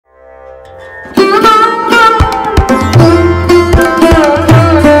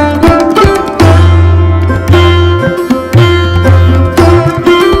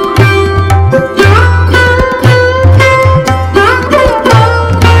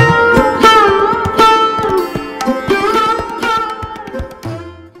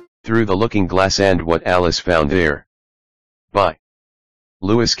Through the Looking Glass and What Alice Found There. By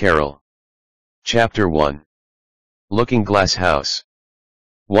Lewis Carroll. Chapter 1. Looking Glass House.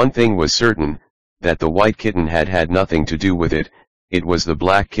 One thing was certain, that the white kitten had had nothing to do with it. It was the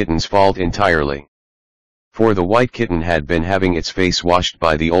black kitten's fault entirely. For the white kitten had been having its face washed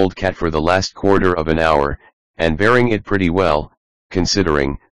by the old cat for the last quarter of an hour, and bearing it pretty well,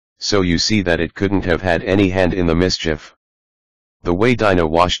 considering, so you see that it couldn't have had any hand in the mischief. The way Dinah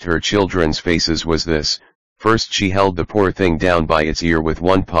washed her children's faces was this: first she held the poor thing down by its ear with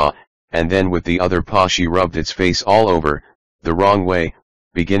one paw, and then with the other paw she rubbed its face all over, the wrong way,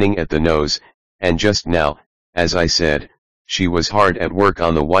 beginning at the nose, and just now, as I said, she was hard at work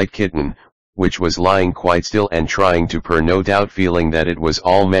on the white kitten, which was lying quite still and trying to purr, no doubt feeling that it was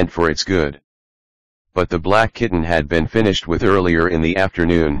all meant for its good. But the black kitten had been finished with earlier in the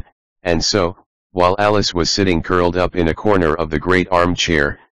afternoon, and so, while Alice was sitting curled up in a corner of the great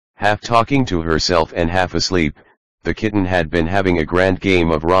armchair, half talking to herself and half asleep, the kitten had been having a grand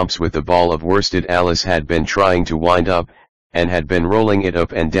game of romps with the ball of worsted Alice had been trying to wind up, and had been rolling it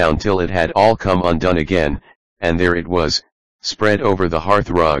up and down till it had all come undone again, and there it was, spread over the hearth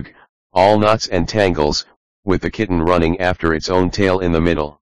rug, all knots and tangles, with the kitten running after its own tail in the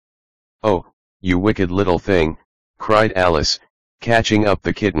middle. "Oh, you wicked little thing," cried Alice, catching up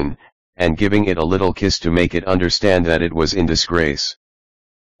the kitten, and giving it a little kiss to make it understand that it was in disgrace.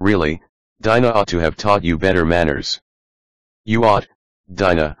 "Really, Dinah ought to have taught you better manners." "You ought,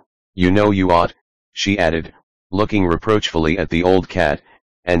 Dinah, you know you ought," she added, looking reproachfully at the old cat,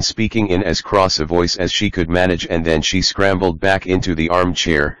 and speaking in as cross a voice as she could manage, and then she scrambled back into the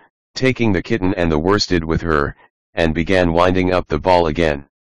armchair, taking the kitten and the worsted with her, and began winding up the ball again.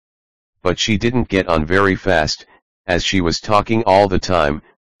 But she didn't get on very fast, as she was talking all the time,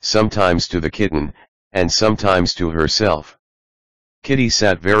 sometimes to the kitten, and sometimes to herself. Kitty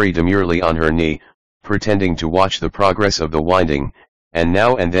sat very demurely on her knee, pretending to watch the progress of the winding, and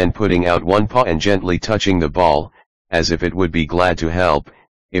now and then putting out one paw and gently touching the ball, as if it would be glad to help,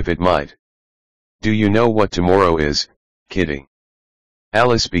 if it might. "Do you know what tomorrow is, Kitty?"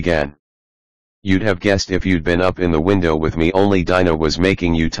 Alice began. "You'd have guessed if you'd been up in the window with me, only Dinah was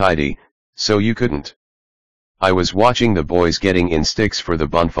making you tidy, so you couldn't. I was watching the boys getting in sticks for the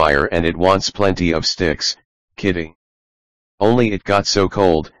bonfire, and it wants plenty of sticks, Kitty. Only it got so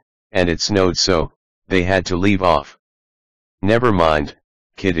cold, and it snowed so, they had to leave off. Never mind,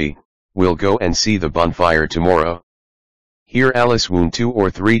 Kitty, we'll go and see the bonfire tomorrow." Here Alice wound 2 or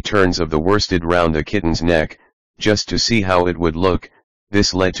 3 turns of the worsted round the kitten's neck, just to see how it would look.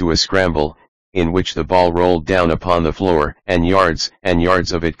 This led to a scramble, in which the ball rolled down upon the floor, and yards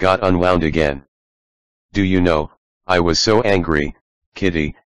of it got unwound again. "Do you know, I was so angry,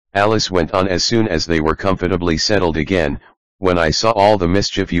 Kitty," Alice went on as soon as they were comfortably settled again, "when I saw all the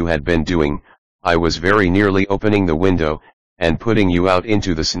mischief you had been doing. I was very nearly opening the window, and putting you out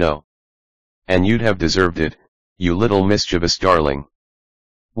into the snow. And you'd have deserved it, you little mischievous darling.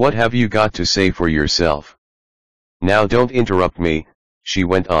 What have you got to say for yourself? Now don't interrupt me," she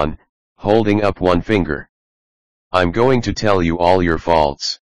went on, holding up one finger. "I'm going to tell you all your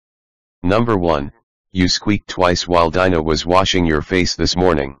faults. Number 1, you squeaked twice while Dinah was washing your face this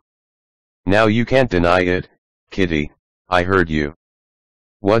morning. Now you can't deny it, Kitty, I heard you.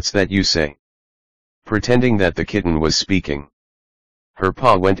 What's that you say?" Pretending that the kitten was speaking. "Her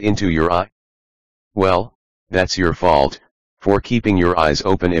paw went into your eye? Well, that's your fault, for keeping your eyes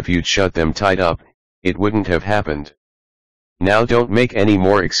open. If you'd shut them tight up, it wouldn't have happened. Now don't make any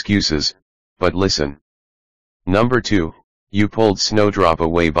more excuses, but listen. Number 2, you pulled Snowdrop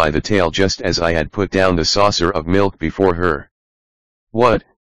away by the tail just as I had put down the saucer of milk before her. What,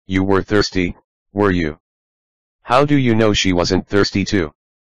 you were thirsty, were you? How do you know she wasn't thirsty too?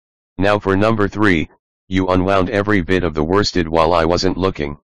 Now for number 3, you unwound every bit of the worsted while I wasn't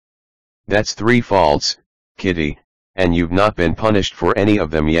looking. That's 3 faults, Kitty, and you've not been punished for any of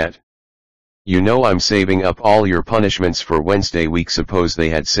them yet. You know I'm saving up all your punishments for Wednesday week. Suppose they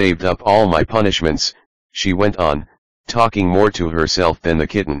had saved up all my punishments," she went on, talking more to herself than the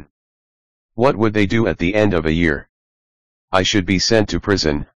kitten. "What would they do at the end of a year? I should be sent to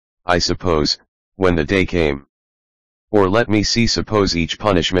prison, I suppose, when the day came. Or let me see, suppose each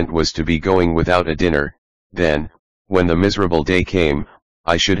punishment was to be going without a dinner, then, when the miserable day came,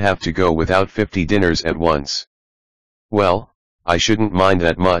 I should have to go without 50 dinners at once. Well, I shouldn't mind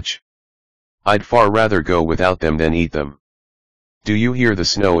that much. I'd far rather go without them than eat them. Do you hear the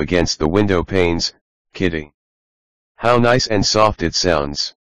snow against the window panes, Kitty? How nice and soft it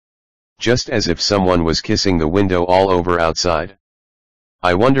sounds. Just as if someone was kissing the window all over outside.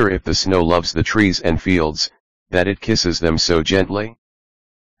 I wonder if the snow loves the trees and fields, that it kisses them so gently?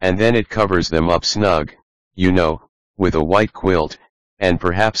 And then it covers them up snug, you know, with a white quilt, and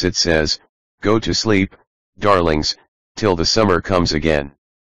perhaps it says, "Go to sleep, darlings, till the summer comes again."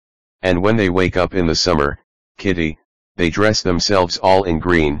 And when they wake up in the summer, Kitty, they dress themselves all in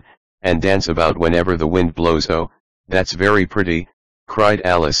green, and dance about whenever the wind blows. Oh, that's very pretty, cried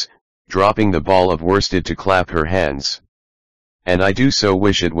Alice, dropping the ball of worsted to clap her hands. And I do so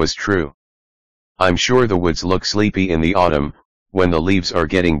wish it was true. I'm sure the woods look sleepy in the autumn, when the leaves are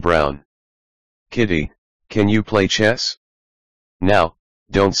getting brown. Kitty, can you play chess? Now,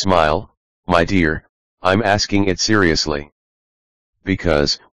 don't smile, my dear, I'm asking it seriously.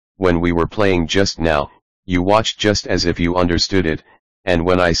 Because, when we were playing just now, you watched just as if you understood it, and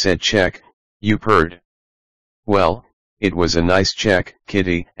when I said check, you purred. Well, it was a nice check,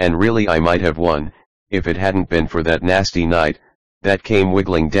 Kitty, and really I might have won, if it hadn't been for that nasty knight, that came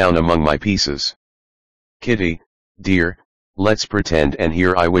wiggling down among my pieces. Kitty, dear, let's pretend, and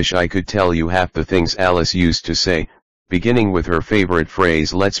here I wish I could tell you half the things Alice used to say, beginning with her favorite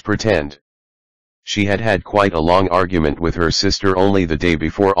phrase, let's pretend. She had had quite a long argument with her sister only the day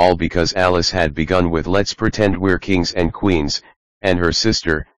before, all because Alice had begun with let's pretend we're kings and queens, and her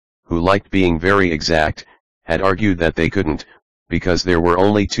sister, who liked being very exact, had argued that they couldn't, because there were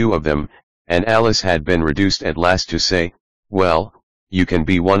only two of them, and Alice had been reduced at last to say, well, you can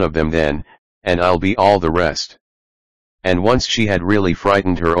be one of them then, and I'll be all the rest. And once she had really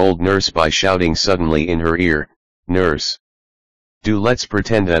frightened her old nurse by shouting suddenly in her ear, "Nurse, do let's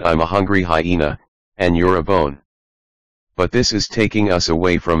pretend that I'm a hungry hyena, and you're a bone." But this is taking us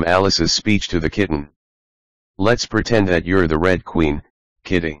away from Alice's speech to the kitten. Let's pretend that you're the Red Queen,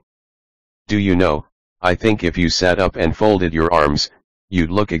 Kitty. Do you know, I think if you sat up and folded your arms,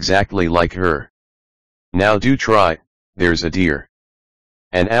 you'd look exactly like her. Now do try, there's a dear.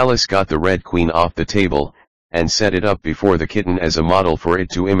 And Alice got the Red Queen off the table, and set it up before the kitten as a model for it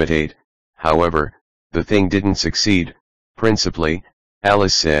to imitate. However, the thing didn't succeed, principally,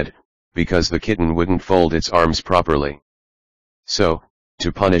 Alice said, because the kitten wouldn't fold its arms properly. So,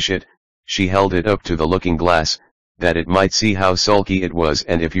 to punish it, she held it up to the looking-glass, that it might see how sulky it was,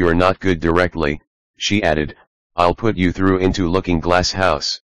 and if you're not good directly, she added, I'll put you through into Looking-Glass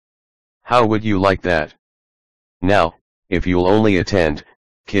House. How would you like that? Now, if you'll only attend,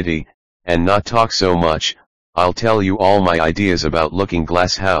 Kitty, and not talk so much, I'll tell you all my ideas about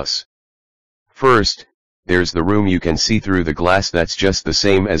Looking-Glass House. First, there's the room you can see through the glass that's just the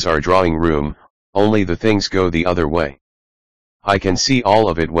same as our drawing room, only the things go the other way. I can see all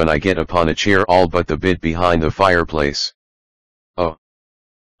of it when I get upon a chair, all but the bit behind the fireplace. Oh,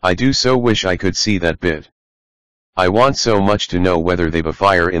 I do so wish I could see that bit. I want so much to know whether they've a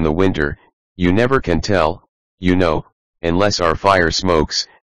fire in the winter. You never can tell, you know, unless our fire smokes,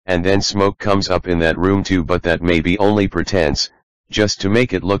 and then smoke comes up in that room too, but that may be only pretense, just to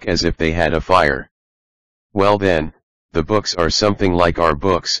make it look as if they had a fire. Well then, the books are something like our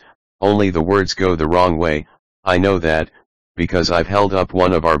books, only the words go the wrong way. I know that, because I've held up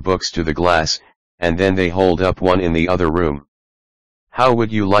one of our books to the glass, and then they hold up one in the other room. How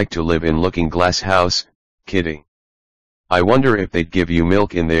would you like to live in Looking-Glass House, Kitty? I wonder if they'd give you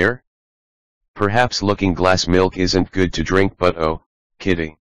milk in there? Perhaps looking-glass milk isn't good to drink, but oh,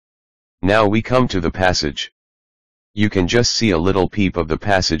 Kitty. Now we come to the passage. You can just see a little peep of the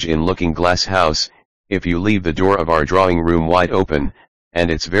passage in Looking-Glass House, if you leave the door of our drawing room wide open,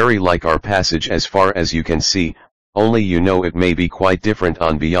 and it's very like our passage as far as you can see, only you know it may be quite different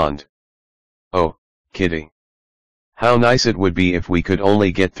on beyond. Oh, Kitty. How nice it would be if we could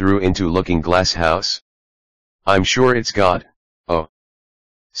only get through into Looking-Glass House. I'm sure it's got, oh,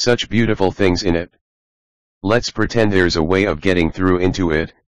 such beautiful things in it. Let's pretend there's a way of getting through into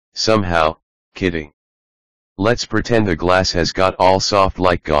it, somehow, Kitty. Let's pretend the glass has got all soft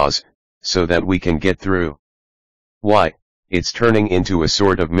like gauze, so that we can get through. Why, it's turning into a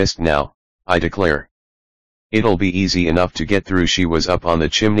sort of mist now, I declare. It'll be easy enough to get through. She was up on the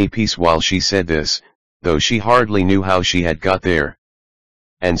chimney piece while she said this, though she hardly knew how she had got there.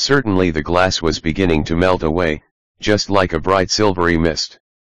 And certainly the glass was beginning to melt away, just like a bright silvery mist.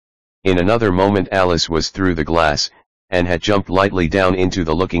 In another moment Alice was through the glass, and had jumped lightly down into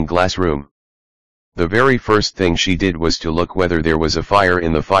the looking-glass room. The very first thing she did was to look whether there was a fire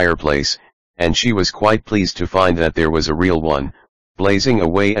in the fireplace, and she was quite pleased to find that there was a real one, blazing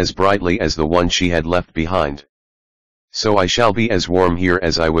away as brightly as the one she had left behind. So I shall be as warm here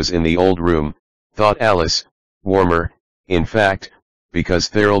as I was in the old room, thought Alice, warmer, in fact, because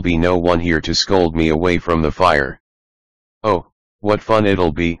there'll be no one here to scold me away from the fire. Oh, what fun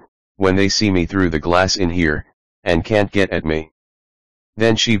it'll be, when they see me through the glass in here, and can't get at me.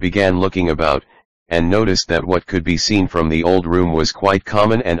 Then she began looking about, and noticed that what could be seen from the old room was quite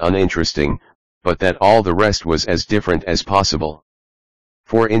common and uninteresting, but that all the rest was as different as possible.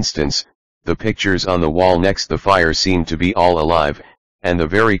 For instance, the pictures on the wall next the fire seemed to be all alive, and the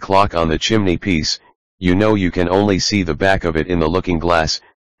very clock on the chimney-piece, you know you can only see the back of it in the looking-glass,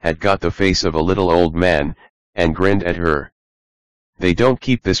 had got the face of a little old man, and grinned at her. They don't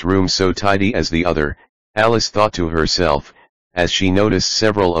keep this room so tidy as the other, Alice thought to herself, as she noticed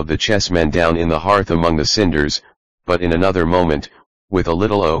several of the chessmen down in the hearth among the cinders, but in another moment, with a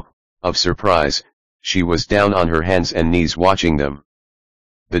little of surprise, she was down on her hands and knees watching them.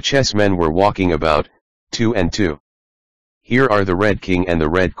 The chessmen were walking about, 2 and 2. Here are the Red King and the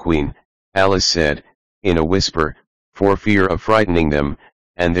Red Queen, Alice said, in a whisper, for fear of frightening them,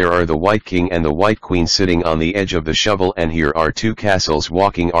 and there are the White King and the White Queen sitting on the edge of the shovel, and here are 2 castles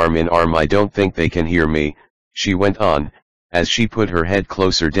walking arm in arm. I don't think they can hear me, she went on, as she put her head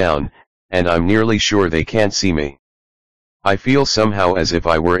closer down, and I'm nearly sure they can't see me. I feel somehow as if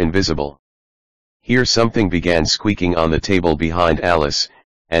I were invisible. Here something began squeaking on the table behind Alice,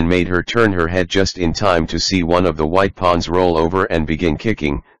 and made her turn her head just in time to see one of the white pawns roll over and begin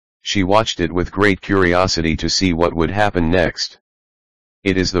kicking. She watched it with great curiosity to see what would happen next.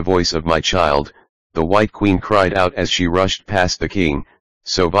 It is the voice of my child, the White Queen cried out as she rushed past the king,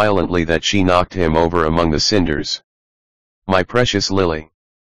 so violently that she knocked him over among the cinders. My precious Lily.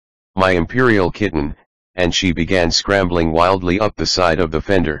 My imperial kitten, and she began scrambling wildly up the side of the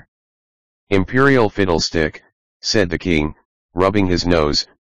fender. Imperial fiddlestick, said the king, rubbing his nose,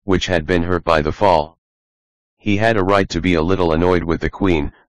 which had been hurt by the fall. He had a right to be a little annoyed with the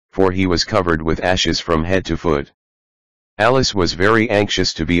queen, for he was covered with ashes from head to foot. Alice was very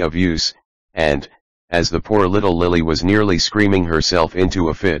anxious to be of use, and, as the poor little Lily was nearly screaming herself into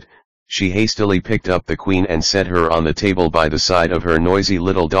a fit, she hastily picked up the queen and set her on the table by the side of her noisy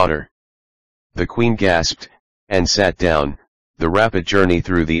little daughter. The queen gasped, and sat down. The rapid journey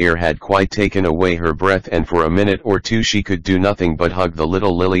through the air had quite taken away her breath, and for a minute or two she could do nothing but hug the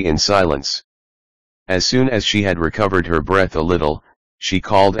little Lily in silence. As soon as she had recovered her breath a little, she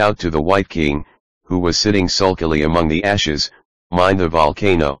called out to the White King, who was sitting sulkily among the ashes, "Mind the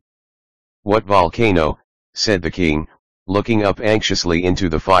volcano." "What volcano?" said the king, looking up anxiously into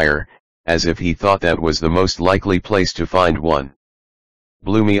the fire, as if he thought that was the most likely place to find one.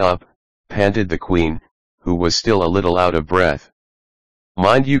 "Blew me up," panted the queen, who was still a little out of breath.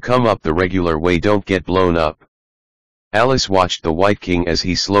 "Mind you come up the regular way, don't get blown up." Alice watched the White King as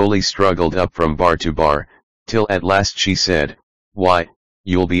he slowly struggled up from bar to bar, till at last she said, "Why,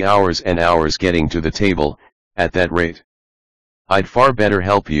 you'll be hours and hours getting to the table, at that rate. I'd far better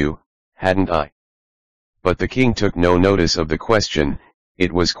help you, hadn't I?" But the king took no notice of the question.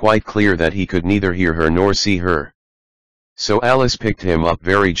 It was quite clear that he could neither hear her nor see her. So Alice picked him up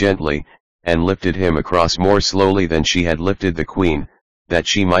very gently, and lifted him across more slowly than she had lifted the queen, that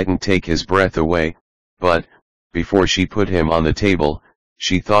she mightn't take his breath away, but, before she put him on the table,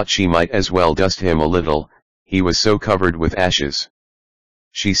 she thought she might as well dust him a little, he was so covered with ashes.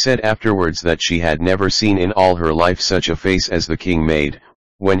 She said afterwards that she had never seen in all her life such a face as the king made,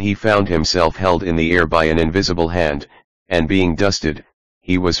 when he found himself held in the air by an invisible hand, and being dusted.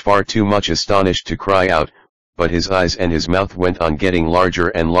 He was far too much astonished to cry out, but his eyes and his mouth went on getting larger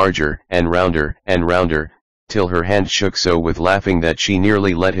and larger, and rounder, till her hand shook so with laughing that she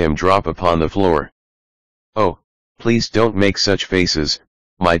nearly let him drop upon the floor. "Oh, please don't make such faces,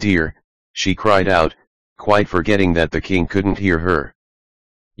 my dear," she cried out, quite forgetting that the king couldn't hear her.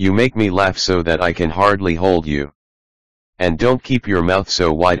 "You make me laugh so that I can hardly hold you. And don't keep your mouth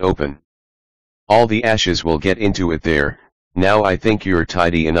so wide open. All the ashes will get into it there. Now I think you're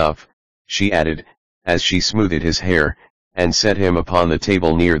tidy enough," she added, as she smoothed his hair, and set him upon the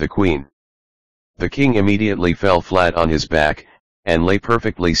table near the queen. The king immediately fell flat on his back, and lay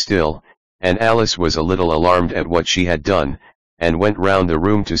perfectly still, and Alice was a little alarmed at what she had done, and went round the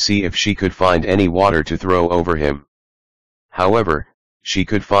room to see if she could find any water to throw over him. However, she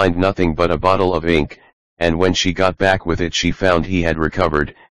could find nothing but a bottle of ink, and when she got back with it she found he had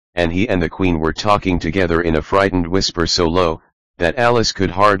recovered, and he and the queen were talking together in a frightened whisper so low, that Alice could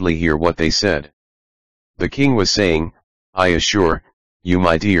hardly hear what they said. The king was saying, "I assure you,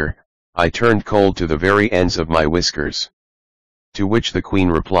 my dear, I turned cold to the very ends of my whiskers." To which the queen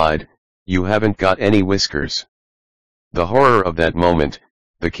replied, "You haven't got any whiskers." The horror of that moment,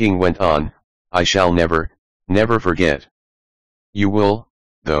 the king went on, "I shall never, Never forget. You will,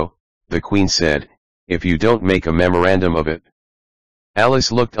 though, the Queen said, if you don't make a memorandum of it.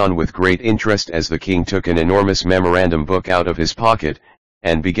 Alice looked on with great interest as the King took an enormous memorandum book out of his pocket,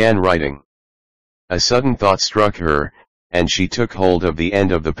 and began writing. A sudden thought struck her, and she took hold of the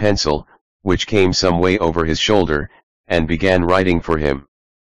end of the pencil, which came some way over his shoulder, and began writing for him.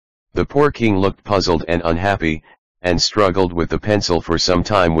 The poor King looked puzzled and unhappy, and struggled with the pencil for some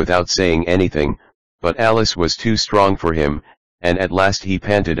time without saying anything, but Alice was too strong for him, and at last he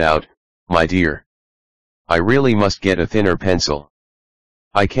panted out, "My dear, I really must get a thinner pencil.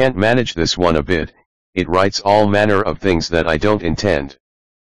 I can't manage this one a bit, it writes all manner of things that I don't intend."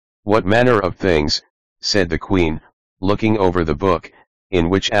 "What manner of things?" said the Queen, looking over the book, in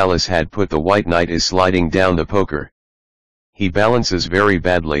which Alice had put the White Knight is sliding down the poker. "He balances very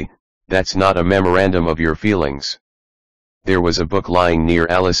badly, that's not a memorandum of your feelings." There was a book lying near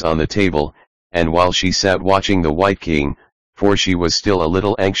Alice on the table, and while she sat watching the White King, for she was still a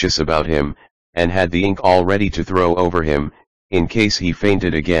little anxious about him, and had the ink all ready to throw over him, in case he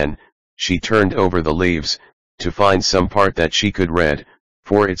fainted again, she turned over the leaves, to find some part that she could read,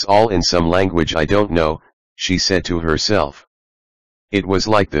 "for it's all in some language I don't know," she said to herself. It was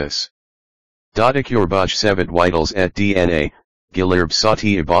like this. Dodicure sevet vitals et dna, gilirb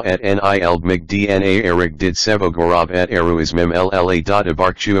satiaba et nilb mig dna erig did sevogorab et eruismim lla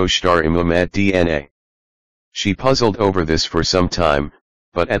dotabarkchuo star imum et dna. She puzzled over this for some time,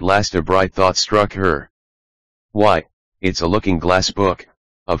 but at last a bright thought struck her. "Why, it's a looking-glass book,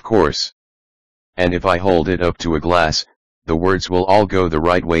 of course. And if I hold it up to a glass, the words will all go the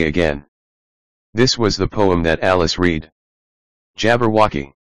right way again." This was the poem that Alice read.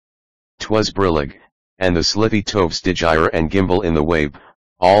 Jabberwocky. 'Twas brillig, and the slithy toves did gyre and gimble in the wabe,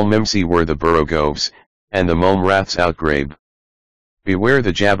 all mimsy were the borogoves, and the mome raths outgrabe. Beware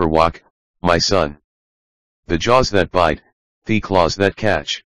the jabberwock, my son. The jaws that bite, the claws that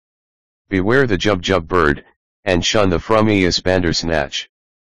catch. Beware the jub-jub bird, and shun the frumious bandersnatch.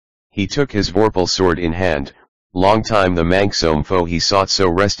 He took his vorpal sword in hand, long time the manxome foe he sought, so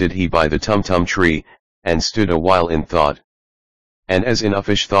rested he by the tum-tum tree, and stood a while in thought. And as in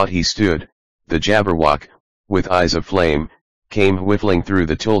uffish thought he stood, the jabberwock, with eyes of flame, came whiffling through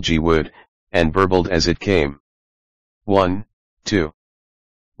the tulgey wood, and burbled as it came. 1, 2.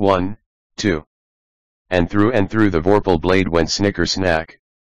 1, 2. And through the vorpal blade went snicker-snack.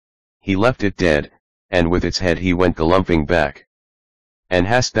 He left it dead, and with its head he went galumphing back. "And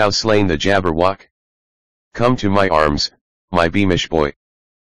hast thou slain the jabberwock? Come to my arms, my beamish boy.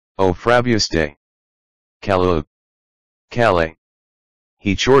 O frabius day! Calloo! Calais!"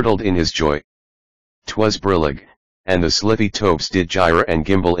 He chortled in his joy. 'Twas brillig, and the slithy toves did gyre and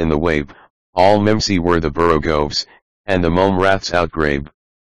gimble in the wabe, all mimsy were the borogoves, and the mome raths outgrabe.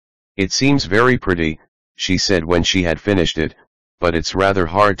 "It seems very pretty," she said when she had finished it, "but it's rather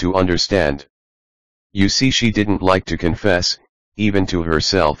hard to understand." You see, she didn't like to confess, even to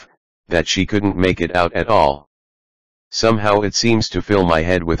herself, that she couldn't make it out at all. "Somehow it seems to fill my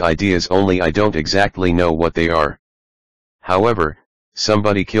head with ideas, only I don't exactly know what they are. However,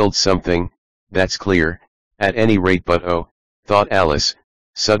 somebody killed something, that's clear, at any rate. But oh," thought Alice,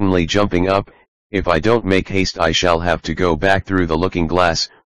 suddenly jumping up, "if I don't make haste I shall have to go back through the looking-glass,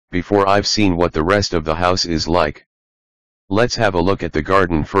 before I've seen what the rest of the house is like. Let's have a look at the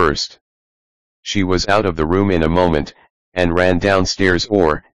garden first." She was out of the room in a moment, and ran downstairs,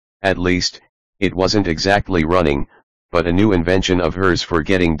 or, at least, it wasn't exactly running, but a new invention of hers for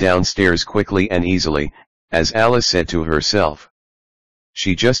getting downstairs quickly and easily, as Alice said to herself.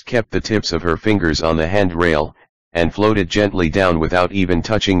 She just kept the tips of her fingers on the handrail, and floated gently down without even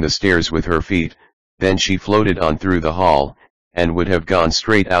touching the stairs with her feet. Then she floated on through the hall, and would have gone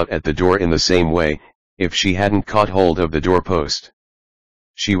straight out at the door in the same way, if she hadn't caught hold of the doorpost.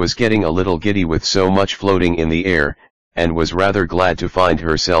 She was getting a little giddy with so much floating in the air, and was rather glad to find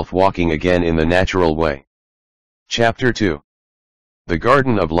herself walking again in the natural way. Chapter 2. The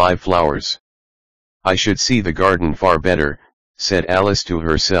Garden of Live Flowers. "I should see the garden far better," said Alice to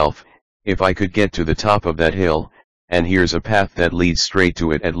herself, "if I could get to the top of that hill, and here's a path that leads straight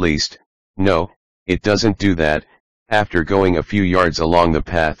to it at least. No, it doesn't do that, after going a few yards along the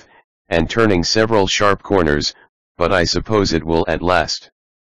path, and turning several sharp corners, but I suppose it will at last.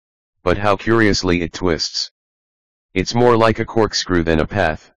 But how curiously it twists. It's more like a corkscrew than a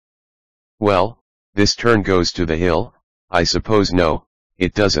path. Well, this turn goes to the hill, I suppose. No,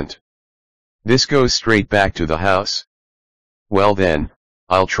 it doesn't. This goes straight back to the house. Well then,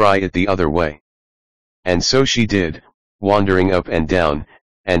 I'll try it the other way." And so she did, wandering up and down,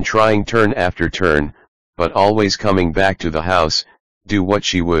 and trying turn after turn, but always coming back to the house, do what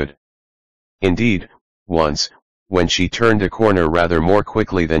she would. Indeed, Once, when she turned a corner rather more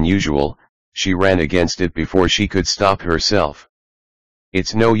quickly than usual, she ran against it before she could stop herself.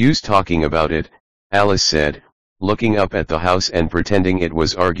 "It's no use talking about it," Alice said, looking up at the house and pretending it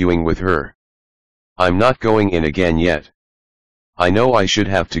was arguing with her. "I'm not going in again yet. I know I should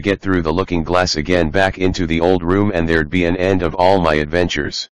have to get through the looking glass again back into the old room and there'd be an end of all my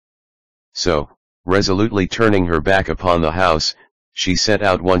adventures." So, resolutely turning her back upon the house, she set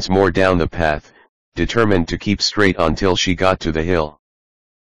out once more down the path, determined to keep straight until she got to the hill.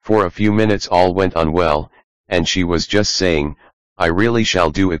 For a few minutes all went on well, and she was just saying, "I really shall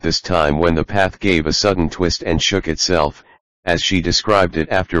do it this time," when the path gave a sudden twist and shook itself, as she described it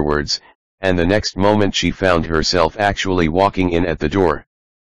afterwards, and the next moment she found herself actually walking in at the door.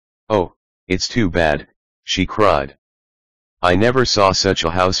 "Oh, it's too bad," she cried. "I never saw such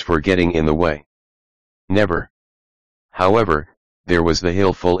a house for getting in the way. Never." However, there was the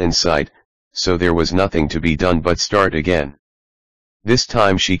hill full in sight, so there was nothing to be done but start again. This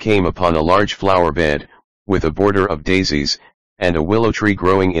time she came upon a large flower bed, with a border of daisies, and a willow tree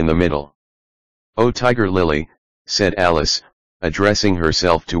growing in the middle. "Oh, Tiger Lily," said Alice, addressing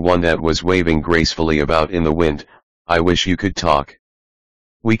herself to one that was waving gracefully about in the wind, "I wish you could talk."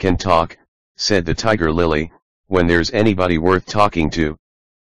 "We can talk," said the Tiger Lily, "when there's anybody worth talking to."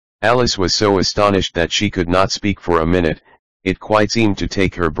 Alice was so astonished that she could not speak for a minute, it quite seemed to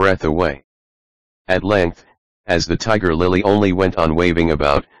take her breath away. At length, as the Tiger Lily only went on waving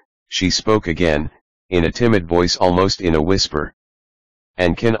about, she spoke again, in a timid voice almost in a whisper.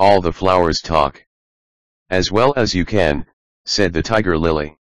 "And can all the flowers talk?" "As well as you can," said the Tiger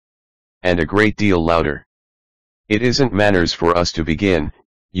Lily. "And a great deal louder." "It isn't manners for us to begin,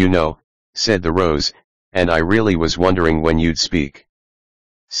 you know," said the Rose, "and I really was wondering when you'd speak.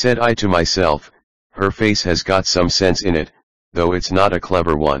 Said I to myself, her face has got some sense in it, though it's not a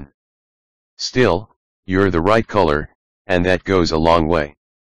clever one. Still, you're the right color, and that goes a long way."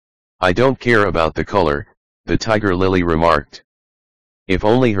 "I don't care about the color," the Tiger Lily remarked. "If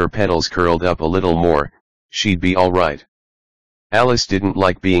only her petals curled up a little more, she'd be all right." Alice didn't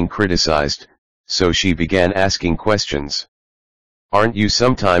like being criticized, so she began asking questions. "Aren't you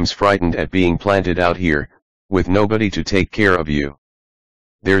sometimes frightened at being planted out here, with nobody to take care of you?"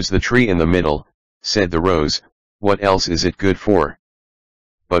 "There's the tree in the middle," said the Rose, "what else is it good for?"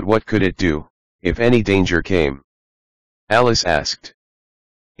 "But what could it do, if any danger came?" Alice asked.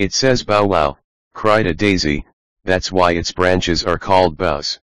 "It says bow wow," cried a daisy, "that's why its branches are called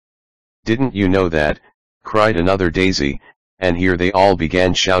boughs." "Didn't you know that?" cried another daisy, and here they all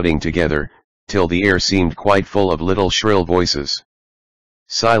began shouting together, till the air seemed quite full of little shrill voices.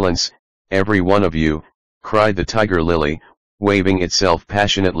 "Silence, every one of you," cried the Tiger Lily, waving itself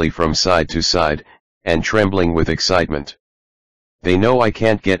passionately from side to side, and trembling with excitement. "They know I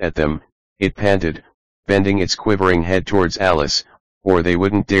can't get at them," it panted, bending its quivering head towards Alice, "or they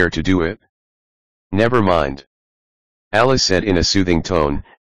wouldn't dare to do it." "Never mind," Alice said in a soothing tone,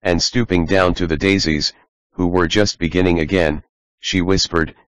 and stooping down to the daisies, who were just beginning again, she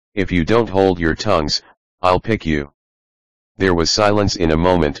whispered, "If you don't hold your tongues, I'll pick you." There was silence in a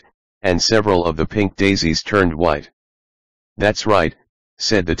moment, and several of the pink daisies turned white. "That's right,"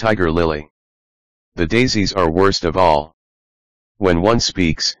 said the Tiger Lily. "The daisies are worst of all. When one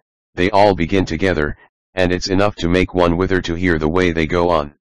speaks, they all begin together, and it's enough to make one wither to hear the way they go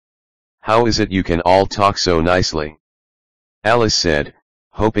on." "How is it you can all talk so nicely?" Alice said,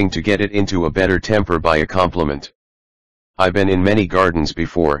 hoping to get it into a better temper by a compliment. "I've been in many gardens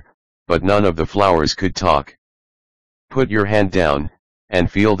before, but none of the flowers could talk." "Put your hand down,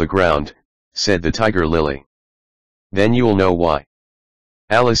 and feel the ground," said the Tiger Lily. "Then you'll know why."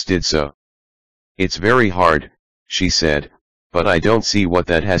 Alice did so. "It's very hard," she said, "but I don't see what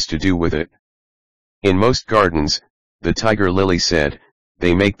that has to do with it." "In most gardens," the Tiger Lily said,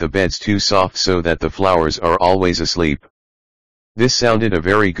 "they make the beds too soft so that the flowers are always asleep." This sounded a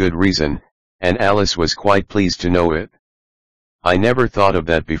very good reason, and Alice was quite pleased to know it. "I never thought of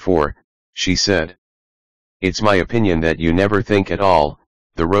that before," she said. "It's my opinion that you never think at all,"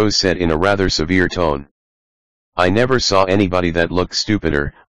 the Rose said in a rather severe tone. "I never saw anybody that looked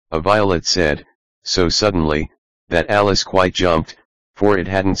stupider," a Violet said, so suddenly, that Alice quite jumped, for it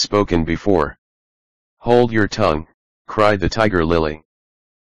hadn't spoken before. "Hold your tongue," cried the Tiger Lily.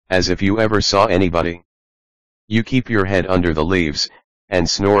 "As if you ever saw anybody. You keep your head under the leaves, and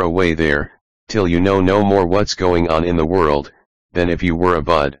snore away there, till you know no more what's going on in the world, than if you were a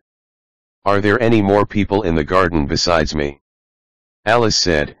bud. Are there any more people in the garden besides me?" Alice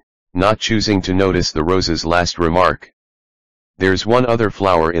said, not choosing to notice the Rose's last remark. "There's one other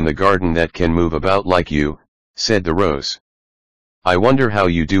flower in the garden that can move about like you," said the Rose. "I wonder how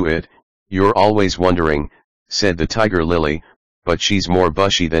you do it, "You're always wondering," said the tiger lily, "but she's more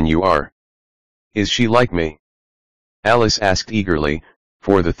bushy than you are." "Is she like me?" Alice asked eagerly,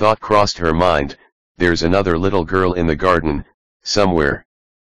 for the thought crossed her mind, there's another little girl in the garden, somewhere.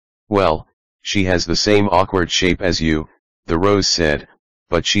 "Well, she has the same awkward shape as you," the rose said,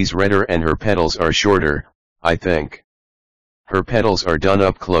 "but she's redder and her petals are shorter, I think." "Her petals are done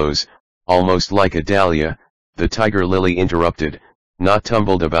up close, almost like a dahlia," the tiger lily interrupted, "not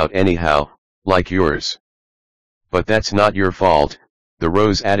tumbled about anyhow, like yours." "But that's not your fault," the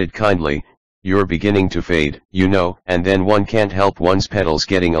rose added kindly, "you're beginning to fade, you know, and then one can't help one's petals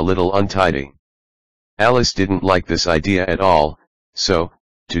getting a little untidy." Alice didn't like this idea at all, so,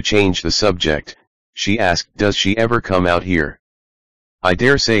 to change the subject, she asked, "Does she ever come out here?" "I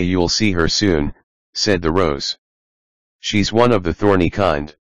dare say you'll see her soon," said the rose. "She's one of the thorny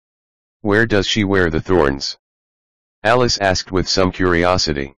kind." "Where does she wear the thorns?" Alice asked with some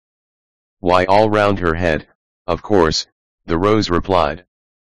curiosity. "Why, all round her head, of course," the rose replied.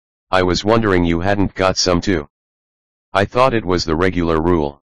 "I was wondering you hadn't got some too. I thought it was the regular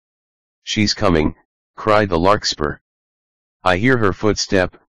rule." "She's coming," cried the larkspur. "I hear her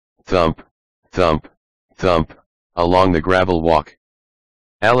footstep, thump, thump, thump, along the gravel walk."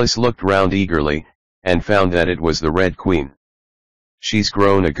 Alice looked round eagerly, and found that it was the Red Queen. "She's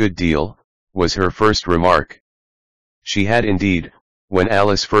grown a good deal," was her first remark. She had indeed. When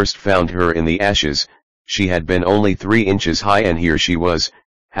Alice first found her in the ashes, she had been only 3 inches high, and here she was,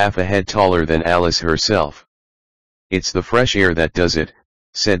 half a head taller than Alice herself. "It's the fresh air that does it,"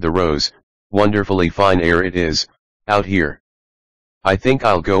 said the rose, "wonderfully fine air it is, out here." "I think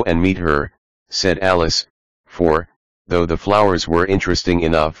I'll go and meet her," said Alice, for, though the flowers were interesting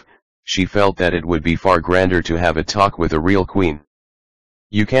enough, she felt that it would be far grander to have a talk with a real queen.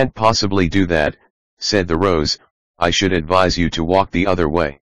 "You can't possibly do that," said the rose, "I should advise you to walk the other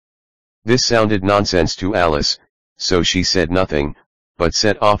way." This sounded nonsense to Alice, so she said nothing, but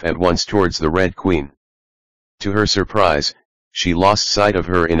set off at once towards the Red Queen. To her surprise, she lost sight of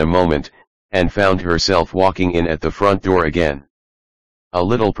her in a moment, and found herself walking in at the front door again. A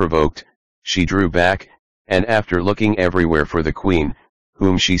little provoked, she drew back, and after looking everywhere for the Queen,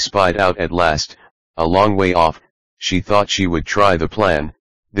 whom she spied out at last, a long way off, she thought she would try the plan,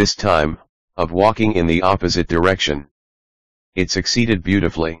 this time, of walking in the opposite direction. It succeeded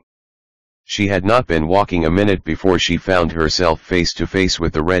beautifully. She had not been walking a minute before she found herself face to face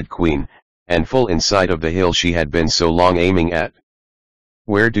with the Red Queen, and full in sight of the hill she had been so long aiming at.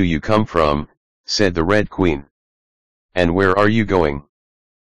 "Where do you come from?" said the Red Queen. "And where are you going?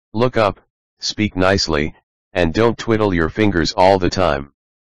 Look up, speak nicely, and don't twiddle your fingers all the time."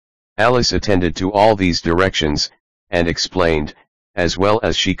 Alice attended to all these directions, and explained, as well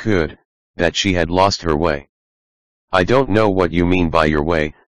as she could, that she had lost her way. "I don't know what you mean by your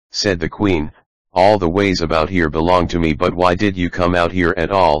way," said the Queen, "all the ways about here belong to me, but why did you come out here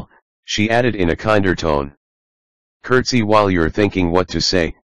at all?" she added in a kinder tone. "Curtsy while you're thinking what to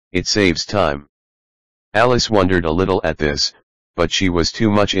say, it saves time." Alice wondered a little at this, but she was too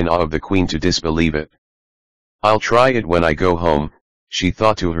much in awe of the Queen to disbelieve it. "I'll try it when I go home," she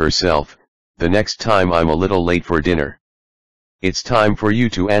thought to herself, "the next time I'm a little late for dinner." "It's time for you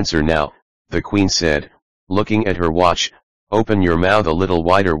to answer now," the Queen said, looking at her watch. "Open your mouth a little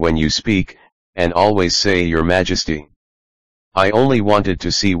wider when you speak, and always say 'Your Majesty.'" "I only wanted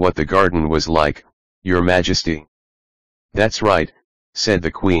to see what the garden was like, Your Majesty." "That's right," said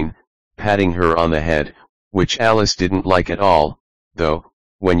the Queen, patting her on the head, which Alice didn't like at all, though,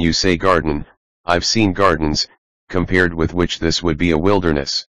 when you say garden, I've seen gardens, compared with which this would be a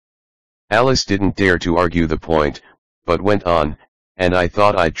wilderness. Alice didn't dare to argue the point, but went on, "And I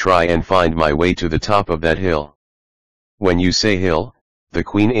thought I'd try and find my way to the top of that hill." "When you say hill," the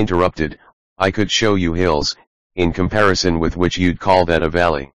Queen interrupted, "I could show you hills, in comparison with which you'd call that a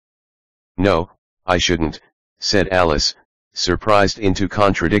valley." "No, I shouldn't," said Alice, surprised into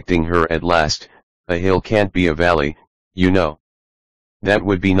contradicting her at last, "a hill can't be a valley, you know. That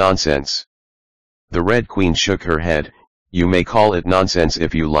would be nonsense." The Red Queen shook her head. "You may call it nonsense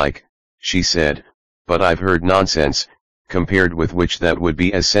if you like," she said, "but I've heard nonsense, compared with which that would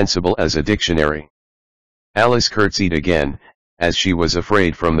be as sensible as a dictionary." Alice curtsied again, as she was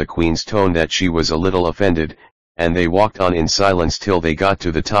afraid from the Queen's tone that she was a little offended, and they walked on in silence till they got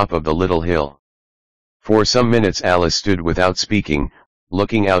to the top of the little hill. For some minutes Alice stood without speaking,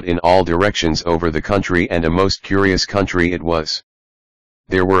 looking out in all directions over the country, and a most curious country it was.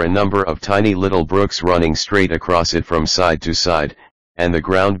 There were a number of tiny little brooks running straight across it from side to side, and the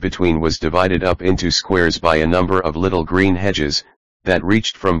ground between was divided up into squares by a number of little green hedges, that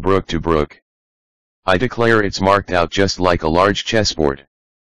reached from brook to brook. "I declare it's marked out just like a large chessboard."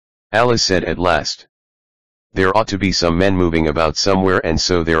 Alice said at last. There ought to be some men moving about somewhere, and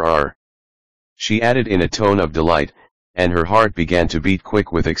so there are. She added in a tone of delight, and her heart began to beat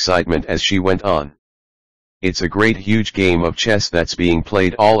quick with excitement as she went on. It's a great huge game of chess that's being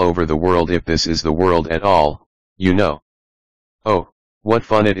played all over the world, if this is the world at all, you know. Oh, what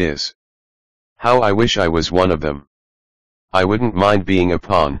fun it is. How I wish I was one of them. I wouldn't mind being a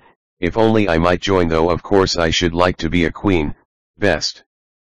pawn, if only I might join, though of course I should like to be a queen, best.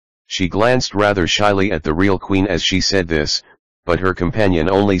 She glanced rather shyly at the real queen as she said this, but her companion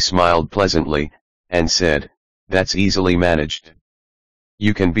only smiled pleasantly, and said, That's easily managed.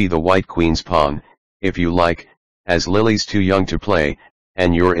 You can be the White Queen's pawn, if you like, as Lily's too young to play,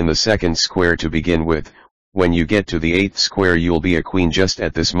 and you're in the second square to begin with. When you get to the 8th square you'll be a queen. Just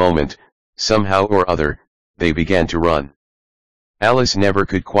at this moment, somehow or other, they began to run. Alice never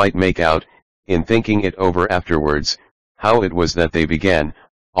could quite make out, in thinking it over afterwards, how it was that they began.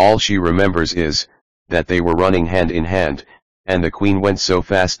 All she remembers is, that they were running hand in hand, and the queen went so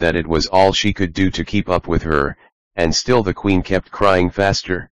fast that it was all she could do to keep up with her, and still the queen kept crying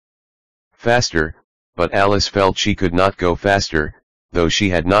faster. Faster, but Alice felt she could not go faster, though she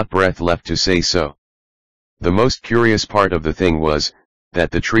had not breath left to say so. The most curious part of the thing was,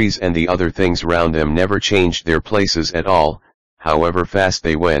 that the trees and the other things round them never changed their places at all. However fast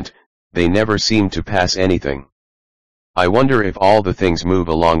they went, they never seemed to pass anything. I wonder if all the things move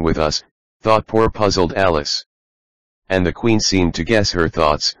along with us, thought poor puzzled Alice. And the queen seemed to guess her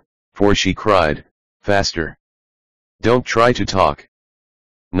thoughts, for she cried, Faster. Don't try to talk.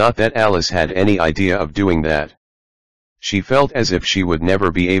 Not that Alice had any idea of doing that. She felt as if she would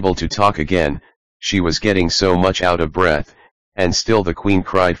never be able to talk again, she was getting so much out of breath, and still the queen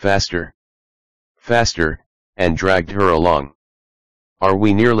cried faster. Faster, and dragged her along. Are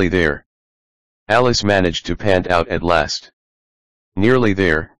we nearly there? Alice managed to pant out at last. Nearly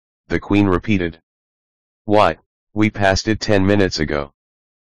there, the queen repeated. Why, we passed it 10 minutes ago.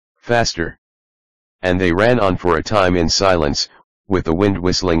 Faster. And they ran on for a time in silence, with the wind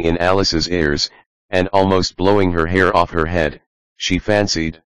whistling in Alice's ears, and almost blowing her hair off her head, she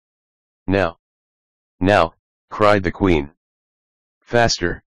fancied. Now! Now! Cried the queen.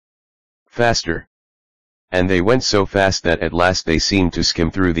 Faster! Faster! And they went so fast that at last they seemed to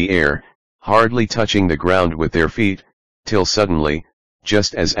skim through the air, hardly touching the ground with their feet, till suddenly,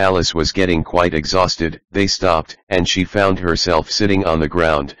 just as Alice was getting quite exhausted, they stopped, and she found herself sitting on the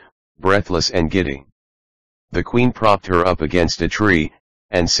ground, breathless and giddy. The queen propped her up against a tree,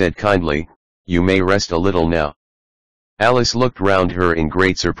 and said kindly, You may rest a little now. Alice looked round her in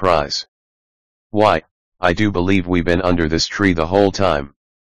great surprise. Why, I do believe we've been under this tree the whole time.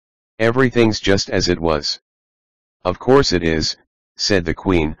 Everything's just as it was. Of course it is, said the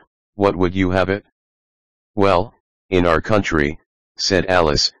queen. What would you have it? Well, in our country, said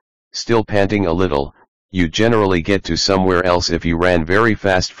Alice, still panting a little, you generally get to somewhere else if you ran very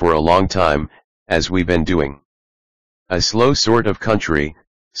fast for a long time, as we've been doing. A slow sort of country,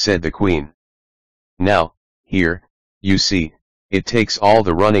 said the queen. Now, here, you see, it takes all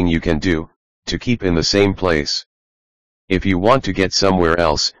the running you can do, to keep in the same place. If you want to get somewhere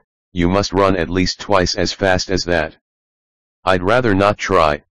else, you must run at least twice as fast as that. I'd rather not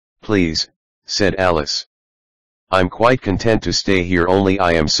try, please, said Alice. I'm quite content to stay here, only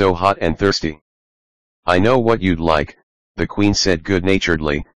I am so hot and thirsty. I know what you'd like, the queen said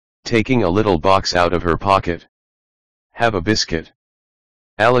good-naturedly, taking a little box out of her pocket. Have a biscuit.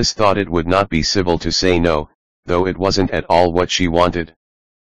 Alice thought it would not be civil to say no, though it wasn't at all what she wanted.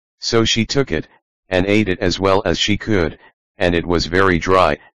 So she took it, and ate it as well as she could, and it was very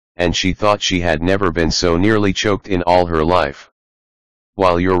dry, and she thought she had never been so nearly choked in all her life.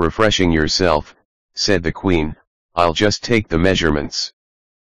 While you're refreshing yourself, said the queen, I'll just take the measurements.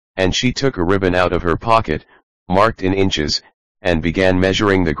 And she took a ribbon out of her pocket, marked in inches, and began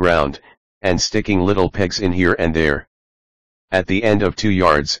measuring the ground, and sticking little pegs in here and there. At the end of 2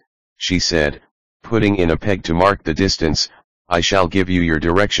 yards, she said, putting in a peg to mark the distance, I shall give you your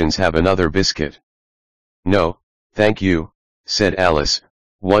directions. Have another biscuit. No, thank you, said Alice,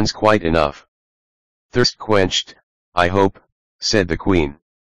 one's quite enough. Thirst quenched, I hope, said the queen.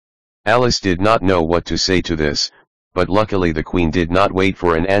 Alice did not know what to say to this, but luckily the queen did not wait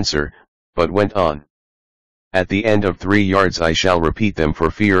for an answer, but went on. At the end of 3 yards I shall repeat them for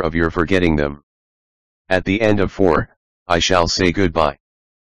fear of your forgetting them. At the end of 4, I shall say goodbye.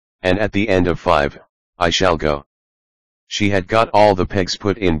 And at the end of 5, I shall go. She had got all the pegs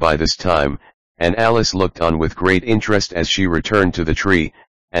put in by this time, and Alice looked on with great interest as she returned to the tree,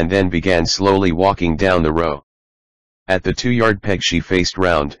 and then began slowly walking down the row. At the 2-yard peg she faced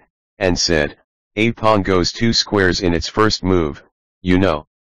round, and said, A pawn goes 2 squares in its first move, you know.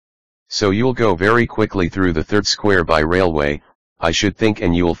 So you'll go very quickly through the third square by railway, I should think,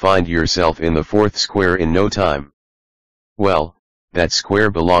 and you'll find yourself in the fourth square in no time. Well, that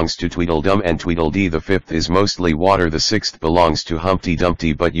square belongs to Tweedledum and Tweedledee, the fifth is mostly water, the sixth belongs to Humpty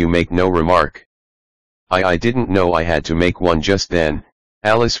Dumpty, but you make no remark. I didn't know I had to make one just then,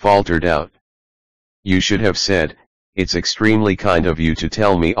 Alice faltered out. You should have said, it's extremely kind of you to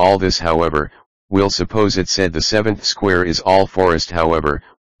tell me all this. However, we'll suppose it said the seventh square is all forest. However,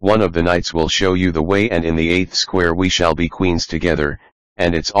 one of the knights will show you the way, and in the eighth square we shall be queens together,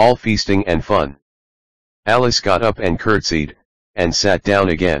 and it's all feasting and fun. Alice got up and curtsied, and sat down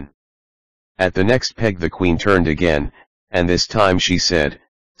again. At the next peg the queen turned again, and this time she said,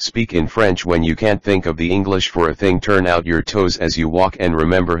 speak in French when you can't think of the English for a thing. Turn out your toes as you walk and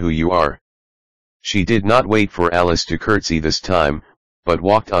remember who you are. She did not wait for Alice to curtsy this time, but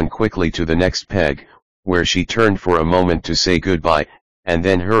walked on quickly to the next peg, where she turned for a moment to say goodbye, and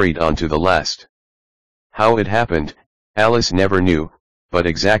then hurried on to the last. How it happened, Alice never knew, but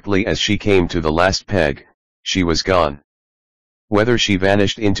exactly as she came to the last peg, she was gone. Whether she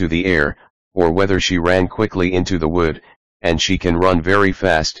vanished into the air, or whether she ran quickly into the wood, and she can run very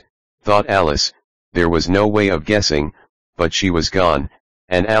fast, thought Alice, there was no way of guessing, but she was gone,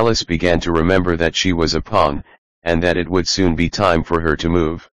 and Alice began to remember that she was a pawn, and that it would soon be time for her to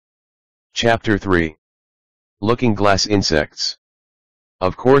move. Chapter 3. Looking-glass insects.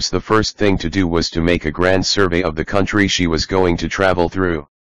 Of course the first thing to do was to make a grand survey of the country she was going to travel through.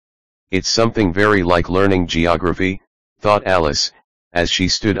 It's something very like learning geography, thought Alice, as she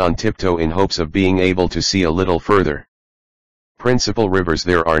stood on tiptoe in hopes of being able to see a little further. Principal rivers,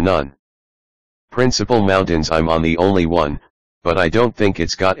 there are none. Principal mountains, I'm on the only one, but I don't think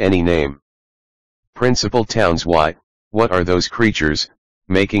it's got any name. Principal towns, why, what are those creatures,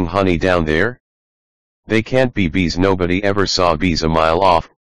 making honey down there? They can't be bees, nobody ever saw bees a mile off,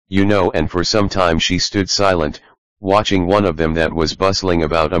 you know. And for some time she stood silent, watching one of them that was bustling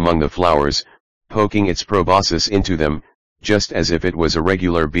about among the flowers, poking its proboscis into them, just as if it was a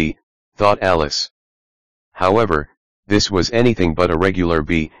regular bee, thought Alice. However, this was anything but a regular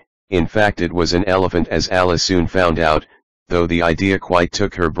bee. In fact it was an elephant, as Alice soon found out, though the idea quite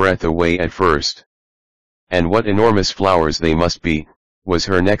took her breath away at first. And what enormous flowers they must be, was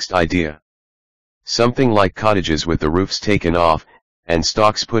her next idea. Something like cottages with the roofs taken off, and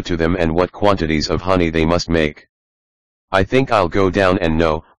stalks put to them, and what quantities of honey they must make. I think I'll go down, and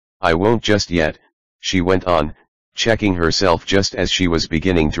no, I won't just yet, she went on, checking herself just as she was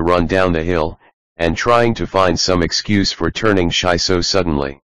beginning to run down the hill, and trying to find some excuse for turning shy so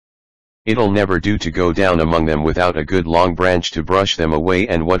suddenly. It'll never do to go down among them without a good long branch to brush them away,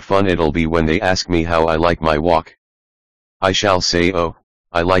 and what fun it'll be when they ask me how I like my walk. I shall say, oh,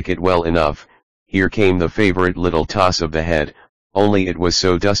 I like it well enough. Here came the favorite little toss of the head, only it was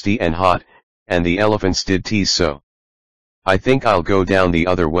so dusty and hot, and the elephants did tease so. I think I'll go down the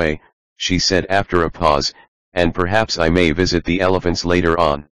other way, she said after a pause, and perhaps I may visit the elephants later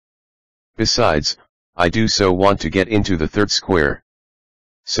on. Besides, I do so want to get into the third square.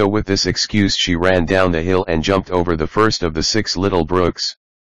 So with this excuse she ran down the hill and jumped over the first of the 6 little brooks.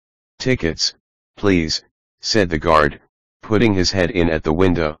 Tickets, please, said the guard, putting his head in at the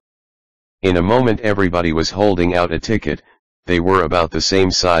window. In a moment everybody was holding out a ticket. They were about the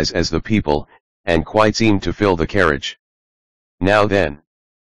same size as the people, and quite seemed to fill the carriage. Now then,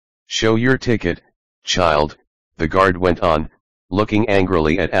 show your ticket, child, the guard went on, looking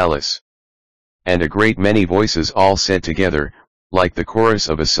angrily at Alice. And a great many voices all said together, like the chorus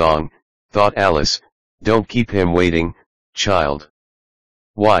of a song, thought Alice, don't keep him waiting, child.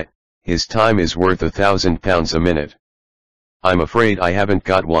 Why, his time is worth £1,000 a minute. I'm afraid I haven't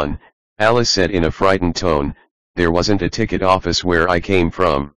got one, Alice said in a frightened tone. There wasn't a ticket office where I came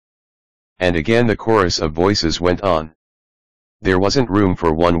from. And again the chorus of voices went on. There wasn't room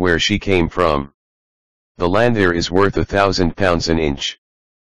for one where she came from. The land there is worth £1,000 an inch.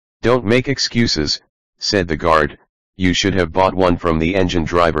 Don't make excuses, said the guard, you should have bought one from the engine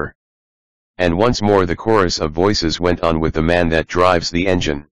driver. And once more the chorus of voices went on with the man that drives the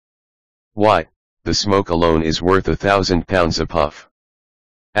engine. Why, the smoke alone is worth £1,000 a puff.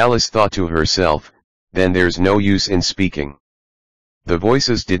 Alice thought to herself, then there's no use in speaking. The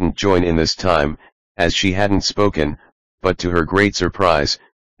voices didn't join in this time, as she hadn't spoken, but to her great surprise,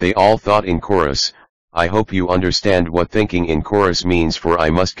 they all thought in chorus, I hope you understand what thinking in chorus means, for I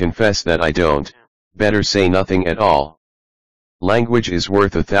must confess that I don't. Better say nothing at all. Language is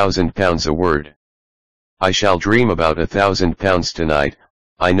worth £1,000 a word. I shall dream about £1,000 tonight,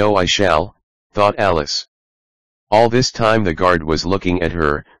 I know I shall, thought Alice. All this time the guard was looking at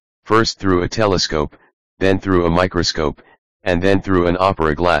her, first through a telescope, then through a microscope, and then through an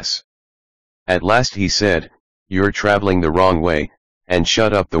opera glass. At last he said, "You're traveling the wrong way," and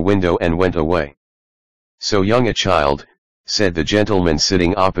shut up the window and went away. "So young a child," said the gentleman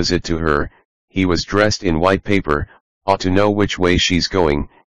sitting opposite to her, "he was dressed in white paper, ought to know which way she's going,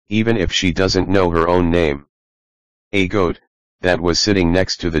 even if she doesn't know her own name." A goat, that was sitting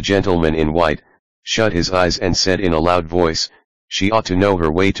next to the gentleman in white, shut his eyes and said in a loud voice, "She ought to know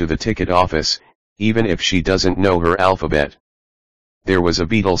her way to the ticket office, even if she doesn't know her alphabet." There was a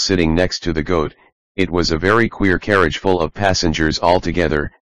beetle sitting next to the goat. It was a very queer carriage full of passengers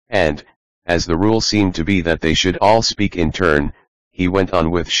altogether, and, as the rule seemed to be that they should all speak in turn, he went on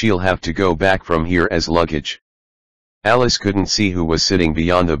with, "She'll have to go back from here as luggage." Alice couldn't see who was sitting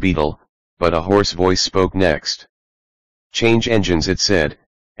beyond the beetle, but a hoarse voice spoke next. "Change engines," it said,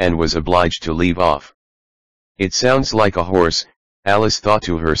 and was obliged to leave off. "It sounds like a horse," Alice thought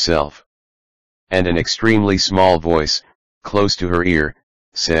to herself. And an extremely small voice, close to her ear,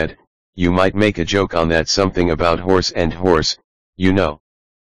 said, "You might make a joke on that, something about horse and horse, you know."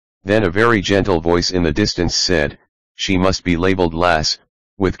 Then a very gentle voice in the distance said, "She must be labeled lass,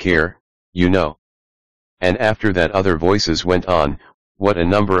 with care, you know." And after that other voices went on. "What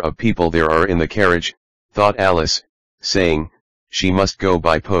a number of people there are in the carriage," thought Alice, saying, "She must go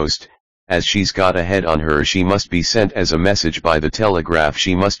by post, as she's got a head on her. She must be sent as a message by the telegraph.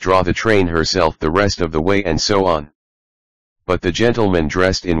 She must draw the train herself the rest of the way, and so on." But the gentleman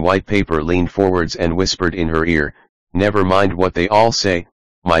dressed in white paper leaned forwards and whispered in her ear, "Never mind what they all say,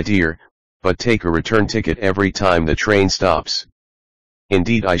 my dear, but take a return ticket every time the train stops."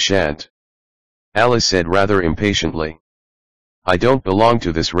 "Indeed I shan't," Alice said rather impatiently. "I don't belong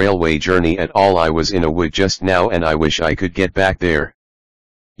to this railway journey at all. I was in a wood just now and I wish I could get back there."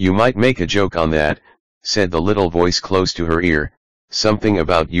 "You might make a joke on that," said the little voice close to her ear, "something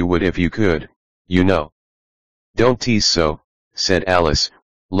about you would if you could, you know." "Don't tease so," said Alice,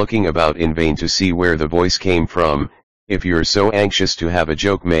 looking about in vain to see where the voice came from. "If you're so anxious to have a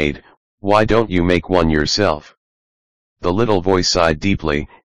joke made, why don't you make one yourself?" The little voice sighed deeply.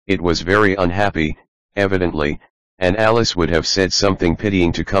 It was very unhappy, evidently, and Alice would have said something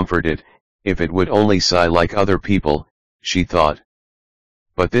pitying to comfort it, if it would only sigh like other people, she thought.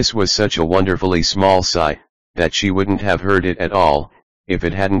 But this was such a wonderfully small sigh, that she wouldn't have heard it at all, if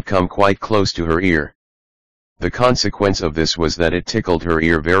it hadn't come quite close to her ear. The consequence of this was that it tickled her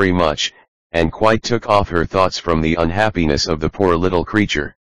ear very much, and quite took off her thoughts from the unhappiness of the poor little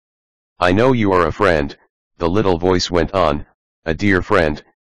creature. "I know you are a friend," the little voice went on, "a dear friend,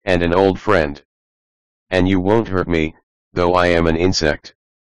 and an old friend. And you won't hurt me, though I am an insect."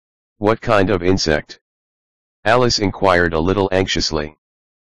 "What kind of insect?" Alice inquired a little anxiously.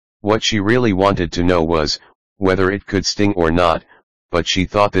 What she really wanted to know was, whether it could sting or not, but she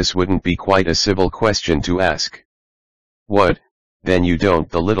thought this wouldn't be quite a civil question to ask. "What, then you don't?"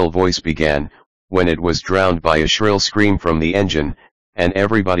 the little voice began, when it was drowned by a shrill scream from the engine, and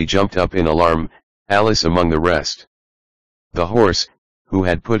everybody jumped up in alarm, Alice among the rest. The horse, who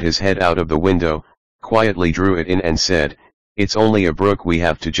had put his head out of the window, quietly drew it in and said, "It's only a brook we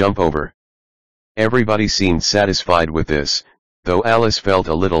have to jump over." Everybody seemed satisfied with this, though Alice felt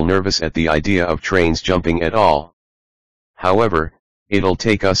a little nervous at the idea of trains jumping at all. "However, it'll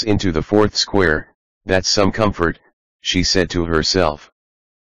take us into the fourth square, that's some comfort," she said to herself.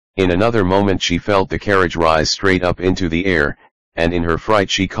 In another moment she felt the carriage rise straight up into the air, and in her fright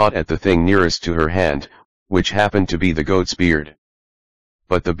she caught at the thing nearest to her hand, which happened to be the goat's beard.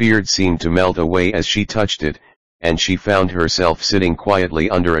 But the beard seemed to melt away as she touched it, and she found herself sitting quietly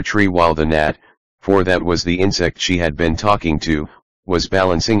under a tree while the gnat, for that was the insect she had been talking to, was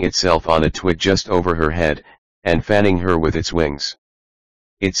balancing itself on a twig just over her head, and fanning her with its wings.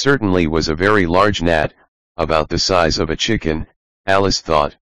 It certainly was a very large gnat, about the size of a chicken, Alice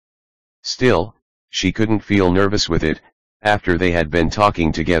thought. Still, she couldn't feel nervous with it, after they had been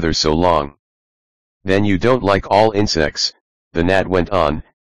talking together so long. "Then you don't like all insects," the gnat went on,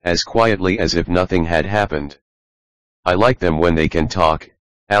 as quietly as if nothing had happened. "I like them when they can talk,"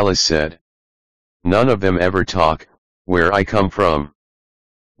 Alice said. "None of them ever talk, where I come from."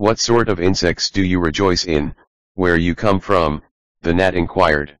 "What sort of insects do you rejoice in, where you come from?" the gnat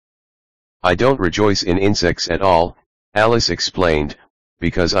inquired. "I don't rejoice in insects at all," Alice explained,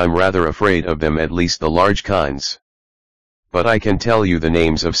 "because I'm rather afraid of them, at least the large kinds. But I can tell you the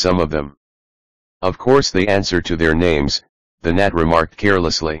names of some of them." "Of course they answer to their names," the gnat remarked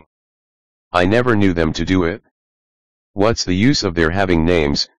carelessly. "I never knew them to do it." "What's the use of their having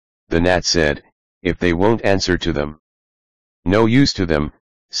names," the gnat said, "if they won't answer to them?" "No use to them,"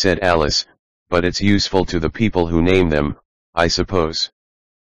 said Alice, "but it's useful to the people who name them, I suppose."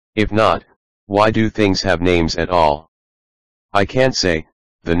 "If not, why do things have names at all?" "I can't say,"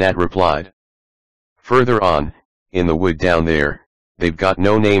 the gnat replied. Further on, in the wood down there, they've got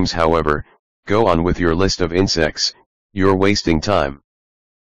no names however, go on with your list of insects, you're wasting time.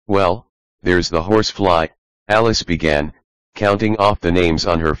 Well, there's the horsefly, Alice began, counting off the names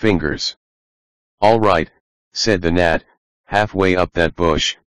on her fingers. All right, said the gnat, halfway up that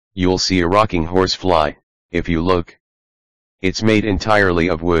bush, you'll see a rocking horsefly, if you look. It's made entirely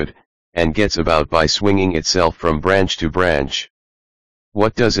of wood, and gets about by swinging itself from branch to branch.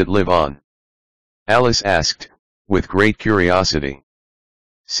 What does it live on? Alice asked, with great curiosity.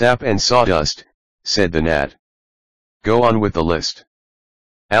 Sap and sawdust, said the gnat. Go on with the list.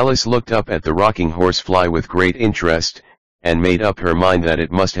 Alice looked up at the rocking horsefly with great interest, and made up her mind that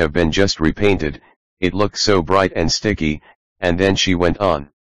it must have been just repainted, it looked so bright and sticky, and then she went on.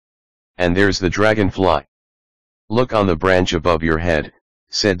 And there's the dragonfly. Look on the branch above your head,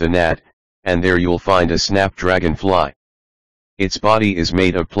 said the gnat, and there you'll find a snap-dragonfly. Its body is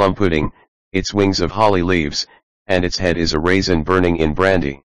made of plum pudding, its wings of holly leaves, and its head is a raisin burning in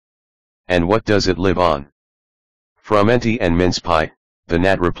brandy. And what does it live on? Frumenti and mince pie, the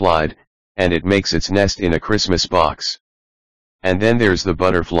gnat replied, and it makes its nest in a Christmas box. And then there's the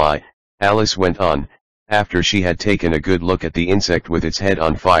butterfly, Alice went on, after she had taken a good look at the insect with its head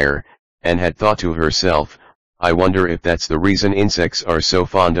on fire, and had thought to herself, I wonder if that's the reason insects are so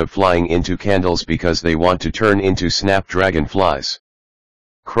fond of flying into candles, because they want to turn into snap-dragonflies.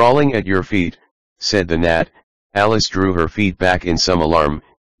 Crawling at your feet, said the gnat. Alice drew her feet back in some alarm.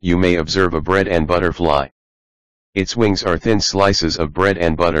 You may observe a bread and butterfly. Its wings are thin slices of bread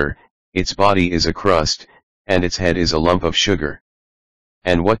and butter, its body is a crust, and its head is a lump of sugar.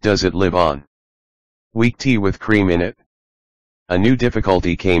 And what does it live on? Weak tea with cream in it. A new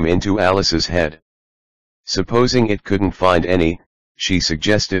difficulty came into Alice's head. Supposing it couldn't find any, she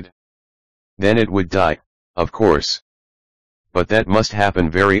suggested. Then it would die, of course. But that must happen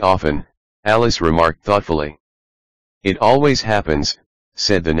very often, Alice remarked thoughtfully. It always happens,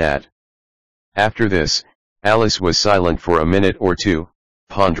 said the gnat. After this, Alice was silent for a minute or two,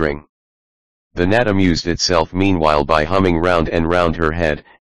 pondering. The gnat amused itself meanwhile by humming round and round her head.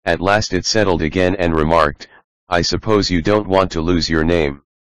 At last it settled again and remarked, I suppose you don't want to lose your name.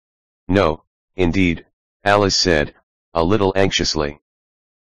 No, indeed, Alice said, a little anxiously.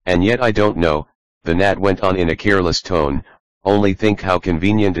 And yet I don't know, the gnat went on in a careless tone, only think how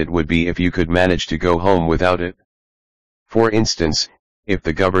convenient it would be if you could manage to go home without it. For instance, if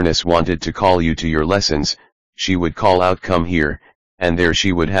the governess wanted to call you to your lessons, she would call out come here, and there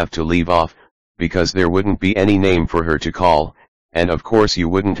she would have to leave off, because there wouldn't be any name for her to call, and of course you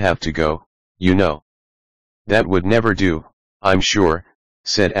wouldn't have to go, you know. That would never do, I'm sure,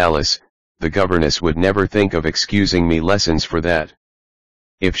 said Alice, the governess would never think of excusing me lessons for that.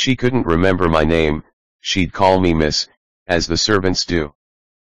 If she couldn't remember my name, she'd call me Miss, as the servants do.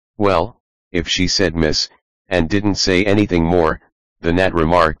 Well, if she said Miss, and didn't say anything more, the gnat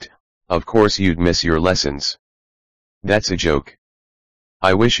remarked, of course you'd miss your lessons. That's a joke.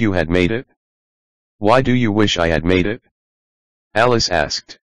 I wish you had made it. Why do you wish I had made it? Alice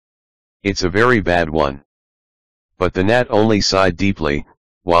asked. It's a very bad one. But the gnat only sighed deeply,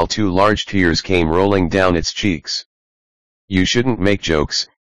 while two large tears came rolling down its cheeks. You shouldn't make jokes,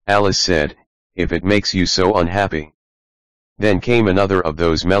 Alice said, if it makes you so unhappy. Then came another of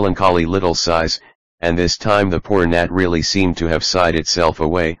those melancholy little sighs, and this time the poor gnat really seemed to have sighed itself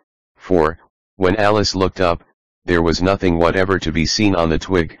away, for, when Alice looked up, there was nothing whatever to be seen on the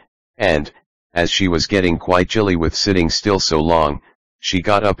twig, and, as she was getting quite chilly with sitting still so long, she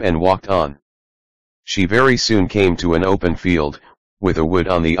got up and walked on. She very soon came to an open field, with a wood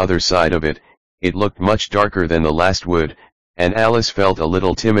on the other side of it. It looked much darker than the last wood, and Alice felt a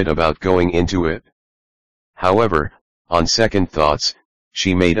little timid about going into it. However, on second thoughts,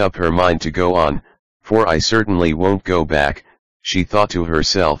 she made up her mind to go on, for I certainly won't go back, she thought to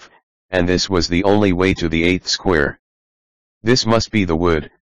herself, and this was the only way to the 8th square. This must be the wood,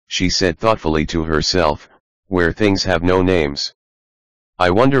 she said thoughtfully to herself, where things have no names.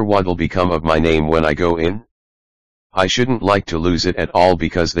 I wonder what'll become of my name when I go in? I shouldn't like to lose it at all,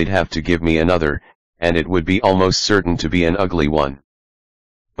 because they'd have to give me another, and it would be almost certain to be an ugly one.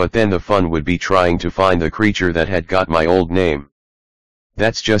 But then the fun would be trying to find the creature that had got my old name.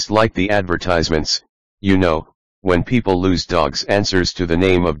 That's just like the advertisements, you know, when people lose dogs' answers to the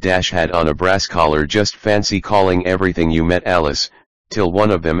name of Dash had on a brass collar. Just fancy calling everything you met Alice, till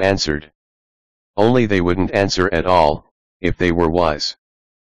one of them answered. Only they wouldn't answer at all, if they were wise.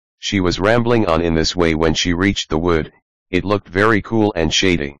 She was rambling on in this way when she reached the wood. It looked very cool and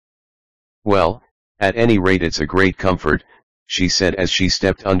shady. Well, at any rate it's a great comfort, she said as she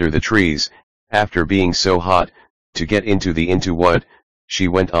stepped under the trees, after being so hot, to get into what, she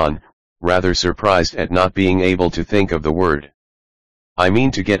went on, rather surprised at not being able to think of the word. I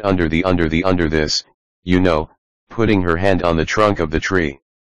mean to get under this, you know, putting her hand on the trunk of the tree.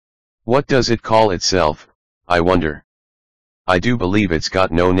 What does it call itself, I wonder? I do believe it's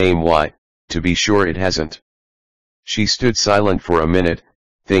got no name. Why, to be sure it hasn't. She stood silent for a minute,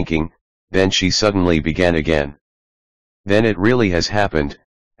 thinking, then she suddenly began again. Then it really has happened,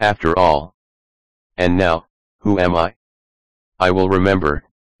 after all. And now, who am I? I will remember,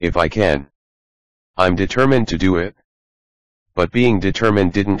 if I can. I'm determined to do it. But being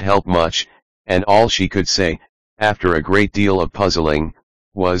determined didn't help much, and all she could say, after a great deal of puzzling,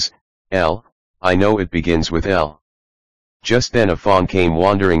 was, L, I know it begins with L. Just then a fawn came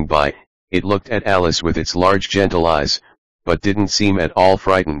wandering by. It looked at Alice with its large gentle eyes, but didn't seem at all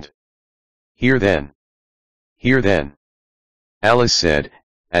frightened. Here then. Here then. Alice said,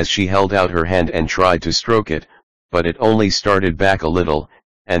 as she held out her hand and tried to stroke it, but it only started back a little,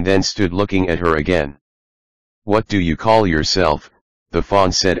 and then stood looking at her again. What do you call yourself? The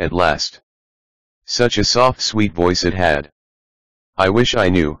fawn said at last. Such a soft sweet voice it had. I wish I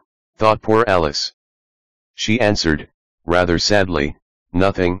knew, thought poor Alice. She answered, rather sadly,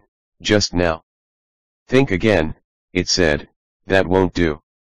 nothing, just now. Think again, it said, that won't do.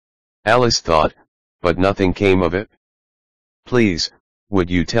 Alice thought, but nothing came of it. Please, would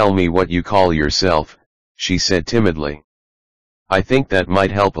you tell me what you call yourself, she said timidly. I think that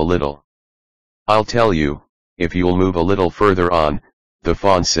might help a little. I'll tell you, if you'll move a little further on, the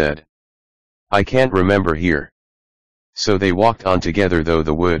fawn said. I can't remember here. So they walked on together through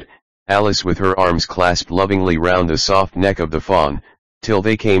the wood, Alice with her arms clasped lovingly round the soft neck of the fawn, till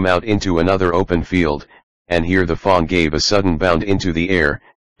they came out into another open field, and here the fawn gave a sudden bound into the air,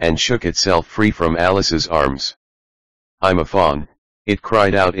 and shook itself free from Alice's arms. I'm a fawn, it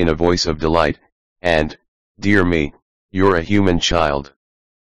cried out in a voice of delight, and, dear me, you're a human child.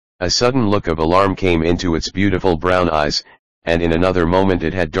 A sudden look of alarm came into its beautiful brown eyes, and in another moment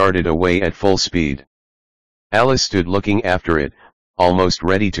it had darted away at full speed. Alice stood looking after it, almost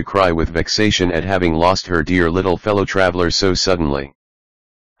ready to cry with vexation at having lost her dear little fellow-traveler so suddenly.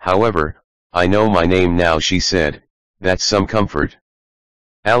 However, I know my name now, she said, that's some comfort.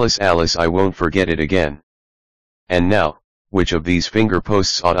 Alice, Alice, I won't forget it again. And now, which of these finger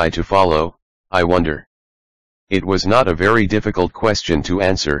posts ought I to follow, I wonder? It was not a very difficult question to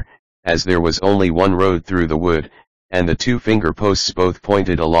answer, as there was only one road through the wood, and the two finger posts both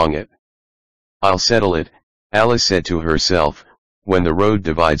pointed along it. I'll settle it, Alice said to herself, when the road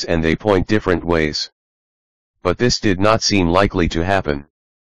divides and they point different ways. But this did not seem likely to happen.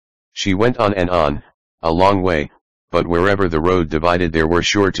 She went on and on, a long way, but wherever the road divided there were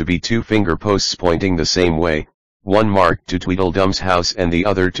sure to be two finger posts pointing the same way, one marked to Tweedledum's house and the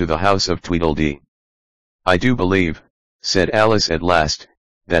other to the house of Tweedledee. I do believe, said Alice at last,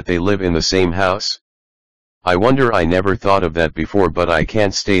 that they live in the same house. I wonder, I never thought of that before, but I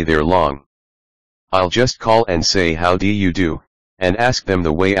can't stay there long. I'll just call and say how do you do, and ask them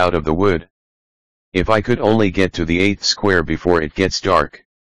the way out of the wood. If I could only get to the 8th square before it gets dark.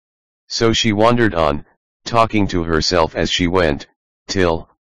 So she wandered on, talking to herself as she went, till,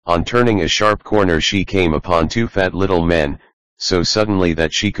 on turning a sharp corner, she came upon two fat little men, so suddenly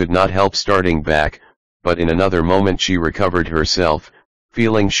that she could not help starting back, but in another moment she recovered herself,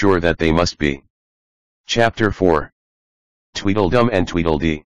 feeling sure that they must be. Chapter 4. Tweedledum and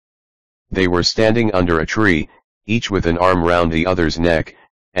Tweedledee. They were standing under a tree, each with an arm round the other's neck,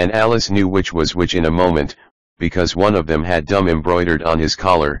 and Alice knew which was which in a moment, because one of them had Dum embroidered on his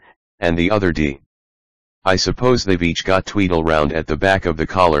collar, and the other D. I suppose they've each got Tweedle round at the back of the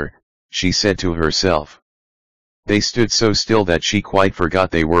collar, she said to herself. They stood so still that she quite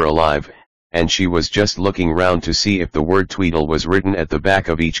forgot they were alive, and she was just looking round to see if the word Tweedle was written at the back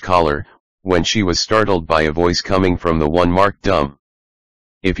of each collar, when she was startled by a voice coming from the one marked Dum.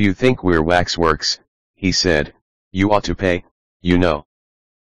 If you think we're waxworks, he said, you ought to pay, you know.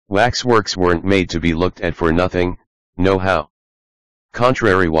 Waxworks weren't made to be looked at for nothing, nohow.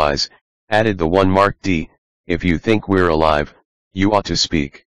 Contrariwise, added the one marked D, if you think we're alive, you ought to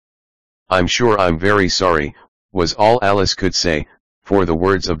speak. I'm sure I'm very sorry, was all Alice could say, for the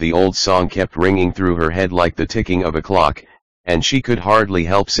words of the old song kept ringing through her head like the ticking of a clock, and she could hardly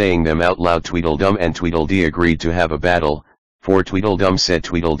help saying them out loud. Tweedledum and Tweedledee agreed to have a battle, for Tweedledum said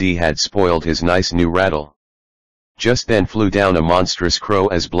Tweedledee had spoiled his nice new rattle. Just then flew down a monstrous crow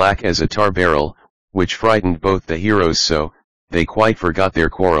as black as a tar barrel, which frightened both the heroes so, they quite forgot their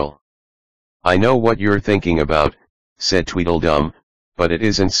quarrel. I know what you're thinking about, said Tweedledum, but it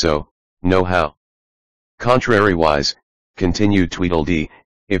isn't so, nohow. Contrariwise, continued Tweedledee,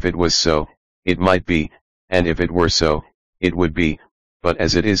 if it was so, it might be, and if it were so, it would be, but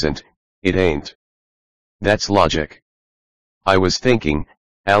as it isn't, It ain't. That's logic. I was thinking,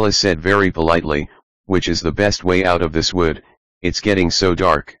 Alice said very politely, which is the best way out of this wood, it's getting so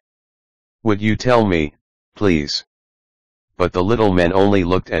dark. Would you tell me, please? But the little men only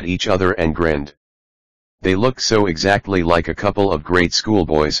looked at each other and grinned. They looked so exactly like a couple of great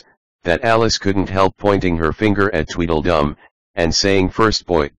schoolboys, that Alice couldn't help pointing her finger at Tweedledum, and saying, "First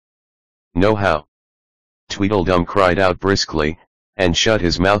boy." "No how." Tweedledum cried out briskly, and shut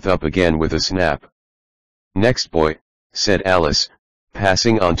his mouth up again with a snap. "Next boy," said Alice,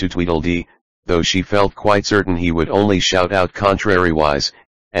 passing on to Tweedledee, though she felt quite certain he would only shout out contrariwise,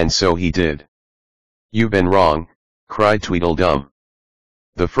 and so he did. "You've been wrong," cried Tweedledum.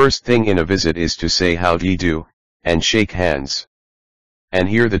 "The first thing in a visit is to say how d'ye do, and shake hands." And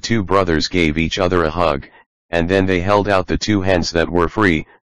here the two brothers gave each other a hug, and then they held out the two hands that were free,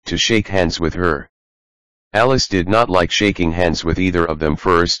 to shake hands with her. Alice did not like shaking hands with either of them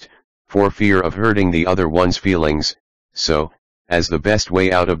first, for fear of hurting the other one's feelings, so, as the best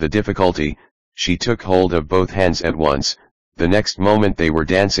way out of the difficulty, she took hold of both hands at once. The next moment they were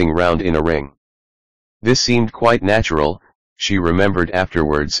dancing round in a ring. This seemed quite natural, she remembered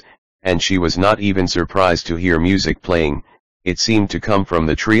afterwards, and she was not even surprised to hear music playing. It seemed to come from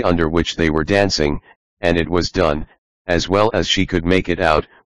the tree under which they were dancing, and it was done, as well as she could make it out,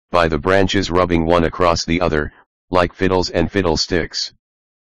 by the branches rubbing one across the other, like fiddles and fiddlesticks.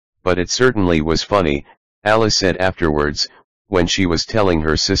 But it certainly was funny, Alice said afterwards, when she was telling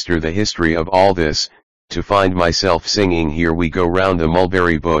her sister the history of all this, to find myself singing "Here We Go Round the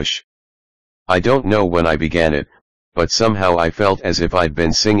Mulberry Bush." I don't know when I began it, but somehow I felt as if I'd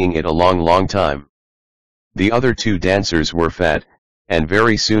been singing it a long time. The other two dancers were fat, and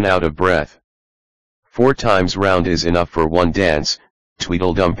very soon out of breath. 4 times round is enough for one dance,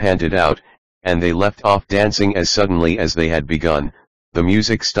 Tweedledum panted out, and they left off dancing as suddenly as they had begun. The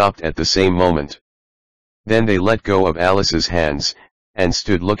music stopped at the same moment. Then they let go of Alice's hands, and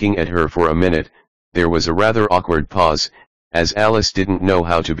stood looking at her for a minute. There was a rather awkward pause, as Alice didn't know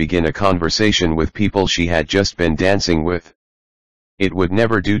how to begin a conversation with people she had just been dancing with. It would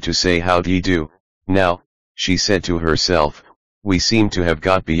never do to say "How d'ye do," now, she said to herself. We seem to have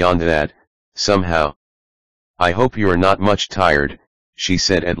got beyond that, somehow. "I hope you're not much tired," she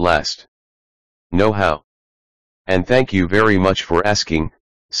said at last. "No how." "And thank you very much for asking,"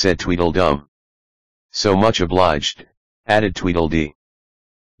 said Tweedledum. "So much obliged," added Tweedledee.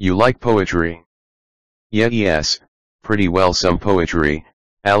 "You like poetry?" Yes, pretty well some poetry,"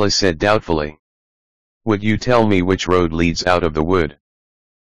 Alice said doubtfully. "Would you tell me which road leads out of the wood?"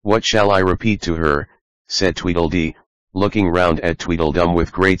 "What shall I repeat to her?" said Tweedledee, looking round at Tweedledum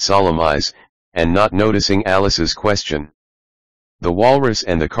with great solemn eyes, and not noticing Alice's question. "The Walrus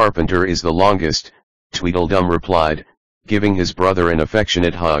and the Carpenter is the longest," Tweedledum replied, giving his brother an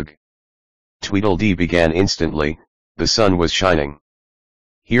affectionate hug. Tweedledee began instantly. The sun was shining.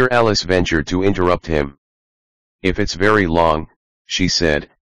 Here Alice ventured to interrupt him. "If it's very long," she said,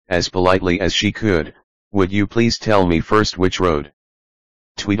 as politely as she could, "would you please tell me first which road?"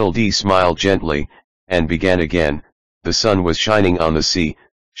 Tweedledee smiled gently, and began again. The sun was shining on the sea,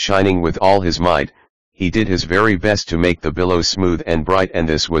 shining with all his might. He did his very best to make the billows smooth and bright, and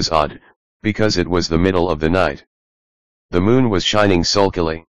this was odd, because it was the middle of the night. The moon was shining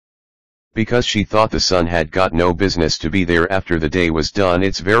sulkily. Because she thought the sun had got no business to be there after the day was done.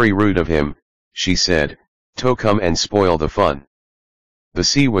 "It's very rude of him," she said, "to come and spoil the fun." The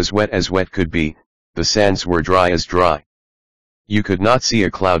sea was wet as wet could be, the sands were dry as dry. You could not see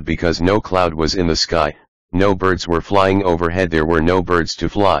a cloud because no cloud was in the sky, no birds were flying overhead, there were no birds to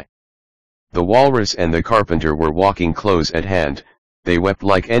fly. The Walrus and the Carpenter were walking close at hand. They wept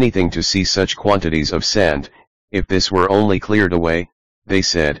like anything to see such quantities of sand. "If this were only cleared away," they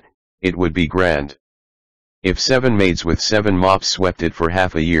said, "it would be grand. If 7 maids with 7 mops swept it for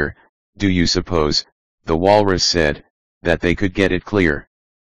half a year, do you suppose," the Walrus said, "that they could get it clear?"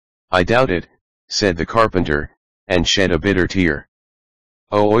 "I doubt it," said the Carpenter, and shed a bitter tear.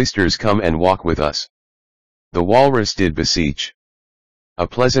 "Oh oysters, come and walk with us," the Walrus did beseech. "A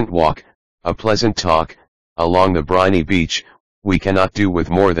pleasant walk, a pleasant talk, along the briny beach, we cannot do with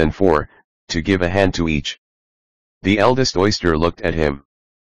more than 4, to give a hand to each." The eldest oyster looked at him.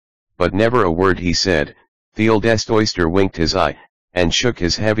 But never a word he said. The eldest oyster winked his eye, and shook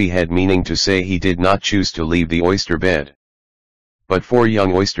his heavy head, meaning to say he did not choose to leave the oyster bed. But 4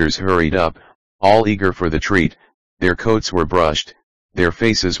 young oysters hurried up, all eager for the treat. Their coats were brushed, their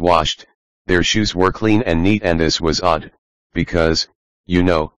faces washed, their shoes were clean and neat, and this was odd, because, you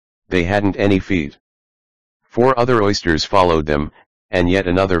know, they hadn't any feet. 4 other oysters followed them, and yet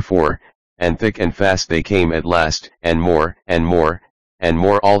another 4, and thick and fast they came at last, and more, and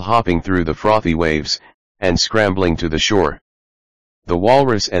more all hopping through the frothy waves, and scrambling to the shore. The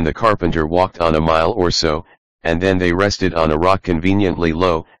walrus and the carpenter walked on a mile or so, and then they rested on a rock conveniently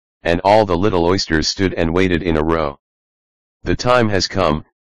low, and all the little oysters stood and waited in a row. "The time has come,"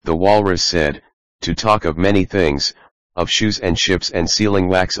 the walrus said, "to talk of many things, of shoes and ships and sealing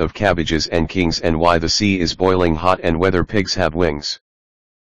wax, of cabbages and kings, and why the sea is boiling hot, and whether pigs have wings."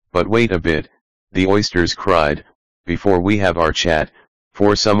 "But wait a bit," the oysters cried, "before we have our chat,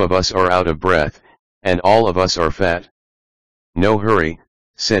 for some of us are out of breath, and all of us are fat." "No hurry,"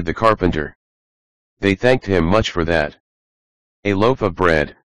 said the carpenter. They thanked him much for that. "A loaf of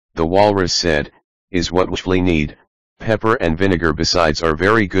bread," the walrus said, "is what we need. Pepper and vinegar besides are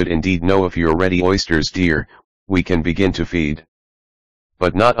very good indeed. No, if you're ready, oysters dear, we can begin to feed."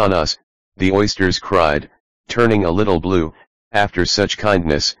 "But not on us," the oysters cried, turning a little blue. "After such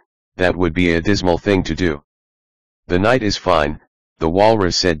kindness, that would be a dismal thing to do." "The night is fine," the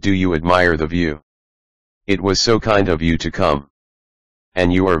walrus said. "Do you admire the view? It was so kind of you to come.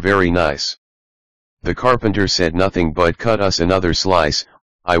 And you are very nice." The carpenter said nothing but cut us another slice.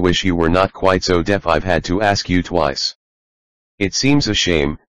 "I wish you were not quite so deaf. I've had to ask you twice." "It seems a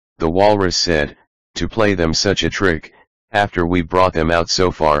shame," the walrus said, "to play them such a trick, after we brought them out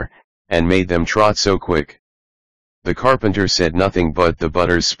so far, and made them trot so quick." The carpenter said nothing but the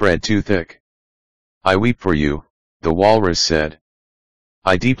butter's spread too thick. "I weep for you," the walrus said.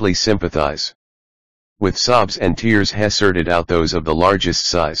 "I deeply sympathize." With sobs and tears he sorted out those of the largest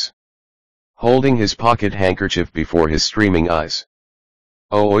size, holding his pocket handkerchief before his streaming eyes.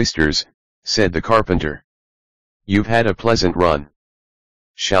 "Oh oysters," said the carpenter. "You've had a pleasant run.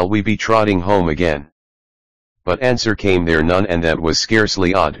 Shall we be trotting home again?" But answer came there none, and that was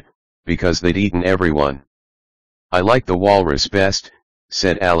scarcely odd, because they'd eaten everyone. "I like the walrus best,"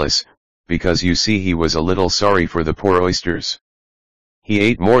 said Alice, "because you see he was a little sorry for the poor oysters." "He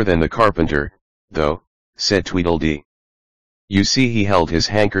ate more than the carpenter, though," said Tweedledee. "You see he held his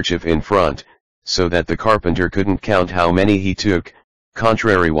handkerchief in front, so that the carpenter couldn't count how many he took,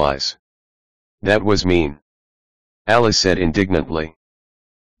 contrariwise." "That was mean," Alice said indignantly.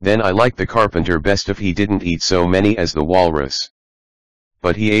 "Then I like the carpenter best if he didn't eat so many as the walrus."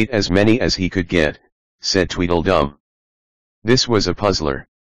 "But he ate as many as he could get," said Tweedledum. This was a puzzler.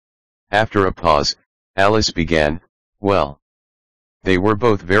 After a pause, Alice began, "Well, they were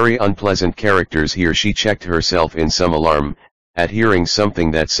both very unpleasant characters." Here she checked herself in some alarm, at hearing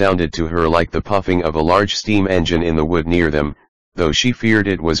something that sounded to her like the puffing of a large steam engine in the wood near them, though she feared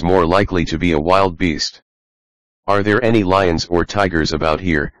it was more likely to be a wild beast. "Are there any lions or tigers about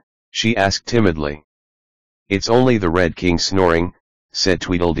here?" she asked timidly. "It's only the Red King snoring," said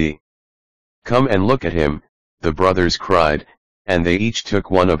Tweedledee. "Come and look at him," the brothers cried, and they each took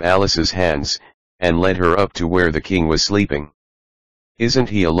one of Alice's hands, and led her up to where the king was sleeping. "Isn't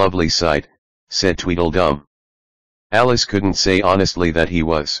he a lovely sight?" said Tweedledum. Alice couldn't say honestly that he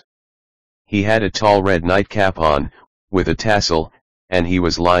was. He had a tall red nightcap on, with a tassel, and he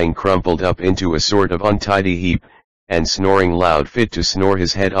was lying crumpled up into a sort of untidy heap, and snoring loud, fit to snore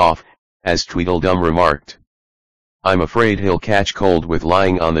his head off, as Tweedledum remarked. "I'm afraid he'll catch cold with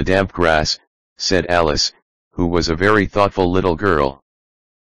lying on the damp grass," said Alice, who was a very thoughtful little girl.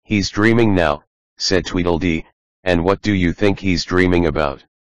 "He's dreaming now," said Tweedledee, "and what do you think he's dreaming about?"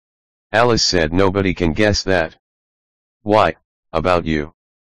 Alice said, "Nobody can guess that." "Why, about you,"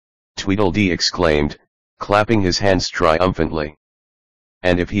 Tweedledee exclaimed, clapping his hands triumphantly.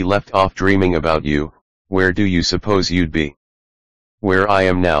 "And if he left off dreaming about you, where do you suppose you'd be?" "Where I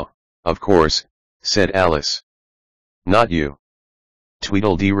am now, of course," said Alice. "Not you,"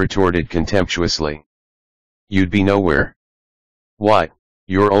 Tweedledee retorted contemptuously. "You'd be nowhere. Why,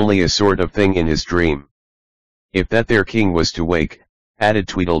 you're only a sort of thing in his dream. If that there king was to wake," added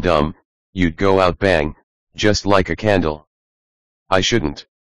Tweedledum, "you'd go out bang, just like a candle." "I shouldn't,"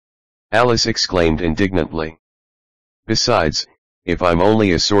 Alice exclaimed indignantly. "Besides, if I'm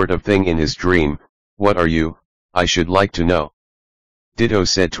only a sort of thing in his dream, what are you, I should like to know?" "Ditto,"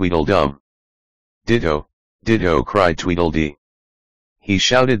 said Tweedledum. "Ditto, ditto," cried Tweedledee. He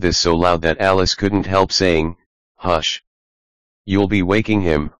shouted this so loud that Alice couldn't help saying, "Hush! You'll be waking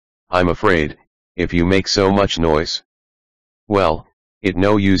him, I'm afraid, if you make so much noise." "Well, it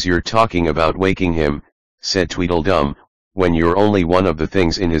no use your talking about waking him," said Tweedledum, "when you're only one of the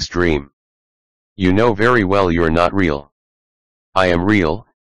things in his dream. You know very well you're not real." "I am real,"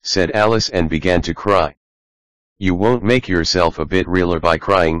 said Alice, and began to cry. "You won't make yourself a bit realer by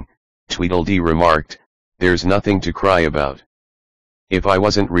crying," Tweedledee remarked. "There's nothing to cry about." "If I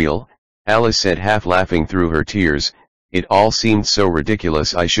wasn't real," Alice said, half laughing through her tears, "it all seemed so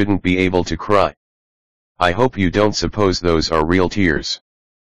ridiculous I shouldn't be able to cry." I hope you don't suppose those are real tears.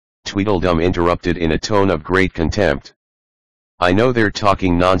 Tweedledum interrupted in a tone of great contempt. I know they're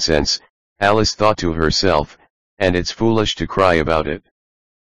talking nonsense, Alice thought to herself, and it's foolish to cry about it.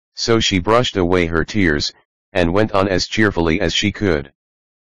 So she brushed away her tears, and went on as cheerfully as she could.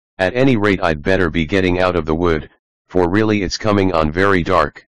 At any rate, I'd better be getting out of the wood, for really it's coming on very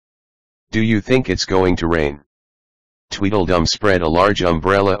dark. Do you think it's going to rain? Tweedledum spread a large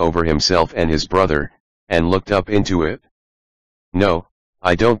umbrella over himself and his brother, and looked up into it. No,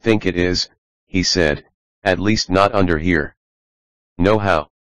 I don't think it is, he said, at least not under here. No how.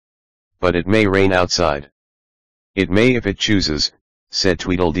 But it may rain outside. It may if it chooses, said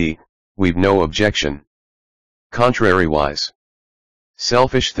Tweedledee, we've no objection. Contrariwise.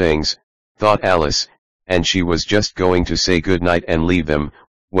 Selfish things, thought Alice, and she was just going to say good night and leave them,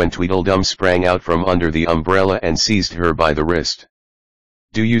 when Tweedledum sprang out from under the umbrella and seized her by the wrist.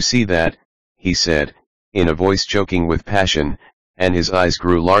 Do you see that? He said, in a voice choking with passion, and his eyes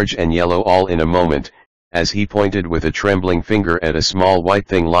grew large and yellow all in a moment, as he pointed with a trembling finger at a small white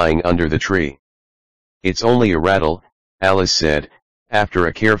thing lying under the tree. It's only a rattle, Alice said, after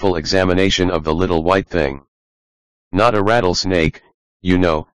a careful examination of the little white thing. Not a rattlesnake, you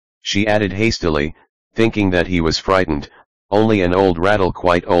know, she added hastily, thinking that he was frightened, only an old rattle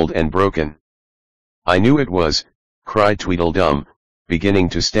quite old and broken. I knew it was, cried Tweedledum, beginning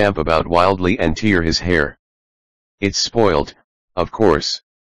to stamp about wildly and tear his hair. It's spoiled, of course.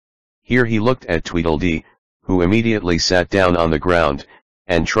 Here he looked at Tweedledee, who immediately sat down on the ground,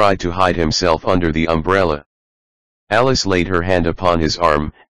 and tried to hide himself under the umbrella. Alice laid her hand upon his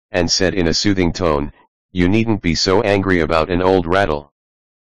arm, and said in a soothing tone, you needn't be so angry about an old rattle.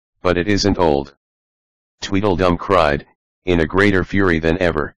 But it isn't old. Tweedledum cried, in a greater fury than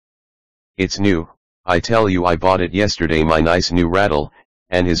ever. It's new, I tell you I bought it yesterday, my nice new rattle,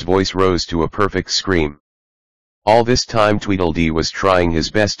 and his voice rose to a perfect scream. All this time Tweedledee was trying his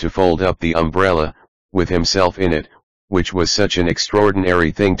best to fold up the umbrella, with himself in it, which was such an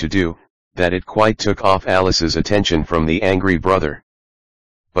extraordinary thing to do, that it quite took off Alice's attention from the angry brother.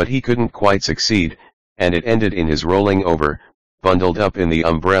 But he couldn't quite succeed, and it ended in his rolling over, bundled up in the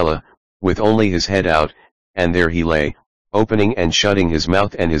umbrella, with only his head out, and there he lay, opening and shutting his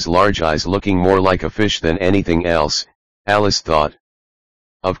mouth and his large eyes looking more like a fish than anything else, Alice thought.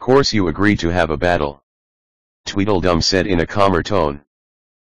 Of course you agree to have a battle? Tweedledum said in a calmer tone.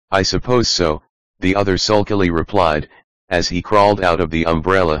 I suppose so, the other sulkily replied, as he crawled out of the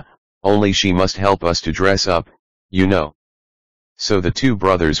umbrella, only she must help us to dress up, you know. So the two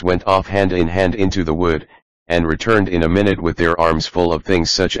brothers went off hand in hand into the wood, and returned in a minute with their arms full of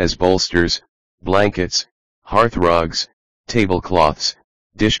things such as bolsters, blankets, hearthrugs, tablecloths,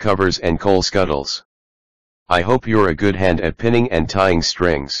 dish covers and coal scuttles. I hope you're a good hand at pinning and tying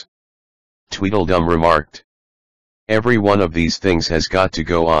strings, Tweedledum remarked. Every one of these things has got to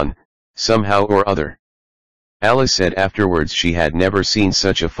go on, somehow or other. Alice said afterwards she had never seen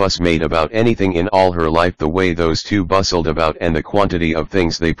such a fuss made about anything in all her life, the way those two bustled about and the quantity of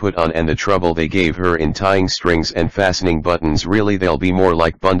things they put on and the trouble they gave her in tying strings and fastening buttons. Really they'll be more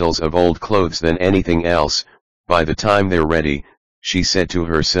like bundles of old clothes than anything else, by the time they're ready, she said to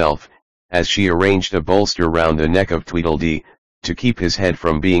herself, as she arranged a bolster round the neck of Tweedledee, to keep his head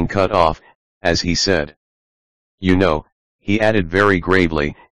from being cut off, as he said. You know, he added very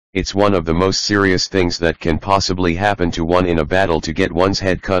gravely, it's one of the most serious things that can possibly happen to one in a battle to get one's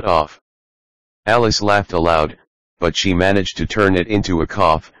head cut off. Alice laughed aloud, but she managed to turn it into a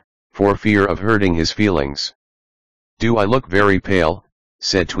cough, for fear of hurting his feelings. Do I look very pale?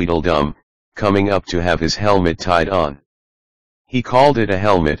 Said Tweedledum, coming up to have his helmet tied on. He called it a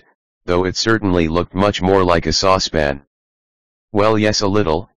helmet, though it certainly looked much more like a saucepan. Well, yes, a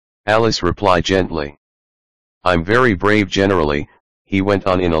little, Alice replied gently. I'm very brave generally, he went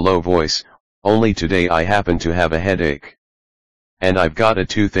on in a low voice, only today I happen to have a headache. And I've got a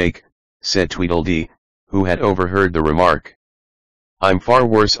toothache, said Tweedledee, who had overheard the remark. I'm far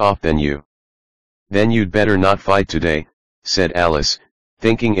worse off than you. Then you'd better not fight today, said Alice,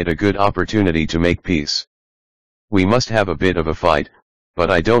 thinking it a good opportunity to make peace. We must have a bit of a fight,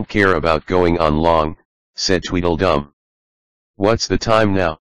 but I don't care about going on long, said Tweedledum. What's the time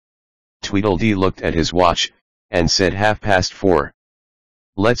now? Tweedledee looked at his watch, and said 4:30.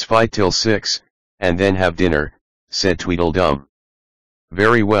 Let's fight till 6, and then have dinner, said Tweedledum.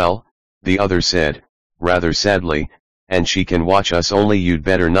 Very well, the other said, rather sadly, and she can watch us, only you'd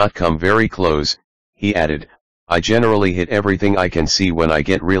better not come very close, he added. I generally hit everything I can see when I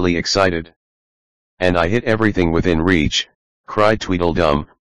get really excited. And I hit everything within reach, cried Tweedledum,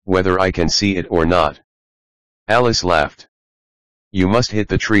 whether I can see it or not. Alice laughed. You must hit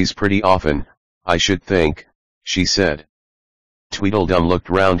the trees pretty often, I should think, she said. Tweedledum looked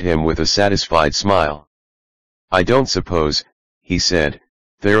round him with a satisfied smile. I don't suppose, he said,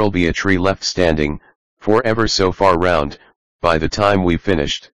 there'll be a tree left standing, for ever so far round, by the time we've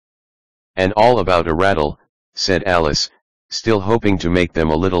finished. And all about a rattle, said Alice, still hoping to make them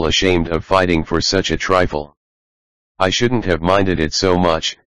a little ashamed of fighting for such a trifle. I shouldn't have minded it so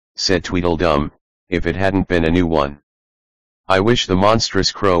much, said Tweedledum, if it hadn't been a new one. I wish the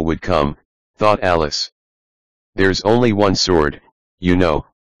monstrous crow would come, thought Alice. There's only one sword, you know,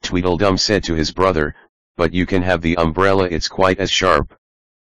 Tweedledum said to his brother, but you can have the umbrella, it's quite as sharp.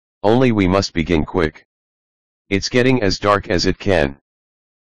 Only we must begin quick. It's getting as dark as it can.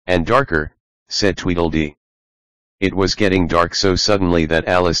 And darker, said Tweedledee. It was getting dark so suddenly that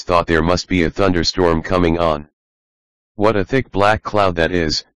Alice thought there must be a thunderstorm coming on. What a thick black cloud that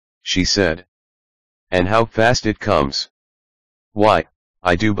is, she said. And how fast it comes. Why,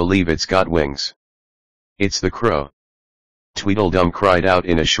 I do believe it's got wings. It's the crow. Tweedledum cried out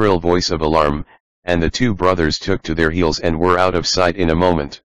in a shrill voice of alarm, and the two brothers took to their heels and were out of sight in a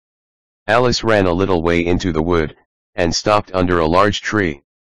moment. Alice ran a little way into the wood, and stopped under a large tree.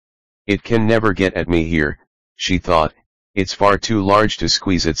 It can never get at me here, she thought, it's far too large to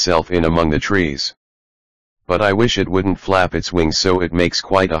squeeze itself in among the trees. But I wish it wouldn't flap its wings so it makes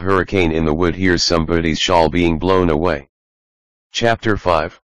quite a hurricane in the wood. Here's somebody's shawl being blown away. Chapter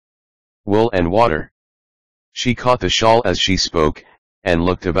 5. Wool and Water. She caught the shawl as she spoke, and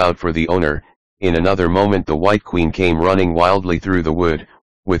looked about for the owner. In another moment the White Queen came running wildly through the wood,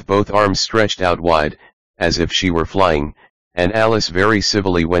 with both arms stretched out wide, as if she were flying, and Alice very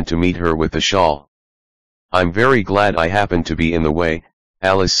civilly went to meet her with the shawl. I'm very glad I happened to be in the way,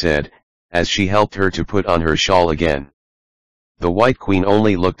 Alice said, as she helped her to put on her shawl again. The White Queen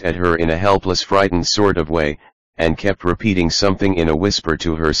only looked at her in a helpless, frightened sort of way, and kept repeating something in a whisper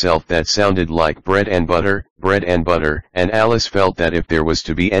to herself that sounded like bread and butter, and Alice felt that if there was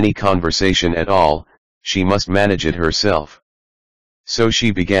to be any conversation at all, she must manage it herself. So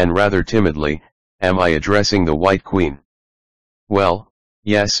she began rather timidly, am I addressing the White Queen? Well,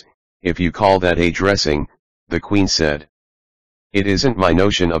 yes, if you call that addressing, the Queen said. It isn't my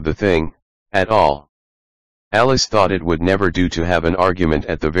notion of the thing, at all. Alice thought it would never do to have an argument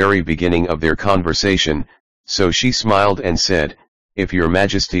at the very beginning of their conversation, so she smiled and said, if your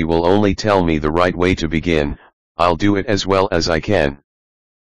Majesty will only tell me the right way to begin, I'll do it as well as I can.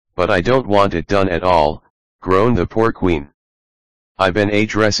 But I don't want it done at all, groaned the poor Queen. I've been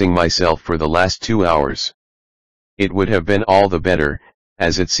dressing myself for the last 2 hours. It would have been all the better,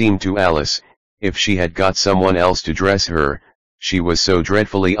 as it seemed to Alice, if she had got someone else to dress her, she was so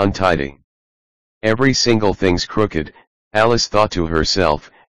dreadfully untidy. Every single thing's crooked, Alice thought to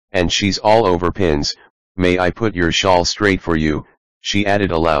herself, and she's all over pins. May I put your shawl straight for you, she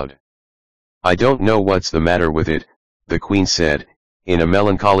added aloud. I don't know what's the matter with it, the Queen said, in a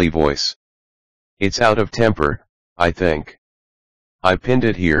melancholy voice. It's out of temper, I think. I pinned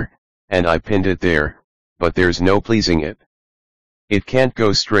it here, and I pinned it there, but there's no pleasing it. It can't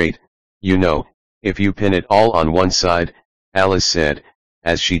go straight, you know, if you pin it all on one side, Alice said,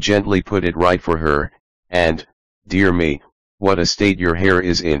 as she gently put it right for her, and, dear me, what a state your hair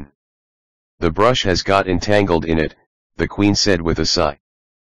is in. The brush has got entangled in it, the Queen said with a sigh.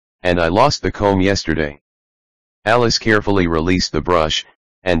 And I lost the comb yesterday. Alice carefully released the brush,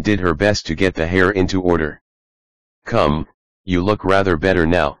 and did her best to get the hair into order. Come, you look rather better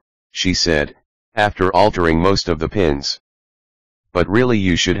now, she said, after altering most of the pins. But really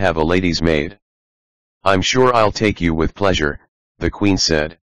you should have a lady's maid. I'm sure I'll take you with pleasure, the Queen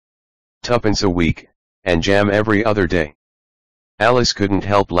said. 2d a week, and jam every other day. Alice couldn't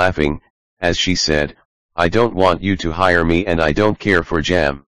help laughing, as she said, I don't want you to hire me and I don't care for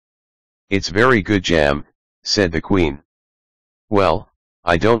jam. It's very good jam, said the Queen. Well,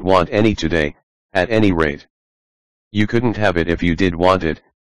 I don't want any today, at any rate. You couldn't have it if you did want it,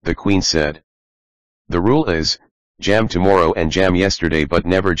 the Queen said. The rule is, jam tomorrow and jam yesterday but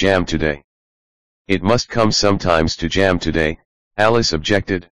never jam today. It must come sometimes to jam today, Alice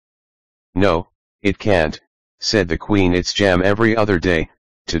objected. No, it can't, said the Queen, it's jam every other day,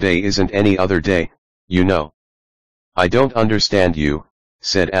 today isn't any other day, you know. I don't understand you,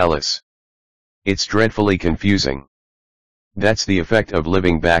 said Alice. It's dreadfully confusing. That's the effect of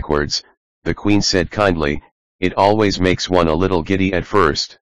living backwards, the Queen said kindly, it always makes one a little giddy at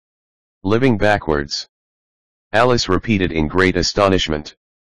first. Living backwards. Alice repeated in great astonishment.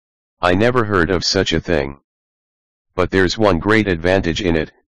 I never heard of such a thing. But there's one great advantage in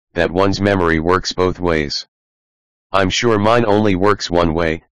it, that one's memory works both ways. I'm sure mine only works one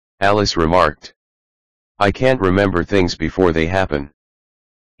way, Alice remarked. I can't remember things before they happen.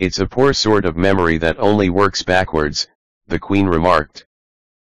 It's a poor sort of memory that only works backwards, the Queen remarked.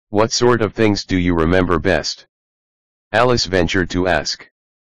 What sort of things do you remember best? Alice ventured to ask.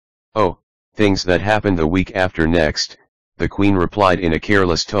 Oh, things that happened the week after next, the Queen replied in a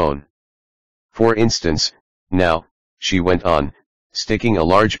careless tone. For instance, now, she went on, sticking a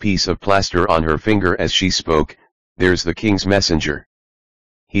large piece of plaster on her finger as she spoke, there's the King's messenger.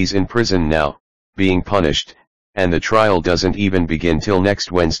 He's in prison now, being punished, and the trial doesn't even begin till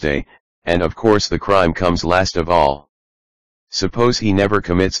next Wednesday, and of course the crime comes last of all. Suppose he never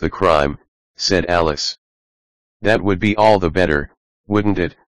commits the crime, said Alice. That would be all the better, wouldn't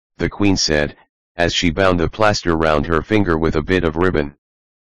it, the Queen said, as she bound the plaster round her finger with a bit of ribbon.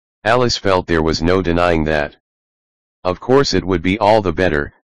 Alice felt there was no denying that. Of course it would be all the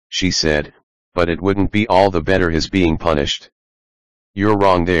better, she said, but it wouldn't be all the better his being punished. You're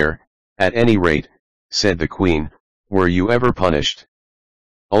wrong there, at any rate, said the Queen. Were you ever punished?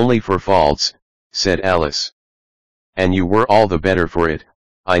 Only for faults, said Alice. And you were all the better for it,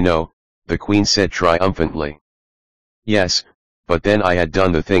 I know, the Queen said triumphantly. Yes, but then I had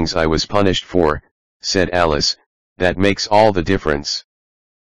done the things I was punished for, said Alice, that makes all the difference.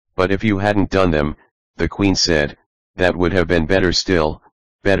 But if you hadn't done them, the Queen said, that would have been better still,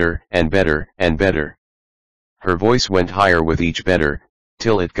 better and better and better. Her voice went higher with each better,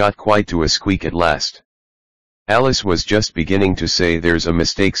 till it got quite to a squeak at last. Alice was just beginning to say there's a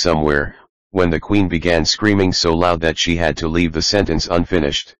mistake somewhere, when the Queen began screaming so loud that she had to leave the sentence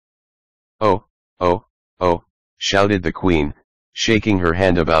unfinished. Oh, oh, oh, shouted the Queen, shaking her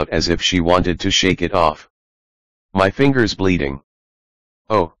hand about as if she wanted to shake it off. My finger's bleeding.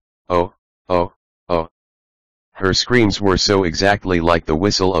 Oh, oh, oh, oh. Her screams were so exactly like the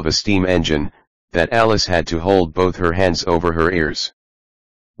whistle of a steam engine, that Alice had to hold both her hands over her ears.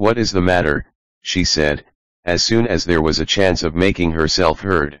 What is the matter, she said, as soon as there was a chance of making herself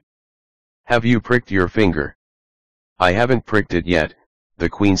heard. Have you pricked your finger? I haven't pricked it yet, the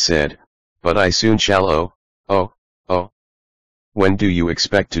Queen said, but I soon shall. Oh, oh, oh. When do you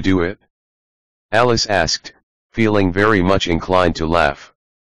expect to do it? Alice asked, feeling very much inclined to laugh.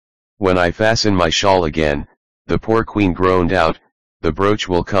 When I fasten my shawl again, the poor Queen groaned out, the brooch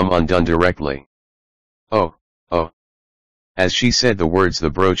will come undone directly. Oh, oh. As she said the words the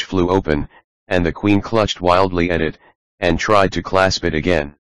brooch flew open, and the Queen clutched wildly at it, and tried to clasp it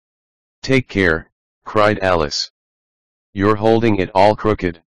again. Take care, cried Alice. You're holding it all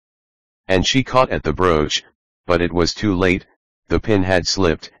crooked. And she caught at the brooch, but it was too late, the pin had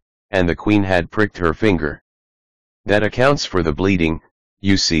slipped, and the Queen had pricked her finger. That accounts for the bleeding,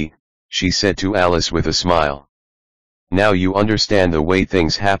 you see, she said to Alice with a smile. Now you understand the way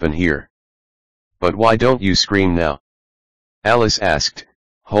things happen here. But why don't you scream now? Alice asked,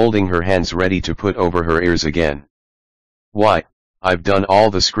 holding her hands ready to put over her ears again. Why, I've done all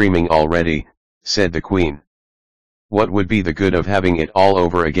the screaming already, said the Queen. What would be the good of having it all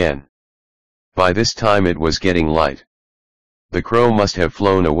over again? By this time it was getting light. The crow must have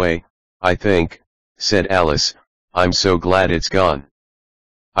flown away, I think, said Alice. I'm so glad it's gone.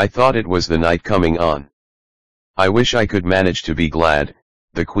 I thought it was the night coming on. I wish I could manage to be glad,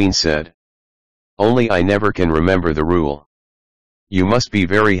 the Queen said. Only I never can remember the rule. You must be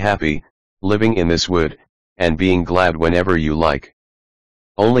very happy, living in this wood, and being glad whenever you like.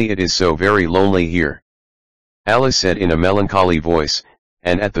 Only it is so very lonely here. Alice said in a melancholy voice,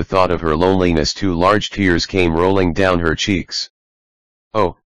 and at the thought of her loneliness 2 large tears came rolling down her cheeks.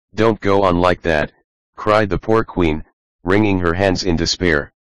 Oh, don't go on like that, cried the poor Queen, wringing her hands in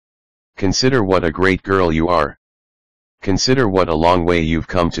despair. Consider what a great girl you are. Consider what a long way you've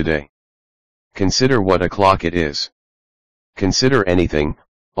come today. Consider what o'clock it is. Consider anything,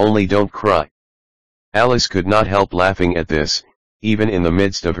 only don't cry. Alice could not help laughing at this, even in the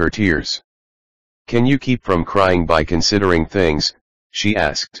midst of her tears. Can you keep from crying by considering things? She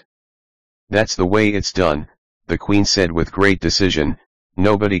asked. That's the way it's done, the Queen said with great decision.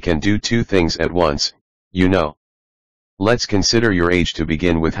 Nobody can do 2 things at once, you know. Let's consider your age to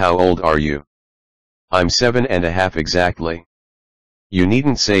begin with. How old are you? I'm 7½ exactly. You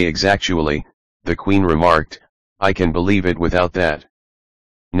needn't say exactually, the Queen remarked, I can believe it without that.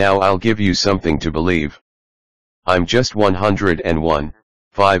 Now I'll give you something to believe. I'm just 101,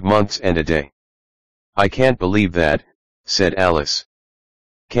 5 months and a day. I can't believe that, said Alice.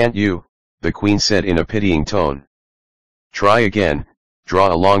 Can't you? The Queen said in a pitying tone. Try again,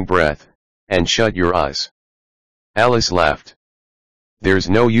 draw a long breath, and shut your eyes. Alice laughed. There's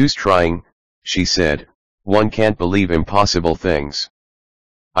no use trying, she said, one can't believe impossible things.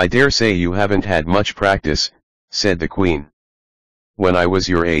 I dare say you haven't had much practice, said the Queen. When I was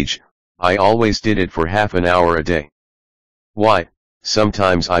your age, I always did it for half an hour a day. Why,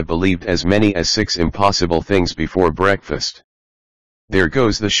 sometimes I believed as many as 6 impossible things before breakfast. There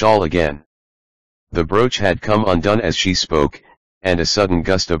goes the shawl again. The brooch had come undone as she spoke, and a sudden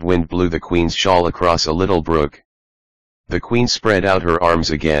gust of wind blew the Queen's shawl across a little brook. The Queen spread out her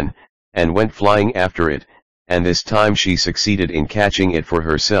arms again, and went flying after it, and this time she succeeded in catching it for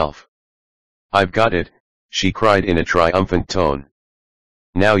herself. "I've got it," she cried in a triumphant tone.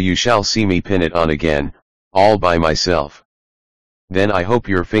 "Now you shall see me pin it on again, all by myself." "Then I hope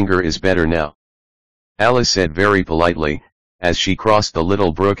your finger is better now," Alice said very politely, as she crossed the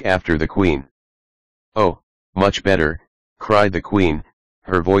little brook after the Queen. "Oh, much better," cried the Queen,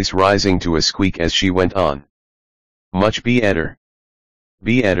 her voice rising to a squeak as she went on. "Much better.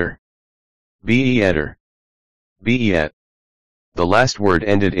 Better. Better. Beet." The last word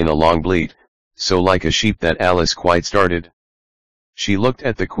ended in a long bleat, so like a sheep that Alice quite started. She looked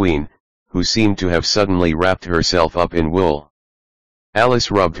at the Queen, who seemed to have suddenly wrapped herself up in wool.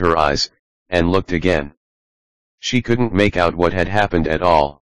 Alice rubbed her eyes, and looked again. She couldn't make out what had happened at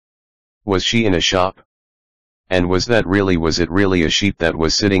all. Was she in a shop? And was it really a sheep that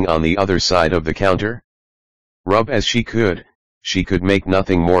was sitting on the other side of the counter? Rub as she could make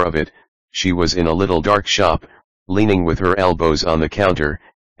nothing more of it. She was in a little dark shop, leaning with her elbows on the counter,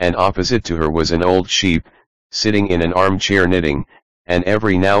 and opposite to her was an old sheep, sitting in an armchair knitting, and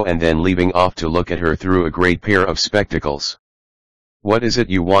every now and then leaving off to look at her through a great pair of spectacles. "What is it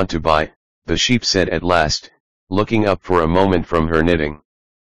you want to buy?" the sheep said at last, looking up for a moment from her knitting.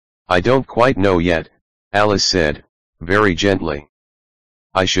 "I don't quite know yet," Alice said, very gently.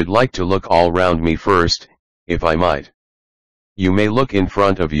 "I should like to look all round me first, if I might." "You may look in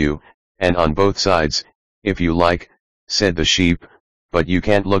front of you, and on both sides, if you like," said the sheep, "but you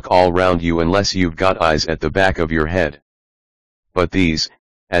can't look all round you unless you've got eyes at the back of your head." But these,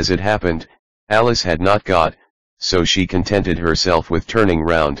 as it happened, Alice had not got, so she contented herself with turning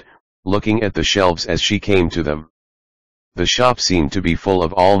round, looking at the shelves as she came to them. The shop seemed to be full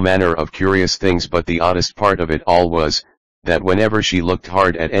of all manner of curious things, but the oddest part of it all was, that whenever she looked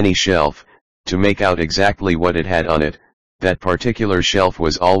hard at any shelf, to make out exactly what it had on it, that particular shelf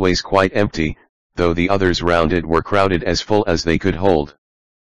was always quite empty, though the others round it were crowded as full as they could hold.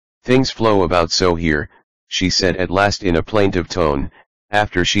 "Things flow about so here," she said at last in a plaintive tone,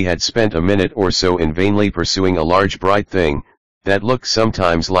 after she had spent a minute or so in vainly pursuing a large bright thing, that looked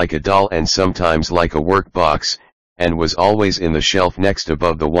sometimes like a doll and sometimes like a work box, and was always in the shelf next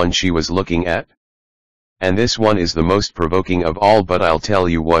above the one she was looking at. "And this one is the most provoking of all, but I'll tell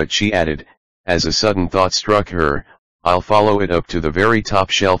you what," she added, as a sudden thought struck her, "I'll follow it up to the very top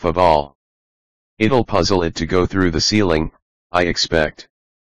shelf of all. It'll puzzle it to go through the ceiling, I expect."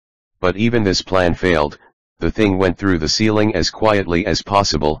 But even this plan failed. The thing went through the ceiling as quietly as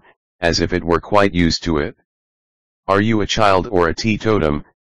possible, as if it were quite used to it. "Are you a child or a teetotum?"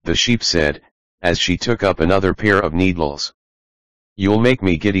 the sheep said, as she took up another pair of needles. "You'll make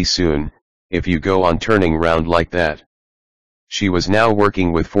me giddy soon, if you go on turning round like that." She was now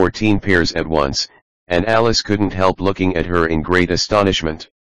working with 14 pairs at once, and Alice couldn't help looking at her in great astonishment.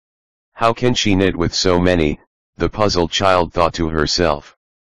 "How can she knit with so many?" the puzzled child thought to herself.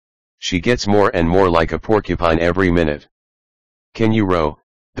 "She gets more and more like a porcupine every minute." "Can you row?"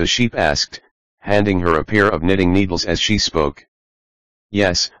 the sheep asked, handing her a pair of knitting needles as she spoke.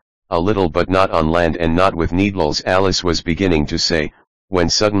 "Yes, a little, but not on land and not with needles," Alice was beginning to say, when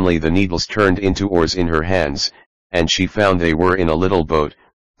suddenly the needles turned into oars in her hands, and she found they were in a little boat,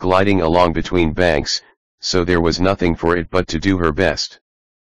 gliding along between banks, so there was nothing for it but to do her best.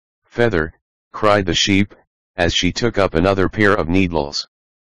 "Feather," cried the sheep, as she took up another pair of needles.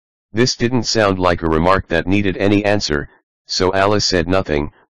 This didn't sound like a remark that needed any answer, so Alice said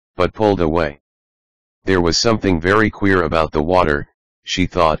nothing, but pulled away. There was something very queer about the water, she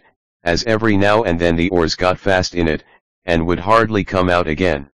thought, as every now and then the oars got fast in it, and would hardly come out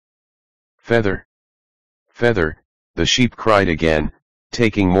again. "Feather! Feather!" the sheep cried again,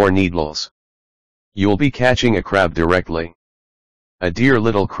 taking more needles. "You'll be catching a crab directly." "A dear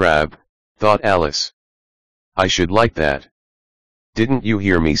little crab," thought Alice. "I should like that." "Didn't you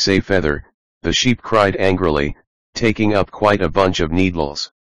hear me say feather?" the sheep cried angrily, taking up quite a bunch of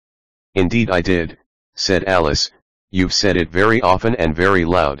needles. "Indeed I did," said Alice, "you've said it very often and very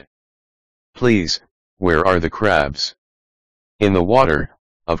loud." "Please, where are the crabs?" "In the water,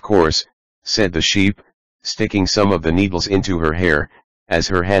 of course," said the sheep, sticking some of the needles into her hair, as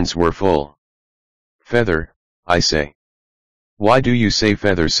her hands were full. "Feather, I say." "Why do you say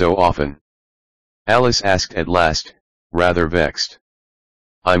feather so often?" Alice asked at last, rather vexed.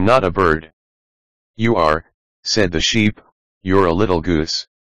 "I'm not a bird." "You are," said the sheep, "you're a little goose."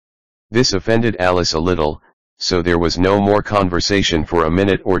 This offended Alice a little, so there was no more conversation for a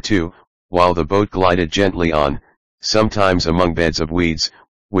minute or two, while the boat glided gently on, sometimes among beds of weeds,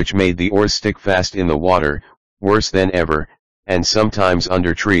 which made the oars stick fast in the water, worse than ever, and sometimes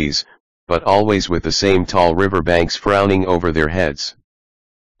under trees, but always with the same tall river banks frowning over their heads.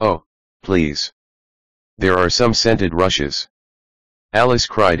 "Oh, please! There are some scented rushes!" Alice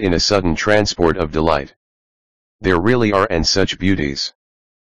cried in a sudden transport of delight. "There really are, and such beauties!"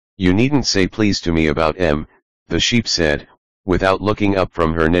 "You needn't say please to me about 'em," the sheep said, without looking up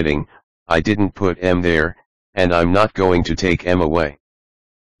from her knitting. "I didn't put 'em there, and I'm not going to take 'em away."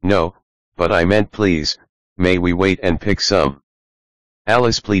 "No, but I meant please, may we wait and pick some?"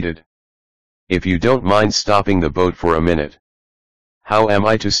 Alice pleaded. "If you don't mind stopping the boat for a minute." "How am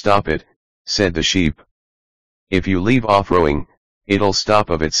I to stop it?" said the sheep. "If you leave off rowing, it'll stop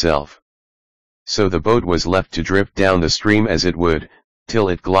of itself." So the boat was left to drift down the stream as it would, till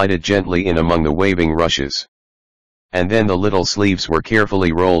it glided gently in among the waving rushes. And then the little sleeves were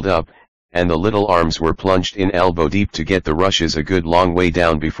carefully rolled up, and the little arms were plunged in elbow deep to get the rushes a good long way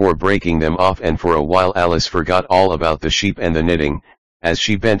down before breaking them off, and for a while Alice forgot all about the sheep and the knitting, as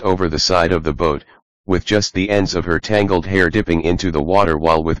she bent over the side of the boat, with just the ends of her tangled hair dipping into the water,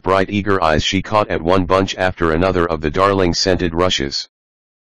 while with bright eager eyes she caught at one bunch after another of the darling scented rushes.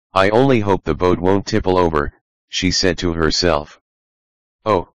 "I only hope the boat won't tipple over," she said to herself.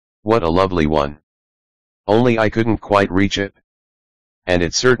 "Oh, what a lovely one! Only I couldn't quite reach it." And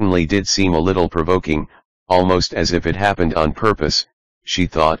it certainly did seem a little provoking, almost as if it happened on purpose, she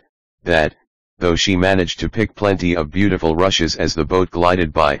thought, that, though she managed to pick plenty of beautiful rushes as the boat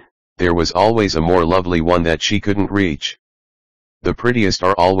glided by, there was always a more lovely one that she couldn't reach. "The prettiest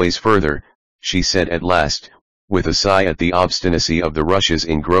are always further," she said at last, with a sigh at the obstinacy of the rushes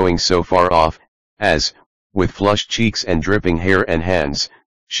in growing so far off, as, with flushed cheeks and dripping hair and hands,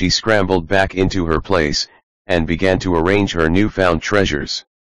 she scrambled back into her place, and began to arrange her new-found treasures.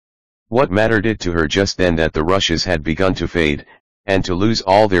 What mattered it to her just then that the rushes had begun to fade, and to lose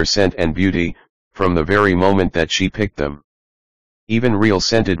all their scent and beauty, from the very moment that she picked them? Even real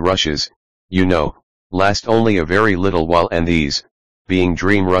scented rushes, you know, last only a very little while, and these, being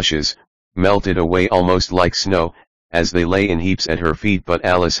dream rushes, melted away almost like snow, as they lay in heaps at her feet. But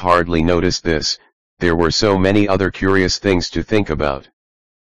Alice hardly noticed this, there were so many other curious things to think about.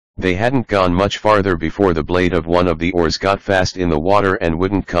 They hadn't gone much farther before the blade of one of the oars got fast in the water and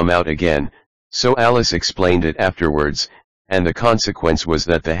wouldn't come out again, so Alice explained it afterwards, and the consequence was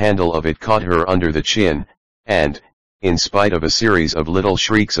that the handle of it caught her under the chin, and, in spite of a series of little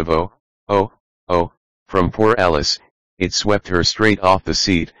shrieks of "oh, oh, oh," from poor Alice, it swept her straight off the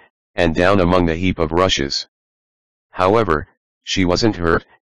seat, and down among the heap of rushes. However, she wasn't hurt,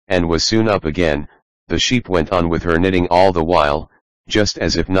 and was soon up again. The sheep went on with her knitting all the while, just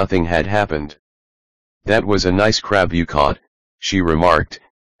as if nothing had happened. "That was a nice crab you caught," she remarked,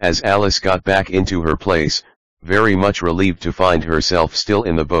 as Alice got back into her place, very much relieved to find herself still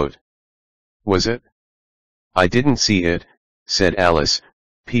in the boat. "Was it?" "I didn't see it," said Alice,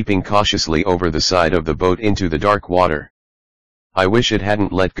 peeping cautiously over the side of the boat into the dark water. "I wish it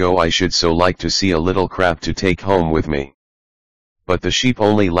hadn't let go. I should so like to see a little crab to take home with me." But the sheep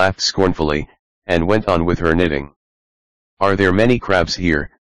only laughed scornfully, and went on with her knitting. "Are there many crabs here?"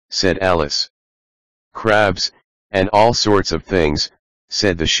 said Alice. "Crabs, and all sorts of things,"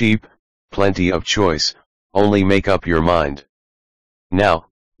 said the sheep, "plenty of choice, only make up your mind. Now,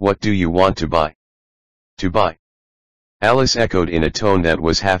 what do you want to buy?" "To buy?" Alice echoed in a tone that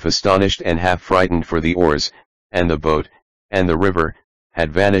was half astonished and half frightened, for the oars, and the boat, and the river,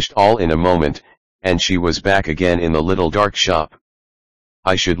 had vanished all in a moment, and she was back again in the little dark shop.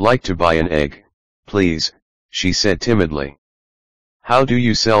 "I should like to buy an egg, please," she said timidly. "How do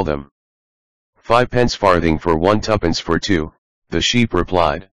you sell them?" "5 farthing for one, 2 for 2, the sheep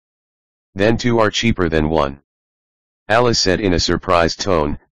replied. "Then 2 are cheaper than 1. Alice said in a surprised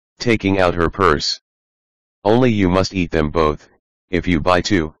tone, taking out her purse. "Only you must eat them both, if you buy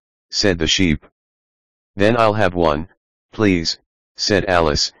 2, said the sheep. "Then I'll have 1, please," said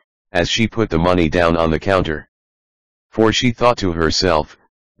Alice, as she put the money down on the counter. For she thought to herself,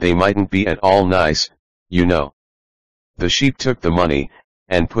 they mightn't be at all nice, you know. The sheep took the money,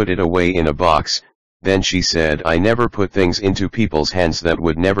 and put it away in a box. Then she said, "I never put things into people's hands that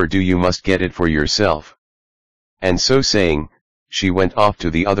would never do. You must get it for yourself." And so saying, she went off to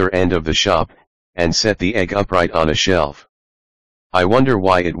the other end of the shop, and set the egg upright on a shelf. "I wonder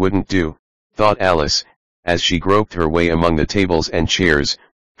why it wouldn't do," thought Alice, as she groped her way among the tables and chairs,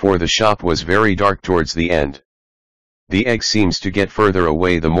 for the shop was very dark towards the end. "The egg seems to get further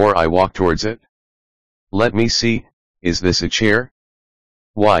away the more I walk towards it. Let me see, is this a chair?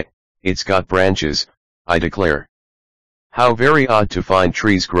 Why, it's got branches, I declare. How very odd to find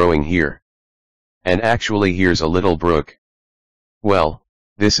trees growing here. And actually here's a little brook. Well,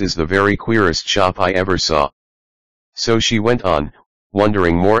 this is the very queerest shop I ever saw. So she went on,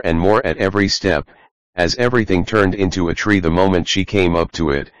 wondering more and more at every step, as everything turned into a tree the moment she came up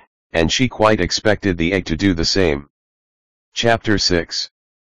to it, and she quite expected the egg to do the same. Chapter 6.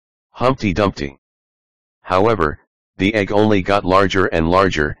 Humpty Dumpty. However, the egg only got larger and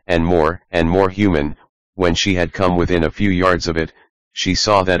larger and more human. When she had come within a few yards of it, she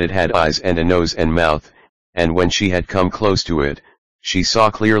saw that it had eyes and a nose and mouth, and when she had come close to it, she saw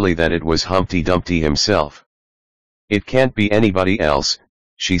clearly that it was Humpty Dumpty himself. It can't be anybody else,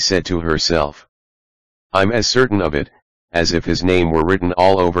 she said to herself. I'm as certain of it, as if his name were written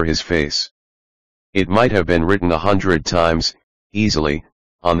all over his face. It might have been written 100 times, easily,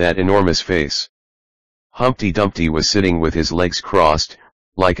 on that enormous face. Humpty Dumpty was sitting with his legs crossed,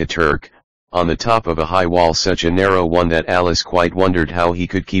 like a Turk, on the top of a high wall, such a narrow one that Alice quite wondered how he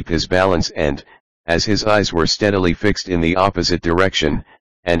could keep his balance, and, as his eyes were steadily fixed in the opposite direction,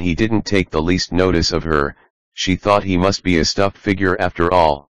 and he didn't take the least notice of her, she thought he must be a stuffed figure after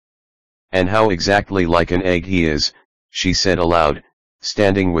all. And how exactly like an egg he is, she said aloud,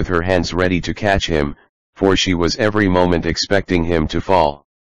 standing with her hands ready to catch him, for she was every moment expecting him to fall.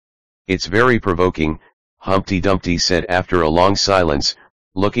 It's very provoking, Humpty Dumpty said after a long silence,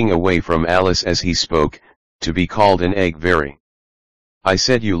 looking away from Alice as he spoke, to be called an egg. Very. I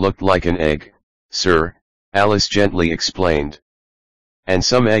said you looked like an egg, sir, Alice gently explained. And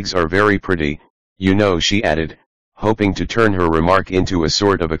some eggs are very pretty, you know, she added, hoping to turn her remark into a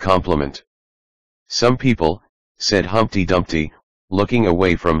sort of a compliment. Some people, said Humpty Dumpty, looking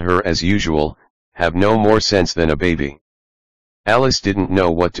away from her as usual, have no more sense than a baby. Alice didn't know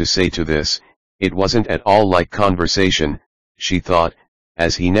what to say to this. It wasn't at all like conversation, she thought,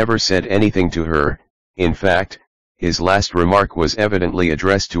 as he never said anything to her. In fact, his last remark was evidently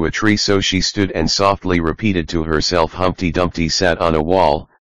addressed to a tree, so she stood and softly repeated to herself, Humpty Dumpty sat on a wall,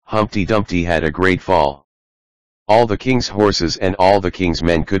 Humpty Dumpty had a great fall. All the king's horses and all the king's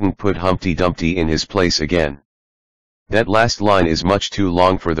men couldn't put Humpty Dumpty in his place again. That last line is much too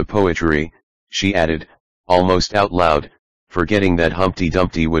long for the poetry, she added, almost out loud, forgetting that Humpty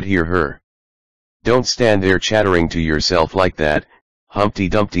Dumpty would hear her. Don't stand there chattering to yourself like that, Humpty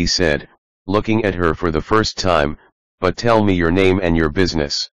Dumpty said, looking at her for the first time, but tell me your name and your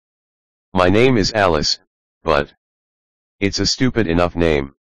business. My name is Alice, but... It's a stupid enough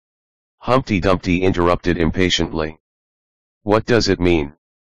name. Humpty Dumpty interrupted impatiently. What does it mean?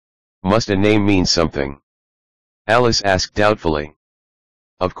 Must a name mean something? Alice asked doubtfully.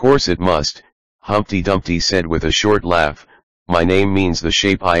 Of course it must, Humpty Dumpty said with a short laugh. My name means the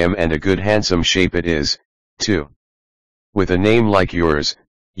shape I am, and a good handsome shape it is, too. With a name like yours,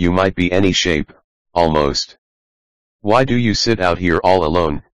 you might be any shape, almost. Why do you sit out here all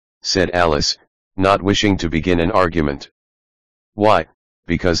alone? Said Alice, not wishing to begin an argument. Why,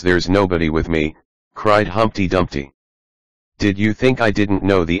 because there's nobody with me, cried Humpty Dumpty. Did you think I didn't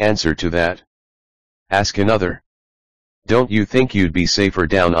know the answer to that? Ask another. Don't you think you'd be safer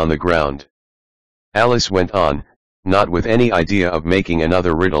down on the ground? Alice went on, not with any idea of making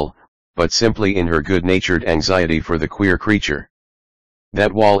another riddle, but simply in her good-natured anxiety for the queer creature.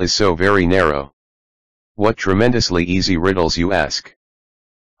 That wall is so very narrow. What tremendously easy riddles you ask.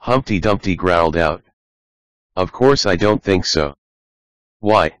 Humpty Dumpty growled out. Of course I don't think so.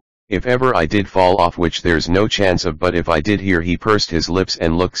 Why, if ever I did fall off, which there's no chance of, but if I did, here he pursed his lips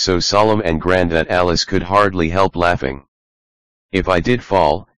and looked so solemn and grand that Alice could hardly help laughing. If I did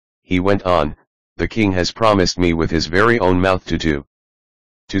fall, he went on, the king has promised me with his very own mouth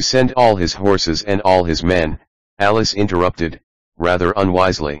to send all his horses and all his men, Alice interrupted, rather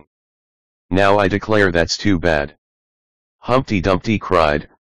unwisely. Now I declare that's too bad. Humpty Dumpty cried,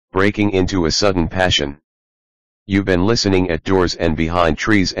 breaking into a sudden passion. You've been listening at doors and behind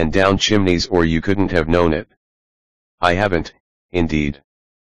trees and down chimneys, or you couldn't have known it. I haven't, indeed.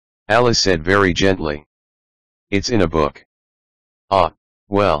 Alice said very gently. It's in a book. Ah,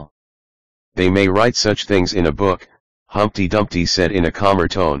 well. They may write such things in a book, Humpty Dumpty said in a calmer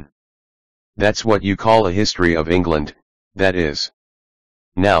tone. That's what you call a history of England, that is.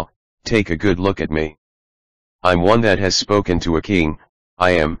 Now, take a good look at me. I'm one that has spoken to a king,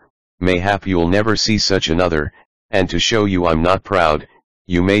 I am, mayhap you'll never see such another, and to show you I'm not proud,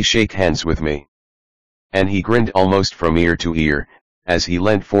 you may shake hands with me. And he grinned almost from ear to ear, as he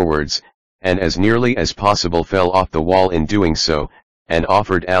leant forwards, and as nearly as possible fell off the wall in doing so, and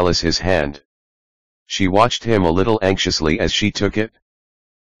offered Alice his hand. She watched him a little anxiously as she took it.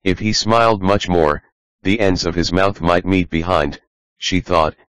 If he smiled much more, the ends of his mouth might meet behind, she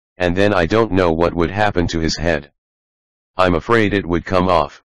thought, and then I don't know what would happen to his head. I'm afraid it would come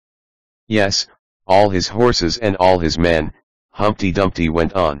off. Yes, all his horses and all his men, Humpty Dumpty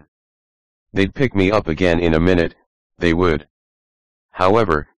went on. They'd pick me up again in a minute, they would.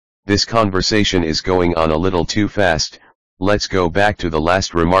 However, this conversation is going on a little too fast, let's go back to the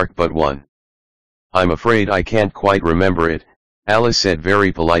last remark but one. I'm afraid I can't quite remember it, Alice said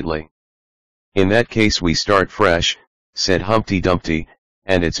very politely. In that case we start fresh, said Humpty Dumpty,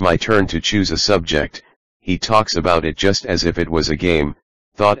 and it's my turn to choose a subject. He talks about it just as if it was a game,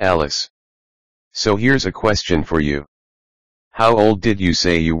 thought Alice. So here's a question for you. How old did you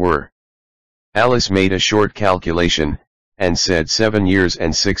say you were? Alice made a short calculation, and said 7 years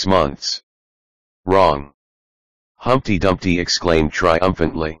and 6 months. Wrong. Humpty Dumpty exclaimed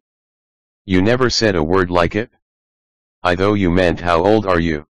triumphantly. You never said a word like it? I thought you meant how old are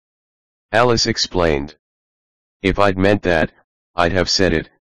you? Alice explained. If I'd meant that, I'd have said it,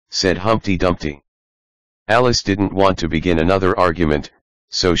 said Humpty Dumpty. Alice didn't want to begin another argument,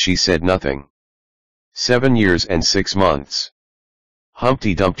 so she said nothing. 7 years and 6 months.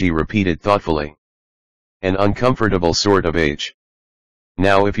 Humpty Dumpty repeated thoughtfully. An uncomfortable sort of age.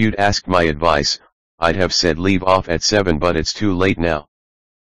 Now if you'd asked my advice, I'd have said leave off at 7, but it's too late now.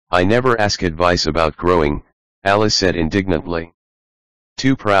 I never ask advice about growing, Alice said indignantly.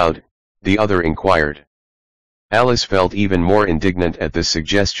 Too proud, the other inquired. Alice felt even more indignant at this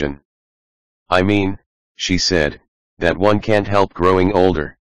suggestion. I mean, she said, that one can't help growing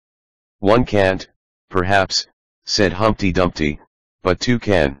older. One can't, perhaps, said Humpty Dumpty, but two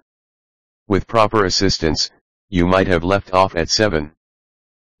can. With proper assistance, you might have left off at 7.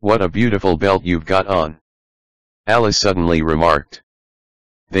 What a beautiful belt you've got on, Alice suddenly remarked.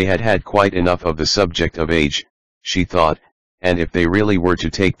 They had had quite enough of the subject of age, she thought, and if they really were to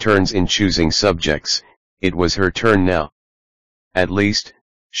take turns in choosing subjects, it was her turn now. At least,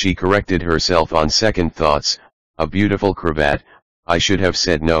 she corrected herself on second thoughts, a beautiful cravat, I should have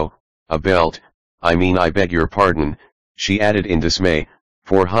said no, a belt, I mean I beg your pardon, she added in dismay,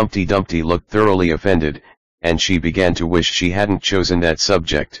 for Humpty Dumpty looked thoroughly offended, and she began to wish she hadn't chosen that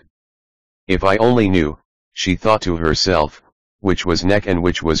subject. If I only knew, she thought to herself, which was neck and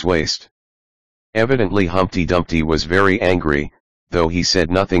which was waist. Evidently Humpty Dumpty was very angry, though he said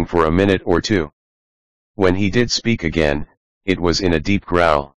nothing for a minute or two. When he did speak again, it was in a deep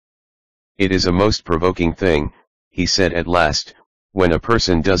growl. It is a most provoking thing, he said at last, when a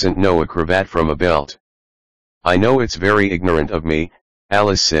person doesn't know a cravat from a belt. I know it's very ignorant of me,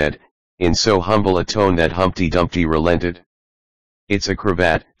 Alice said, in so humble a tone that Humpty Dumpty relented. It's a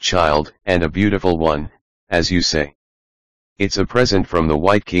cravat, child, and a beautiful one, as you say. It's a present from the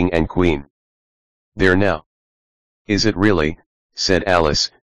White King and Queen. There now. Is it really, said Alice,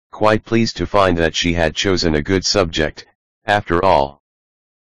 quite pleased to find that she had chosen a good subject, after all.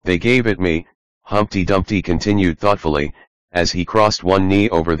 They gave it me, Humpty Dumpty continued thoughtfully, as he crossed one knee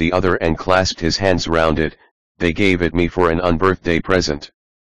over the other and clasped his hands round it, they gave it me for an unbirthday present.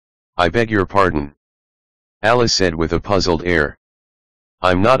 I beg your pardon, Alice said with a puzzled air.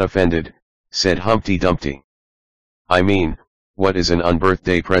 I'm not offended, said Humpty Dumpty. I mean, what is an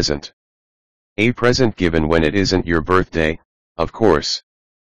unbirthday present? A present given when it isn't your birthday, of course.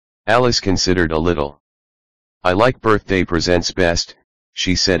 Alice considered a little. I like birthday presents best,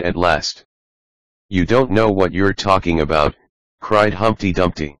 she said at last. You don't know what you're talking about, cried Humpty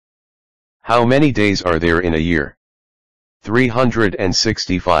Dumpty. How many days are there in a year?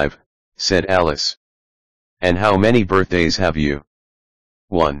 365, said Alice. And how many birthdays have you?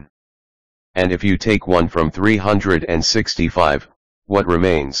 1. And if you take 1 from 365, what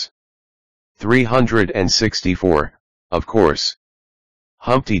remains? 364, of course.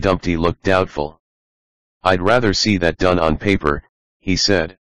 Humpty Dumpty looked doubtful. I'd rather see that done on paper, he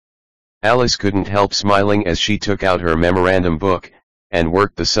said. Alice couldn't help smiling as she took out her memorandum book, and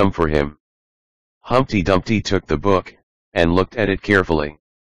worked the sum for him. Humpty Dumpty took the book, and looked at it carefully.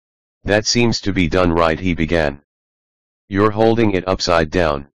 That seems to be done right, he began. You're holding it upside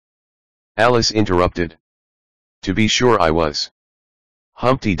down, Alice interrupted. To be sure I was,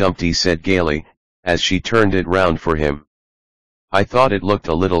 Humpty Dumpty said gaily, as she turned it round for him. I thought it looked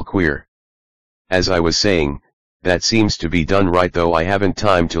a little queer. As I was saying, that seems to be done right, though I haven't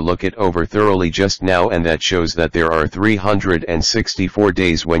time to look it over thoroughly just now, and that shows that there are 364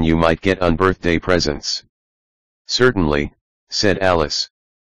 days when you might get unbirthday presents. Certainly, said Alice.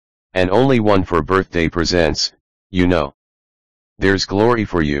 And only 1 for birthday presents, you know. There's glory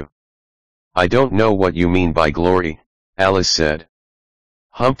for you. I don't know what you mean by glory, Alice said.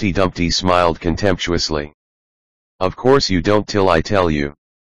 Humpty Dumpty smiled contemptuously. Of course you don't till I tell you.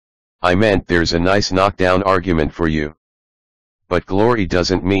 I meant there's a nice knockdown argument for you. But glory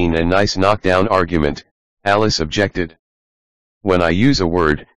doesn't mean a nice knockdown argument, Alice objected. When I use a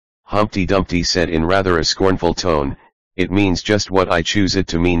word, Humpty Dumpty said in rather a scornful tone, it means just what I choose it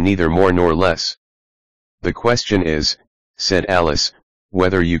to mean, neither more nor less. The question is, said Alice,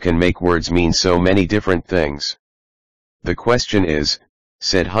 whether you can make words mean so many different things. The question is,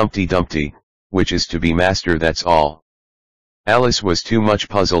 said Humpty Dumpty, which is to be master, that's all. Alice was too much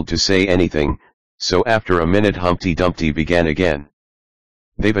puzzled to say anything, so after a minute Humpty Dumpty began again.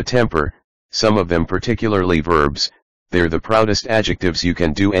 They've a temper, some of them particularly verbs, they're the proudest adjectives you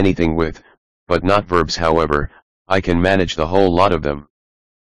can do anything with, but not verbs. However, I can manage the whole lot of them.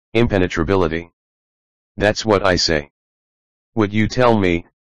 Impenetrability. That's what I say. Would you tell me,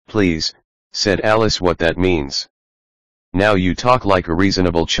 please, said Alice, what that means? Now you talk like a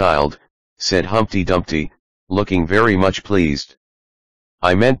reasonable child, said Humpty Dumpty, looking very much pleased.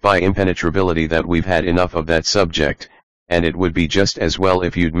 I meant by impenetrability that we've had enough of that subject, and it would be just as well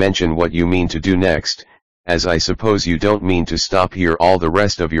if you'd mention what you mean to do next, as I suppose you don't mean to stop here all the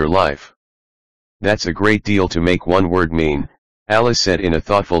rest of your life. That's a great deal to make one word mean, Alice said in a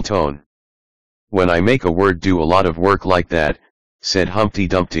thoughtful tone. When I make a word do a lot of work like that, said Humpty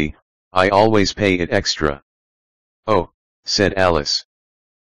Dumpty, I always pay it extra. Oh, said Alice.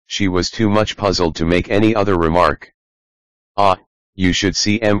 She was too much puzzled to make any other remark. Ah, you should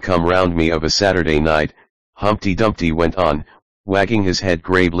see 'em come round me of a Saturday night, Humpty Dumpty went on, wagging his head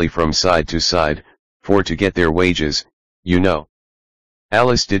gravely from side to side, for to get their wages, you know.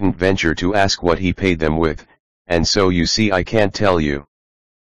 Alice didn't venture to ask what he paid them with, and so you see I can't tell you.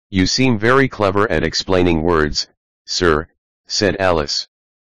 You seem very clever at explaining words, sir, said Alice.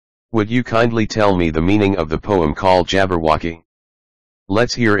 Would you kindly tell me the meaning of the poem called Jabberwocky?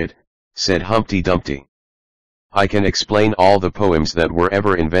 Let's hear it, said Humpty Dumpty. I can explain all the poems that were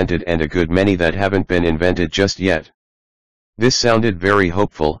ever invented and a good many that haven't been invented just yet. This sounded very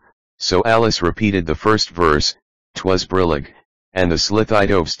hopeful, so Alice repeated the first verse, 'Twas brillig, and the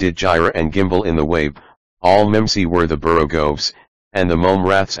slithy-doves did gyre and gimble in the wabe, all mimsy were the borogoves, and the mome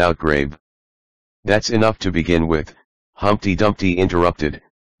raths outgrabe. That's enough to begin with, Humpty Dumpty interrupted,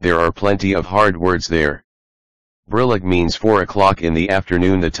 there are plenty of hard words there. Brillig means 4 o'clock in the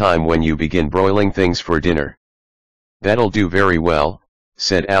afternoon, the time when you begin broiling things for dinner. That'll do very well,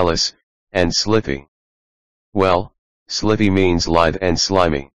 said Alice, and slithy. Well, slithy means lithe and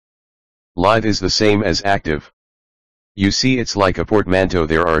slimy. Lithe is the same as active. You see, it's like a portmanteau,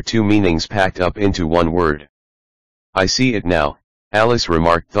 there are two meanings packed up into one word. I see it now, Alice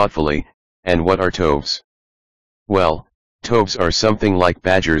remarked thoughtfully, and what are toves? Well, toves are something like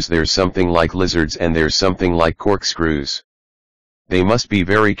badgers, there's something like lizards, and there's something like corkscrews. They must be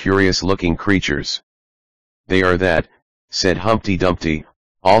very curious looking creatures. They are that, said Humpty Dumpty,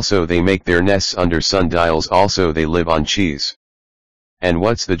 also they make their nests under sundials, also they live on cheese. And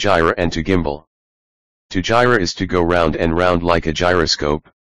what's the gyre and to gimble? To gyre is to go round and round like a gyroscope.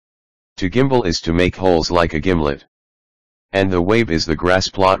 To gimble is to make holes like a gimlet. And the wabe is the grass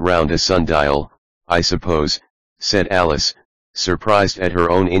plot round a sundial, I suppose, said Alice, surprised at her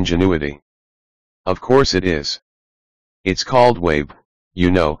own ingenuity. Of course it is. It's called wabe, you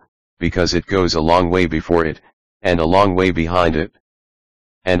know, because it goes a long way before it, and a long way behind it.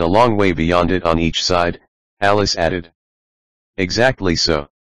 And a long way beyond it on each side, Alice added. Exactly so.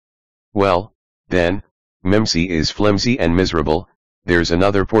 Well, then, mimsy is flimsy and miserable, there's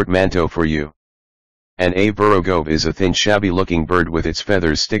another portmanteau for you. And a borogove is a thin shabby-looking bird with its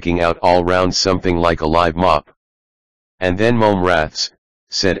feathers sticking out all round, something like a live mop. And then mome raths,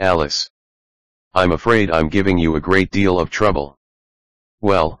 said Alice. I'm afraid I'm giving you a great deal of trouble.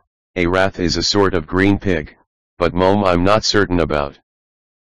 Well, a rath is a sort of green pig, but mome I'm not certain about.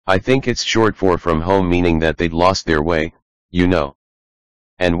 I think it's short for from home, meaning that they'd lost their way, you know.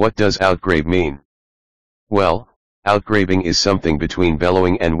 And what does outgrabe mean? Well, outgrabing is something between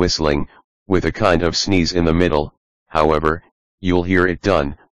bellowing and whistling, with a kind of sneeze in the middle. However, you'll hear it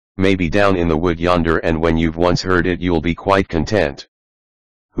done, maybe down in the wood yonder, and when you've once heard it you'll be quite content.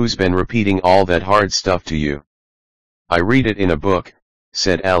 Who's been repeating all that hard stuff to you? I read it in a book,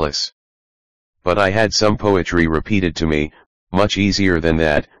 said Alice. But I had some poetry repeated to me, much easier than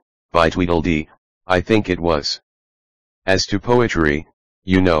that, by Tweedledee, I think it was. As to poetry,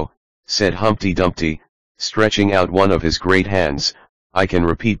 you know, said Humpty Dumpty, stretching out one of his great hands, I can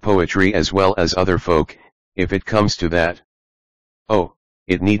repeat poetry as well as other folk, if it comes to that. Oh,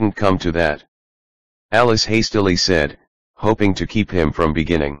 it needn't come to that, Alice hastily said, hoping to keep him from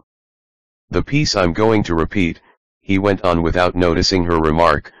beginning. The piece I'm going to repeat, he went on without noticing her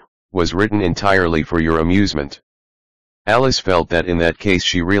remark, was written entirely for your amusement. Alice felt that in that case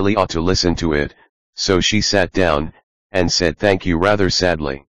she really ought to listen to it, so she sat down, and said thank you rather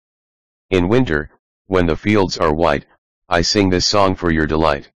sadly. In winter, when the fields are white, I sing this song for your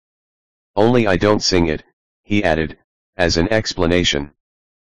delight. Only I don't sing it, he added, as an explanation.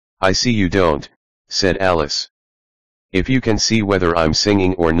 I see you don't, said Alice. If you can see whether I'm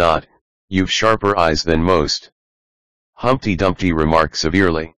singing or not, you've sharper eyes than most. Humpty Dumpty remarked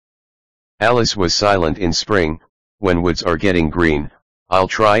severely. Alice was silent. In spring, when woods are getting green, I'll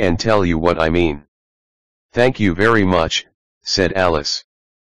try and tell you what I mean. Thank you very much, said Alice.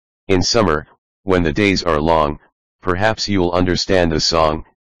 In summer, when the days are long, perhaps you'll understand the song.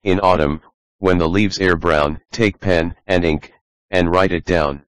 In autumn, when the leaves are brown, take pen and ink, and write it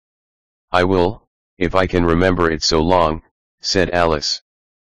down. I will, if I can remember it so long, said Alice.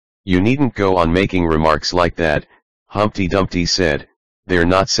 You needn't go on making remarks like that, Humpty Dumpty said, they're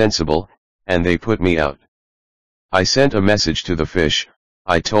not sensible, and they put me out. I sent a message to the fish,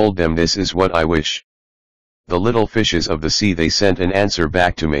 I told them this is what I wish. The little fishes of the sea, they sent an answer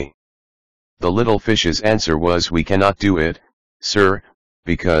back to me. The little fish's answer was, we cannot do it, sir,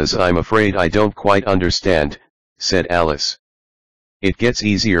 because I'm afraid I don't quite understand, said Alice. It gets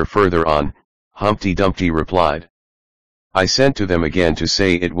easier further on, Humpty Dumpty replied. I sent to them again to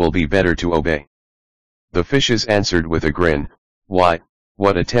say it will be better to obey. The fishes answered with a grin, why,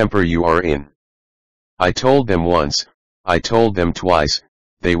 what a temper you are in. I told them once, I told them twice,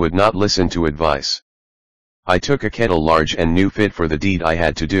 they would not listen to advice. I took a kettle large and new fit for the deed I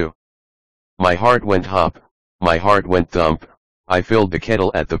had to do. My heart went hop, my heart went thump, I filled the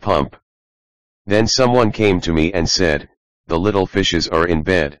kettle at the pump. Then someone came to me and said, the little fishes are in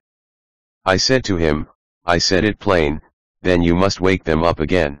bed. I said to him, I said it plain, then you must wake them up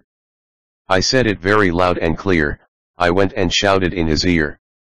again. I said it very loud and clear, I went and shouted in his ear.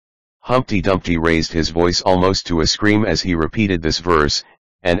 Humpty Dumpty raised his voice almost to a scream as he repeated this verse,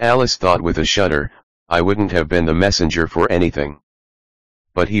 and Alice thought with a shudder, I wouldn't have been the messenger for anything.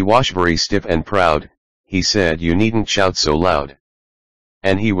 But he was very stiff and proud, he said you needn't shout so loud.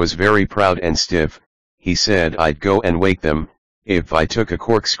 And he was very proud and stiff, he said I'd go and wake them, if I took a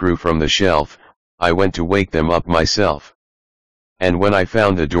corkscrew from the shelf, I went to wake them up myself. And when I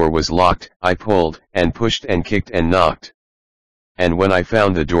found the door was locked, I pulled, and pushed and kicked and knocked. And when I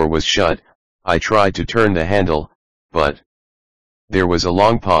found the door was shut, I tried to turn the handle, but... There was a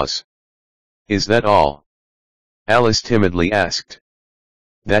long pause. Is that all? Alice timidly asked.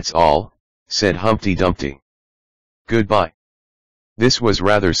 That's all, said Humpty Dumpty. Goodbye. This was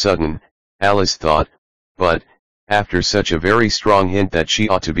rather sudden, Alice thought, but, after such a very strong hint that she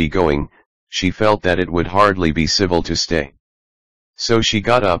ought to be going, she felt that it would hardly be civil to stay. So she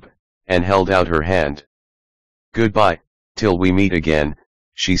got up, and held out her hand. Goodbye, till we meet again,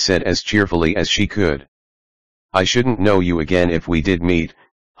 she said as cheerfully as she could. I shouldn't know you again if we did meet,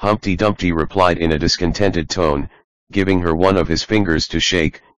 Humpty Dumpty replied in a discontented tone, giving her one of his fingers to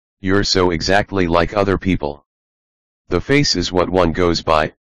shake, you're so exactly like other people. The face is what one goes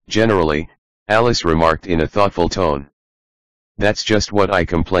by, generally, Alice remarked in a thoughtful tone. That's just what I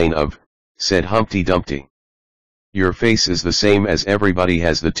complain of, said Humpty Dumpty. Your face is the same as everybody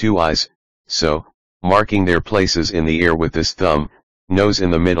has the two eyes, so, marking their places in the air with this thumb, nose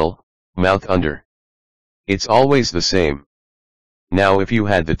in the middle, mouth under. It's always the same. Now if you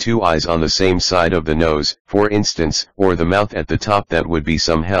had the two eyes on the same side of the nose, for instance, or the mouth at the top, that would be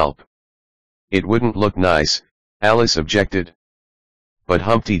some help. It wouldn't look nice, Alice objected. But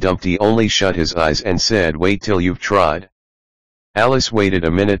Humpty Dumpty only shut his eyes and said, wait till you've tried. Alice waited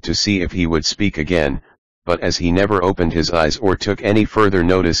a minute to see if he would speak again, but as he never opened his eyes or took any further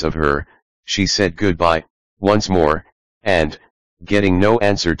notice of her, she said goodbye, once more, and, getting no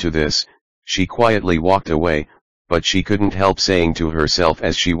answer to this, she quietly walked away, but she couldn't help saying to herself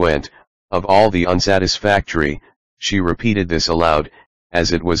as she went, of all the unsatisfactory, she repeated this aloud,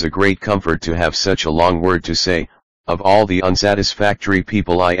 as it was a great comfort to have such a long word to say, of all the unsatisfactory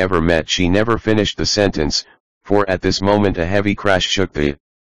people I ever met. She never finished the sentence, for at this moment a heavy crash shook the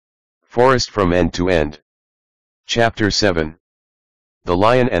forest from end to end. Chapter 7. The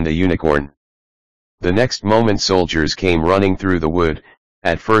Lion and the Unicorn. The next moment soldiers came running through the wood,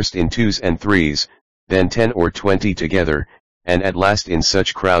 at first in 2s and 3s, then 10 or 20 together, and at last in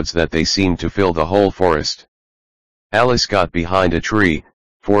such crowds that they seemed to fill the whole forest. Alice got behind a tree,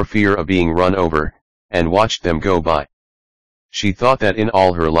 for fear of being run over, and watched them go by. She thought that in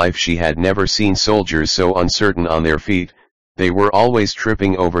all her life she had never seen soldiers so uncertain on their feet, they were always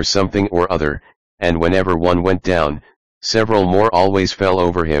tripping over something or other, and whenever one went down, several more always fell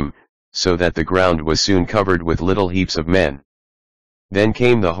over him, so that the ground was soon covered with little heaps of men. Then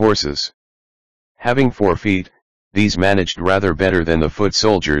came the horses. Having 4 feet, these managed rather better than the foot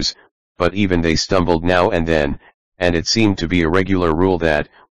soldiers, but even they stumbled now and then, and it seemed to be a regular rule that,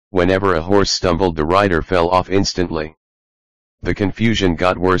 whenever a horse stumbled, the rider fell off instantly. The confusion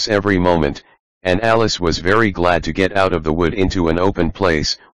got worse every moment, and Alice was very glad to get out of the wood into an open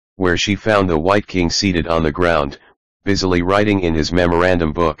place, where she found the White King seated on the ground, busily writing in his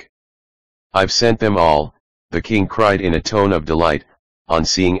memorandum book. "I've sent them all," the king cried in a tone of delight, on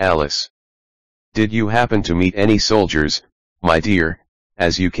seeing Alice. "Did you happen to meet any soldiers, my dear,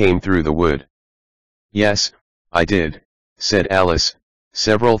 as you came through the wood?" "Yes, I did," said Alice,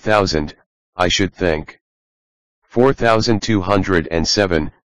 "several thousand, I should think."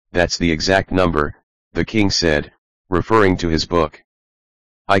 4,207, that's the exact number, the king said, referring to his book.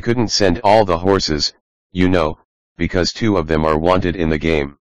 "I couldn't send all the horses, you know, because 2 of them are wanted in the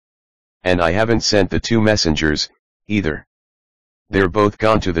game. And I haven't sent the 2 messengers, either. They're both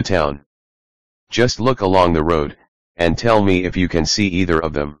gone to the town. Just look along the road, and tell me if you can see either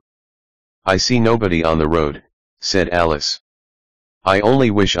of them." "I see nobody on the road," said Alice. "I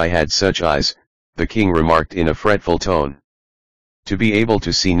only wish I had such eyes," the king remarked in a fretful tone. "To be able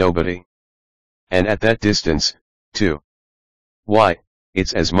to see nobody. And at that distance, too. Why,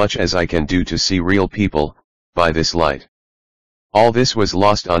 it's as much as I can do to see real people, by this light." All this was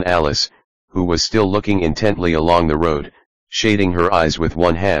lost on Alice, who was still looking intently along the road, shading her eyes with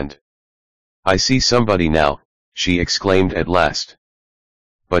one hand. "I see somebody now," she exclaimed at last.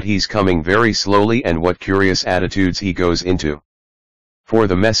 "But he's coming very slowly, and what curious attitudes he goes into." For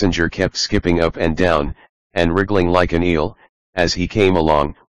the messenger kept skipping up and down, and wriggling like an eel, as he came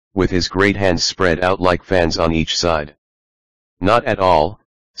along, with his great hands spread out like fans on each side. "Not at all,"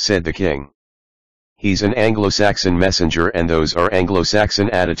 said the king. "He's an Anglo-Saxon messenger, and those are Anglo-Saxon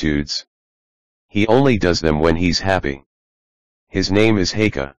attitudes. He only does them when he's happy. His name is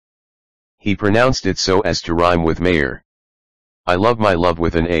Heka." He pronounced it so as to rhyme with mayor. "I love my love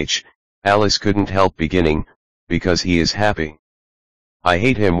with an H," Alice couldn't help beginning, "because he is happy. I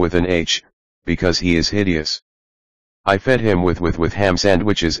hate him with an H, because he is hideous. I fed him with ham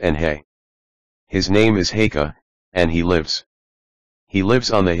sandwiches and hay. His name is Heka, and he lives." "He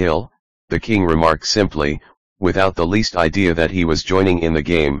lives on the hill," the king remarked simply, without the least idea that he was joining in the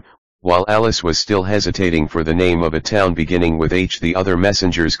game, while Alice was still hesitating for the name of a town beginning with H. The other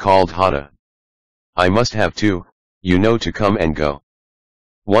messengers called Hada. "I must have 2, you know, to come and go.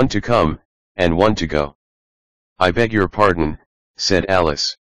 1 to come, and 1 to go." "I beg your pardon," said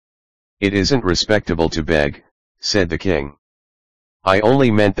Alice. "It isn't respectable to beg," said the king. "I only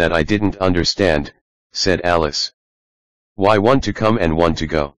meant that I didn't understand," said Alice. "Why 1 to come and 1 to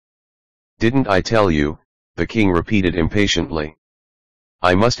go?" "Didn't I tell you?" the king repeated impatiently.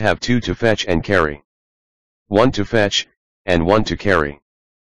 "I must have 2 to fetch and carry. 1 to fetch, and 1 to carry."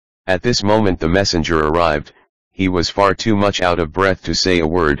 At this moment the messenger arrived. He was far too much out of breath to say a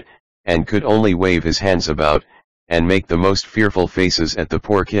word, and could only wave his hands about, and make the most fearful faces at the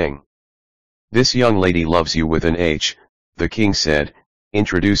poor king. "This young lady loves you with an H," the king said,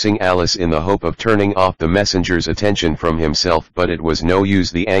 introducing Alice in the hope of turning off the messenger's attention from himself, but it was no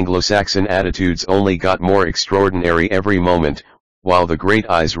use. The Anglo-Saxon attitudes only got more extraordinary every moment, while the great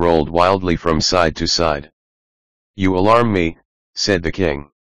eyes rolled wildly from side to side. "You alarm me," said the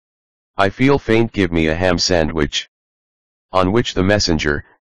king. "I feel faint, give me a ham sandwich." On which the messenger,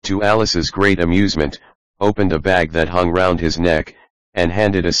 to Alice's great amusement, opened a bag that hung round his neck, and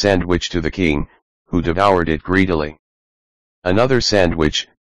handed a sandwich to the king, who devoured it greedily. "Another sandwich,"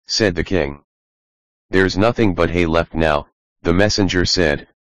 said the king. "There's nothing but hay left now," the messenger said,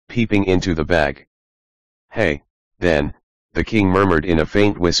 peeping into the bag. "Hay, then," the king murmured in a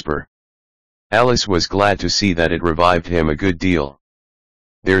faint whisper. Alice was glad to see that it revived him a good deal.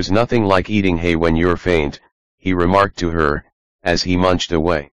 "There's nothing like eating hay when you're faint," he remarked to her, as he munched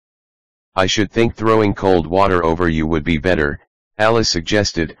away. "I should think throwing cold water over you would be better," Alice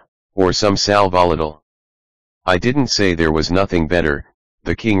suggested, "or some sal volatile." "I didn't say there was nothing better,"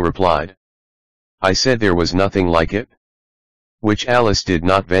 the king replied. "I said there was nothing like it." Which Alice did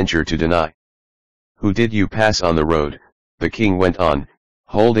not venture to deny. "Who did you pass on the road?" the king went on,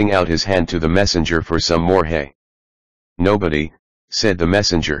 holding out his hand to the messenger for some more hay. "Nobody," said the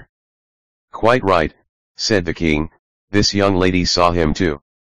messenger. "Quite right," said the king, "this young lady saw him too.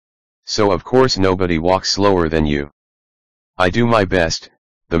 So of course nobody walks slower than you." "I do my best,"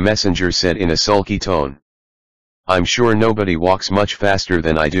 the messenger said in a sulky tone. "I'm sure nobody walks much faster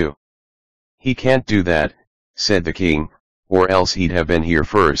than I do." "He can't do that," said the king, "or else he'd have been here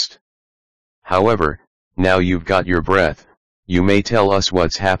first. However, now you've got your breath, you may tell us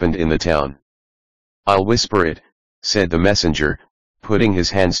what's happened in the town." "I'll whisper it," said the messenger, putting his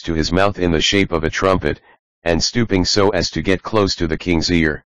hands to his mouth in the shape of a trumpet, and stooping so as to get close to the king's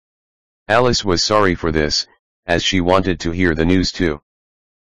ear. Alice was sorry for this, as she wanted to hear the news too.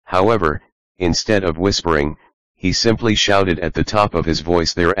 However, instead of whispering, he simply shouted at the top of his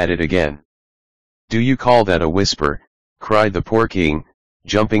voice, "They're at it again." "Do you call that a whisper?" cried the poor king,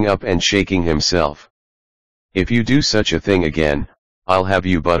 jumping up and shaking himself. "If you do such a thing again, I'll have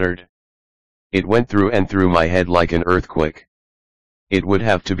you buttered." It went through and through my head like an earthquake. It would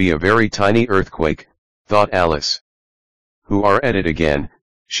have to be a very tiny earthquake, thought Alice. "Who are at it again?"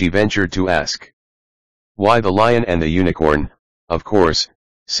 she ventured to ask. "Why, the lion and the unicorn, of course,"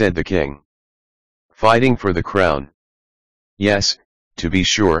 said the king. "Fighting for the crown." "Yes, to be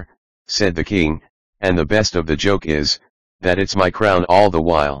sure," said the king, "and the best of the joke is, that it's my crown all the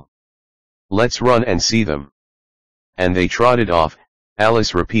while. Let's run and see them." And they trotted off,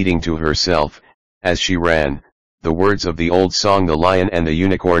 Alice repeating to herself, as she ran, the words of the old song, "The lion and the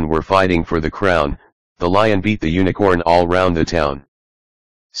unicorn were fighting for the crown, the lion beat the unicorn all round the town.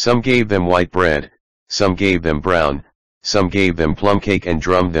 Some gave them white bread, some gave them brown, some gave them plum cake and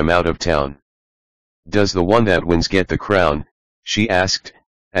drummed them out of town. Does the one that wins get the crown?" she asked,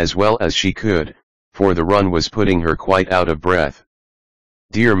 as well as she could, for the run was putting her quite out of breath.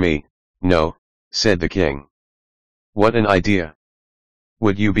 "Dear me, no," said the king. "What an idea!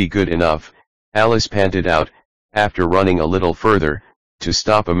 Would you be good enough," Alice panted out, after running a little further, "to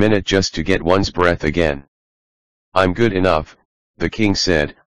stop a minute just to get one's breath again?" "I'm good enough," the king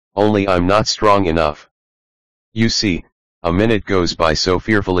said, "only I'm not strong enough. You see, a minute goes by so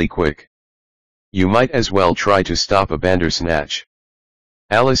fearfully quick. You might as well try to stop a bandersnatch."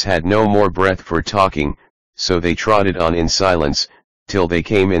 Alice had no more breath for talking, so they trotted on in silence, till they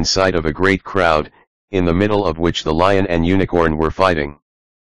came in sight of a great crowd, in the middle of which the lion and unicorn were fighting.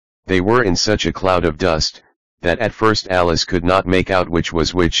 They were in such a cloud of dust, that at first Alice could not make out which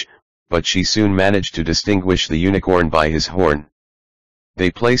was which, but she soon managed to distinguish the unicorn by his horn.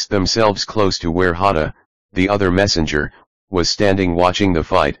 They placed themselves close to where Hata, the other messenger, was standing watching the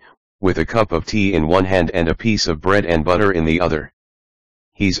fight, with a cup of tea in one hand and a piece of bread and butter in the other.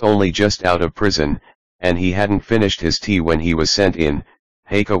 "He's only just out of prison, and he hadn't finished his tea when he was sent in,"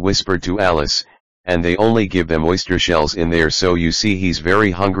 Haka whispered to Alice, "and they only give them oyster shells in there, so you see he's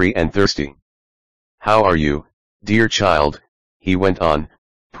very hungry and thirsty. How are you, dear child?" he went on,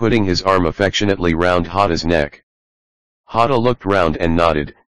 putting his arm affectionately round Hata's neck. Hata looked round and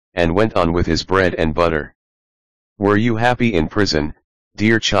nodded, and went on with his bread and butter. "Were you happy in prison,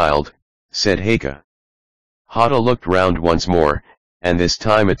 dear child?" said Haka. Hata looked round once more, and this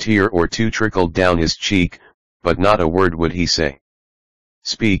time a tear or two trickled down his cheek, but not a word would he say.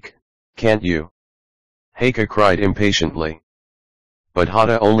 "Speak, can't you?" Haka cried impatiently. But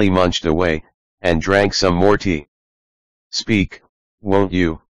Hata only munched away, and drank some more tea. "Speak, won't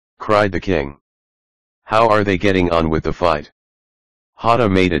you?" cried the king. "How are they getting on with the fight?" Hata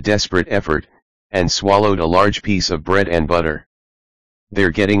made a desperate effort, and swallowed a large piece of bread and butter.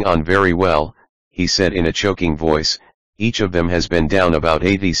 "They're getting on very well," he said in a choking voice, "each of them has been down about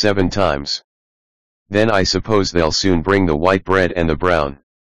 87 times. Then I suppose they'll soon bring the white bread and the brown."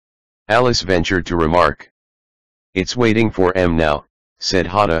 Alice ventured to remark. "It's waiting for 'em now," said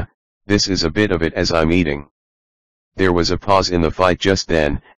Hata, "this is a bit of it as I'm eating." There was a pause in the fight just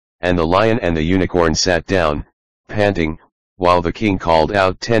then, and the lion and the unicorn sat down, panting, while the king called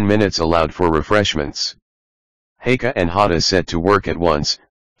out 10 minutes aloud for refreshments. Haka and Hata set to work at once,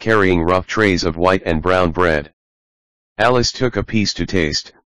 carrying rough trays of white and brown bread. Alice took a piece to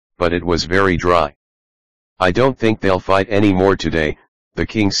taste, but it was very dry. "I don't think they'll fight any more today," the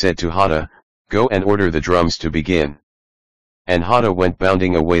king said to Hata, "go and order the drums to begin." And Hata went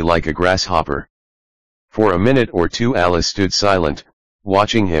bounding away like a grasshopper. For a minute or two Alice stood silent,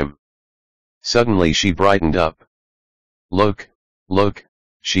 watching him. Suddenly she brightened up. "Look, look,"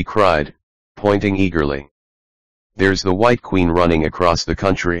 she cried, pointing eagerly. "There's the White Queen running across the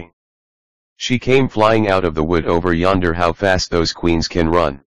country. She came flying out of the wood over yonder. How fast those queens can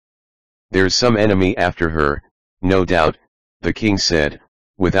run." "There's some enemy after her, no doubt," the king said,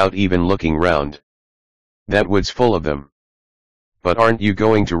 without even looking round. "That wood's full of them." "But aren't you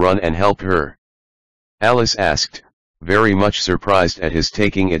going to run and help her?" Alice asked, very much surprised at his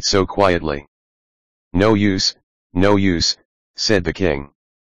taking it so quietly. No use," said the king.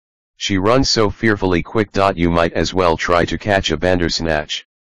 "She runs so fearfully quick. You might as well try to catch a bandersnatch.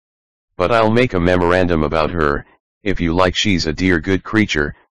 But I'll make a memorandum about her, if you like. She's a dear good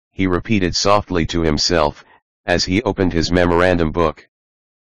creature," he repeated softly to himself, as he opened his memorandum book.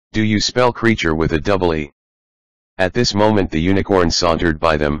 "Do you spell creature with a double E?" At this moment the unicorn sauntered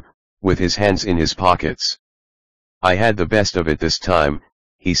by them, with his hands in his pockets. "I had the best of it this time,"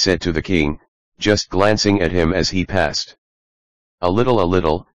 he said to the king, just glancing at him as he passed. A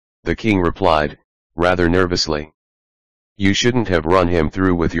little," the king replied, rather nervously. "You shouldn't have run him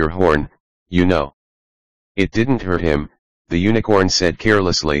through with your horn, you know." "It didn't hurt him," the unicorn said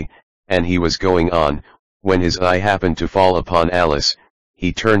carelessly, and he was going on, when his eye happened to fall upon Alice.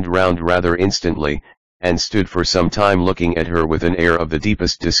 He turned round rather instantly, and stood for some time looking at her with an air of the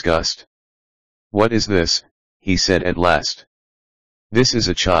deepest disgust. "What is this?" he said at last. "This is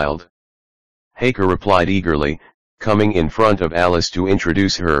a child," Haker replied eagerly, coming in front of Alice to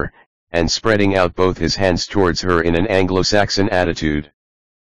introduce her, and spreading out both his hands towards her in an Anglo-Saxon attitude.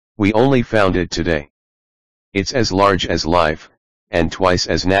 "We only found it today. It's as large as life, and twice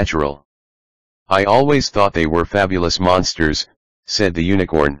as natural." "I always thought they were fabulous monsters," said the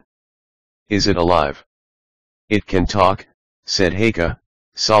unicorn. "Is it alive?" "It can talk," said Haker,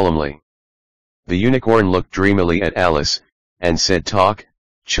 solemnly. The unicorn looked dreamily at Alice, and said, "Talk,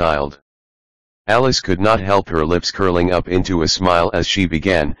 child." Alice could not help her lips curling up into a smile as she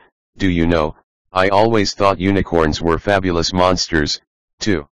began, "Do you know, I always thought unicorns were fabulous monsters,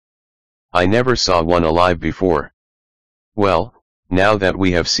 too. I never saw one alive before." "Well, now that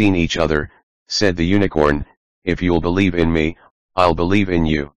we have seen each other," said the unicorn, "if you'll believe in me, I'll believe in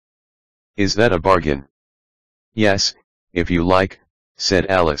you. Is that a bargain?" "Yes, if you like," said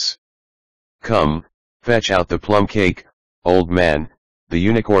Alice. "Come, fetch out the plum cake, old man," the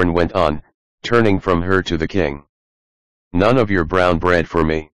unicorn went on, turning from her to the king. "None of your brown bread for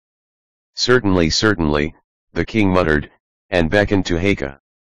me." "Certainly, certainly," the king muttered, and beckoned to Haker.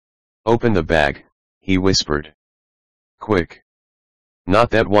 "Open the bag," he whispered. "Quick. Not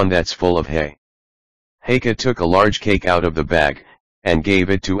that one that's full of hay." Haker took a large cake out of the bag, and gave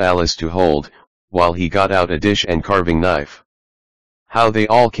it to Alice to hold, while he got out a dish and carving knife. How they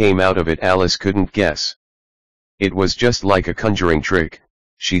all came out of it Alice couldn't guess. It was just like a conjuring trick,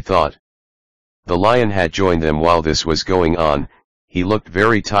 she thought. The lion had joined them while this was going on. He looked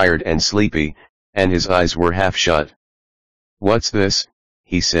very tired and sleepy, and his eyes were half shut. "What's this?"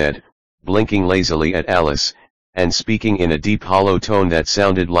 he said, blinking lazily at Alice, and speaking in a deep hollow tone that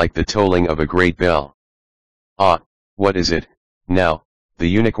sounded like the tolling of a great bell. "Ah, what is it, now?" the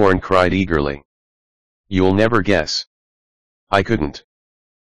unicorn cried eagerly. "You'll never guess." "I couldn't."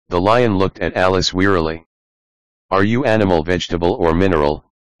 The lion looked at Alice wearily. "Are you animal, vegetable or mineral?"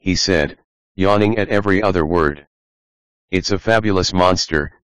 he said, yawning at every other word. "It's a fabulous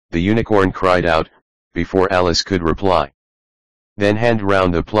monster," the unicorn cried out, before Alice could reply. "Then hand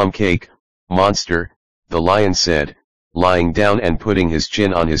round the plum cake, monster," the lion said, lying down and putting his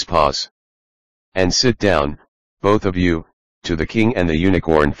chin on his paws. "And sit down, both of you," to the king and the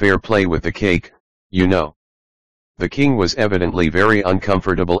unicorn. "Fair play with the cake, you know." The king was evidently very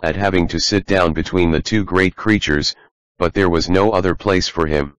uncomfortable at having to sit down between the two great creatures, but there was no other place for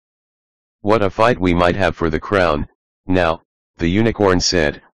him. "What a fight we might have for the crown, now," the unicorn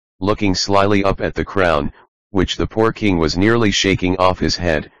said, looking slyly up at the crown, which the poor king was nearly shaking off his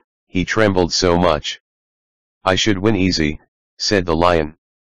head, he trembled so much. "I should win easy," said the lion.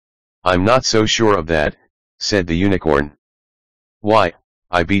 "I'm not so sure of that," said the unicorn. "Why,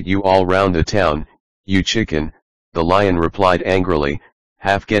 I beat you all round the town, you chicken," the lion replied angrily,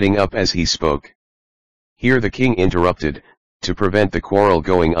 half getting up as he spoke. Here the king interrupted, to prevent the quarrel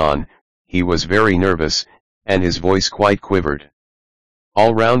going on. He was very nervous, and his voice quite quivered.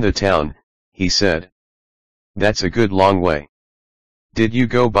 "All round the town," he said. "That's a good long way. Did you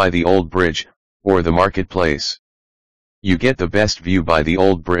go by the old bridge, or the marketplace? You get the best view by the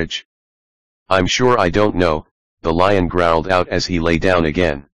old bridge." "I'm sure I don't know," the lion growled out as he lay down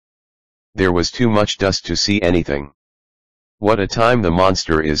again. There was too much dust to see anything. "What a time the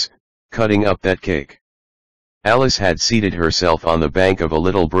monster is, cutting up that cake." Alice had seated herself on the bank of a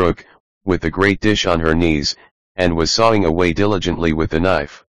little brook, with the great dish on her knees, and was sawing away diligently with the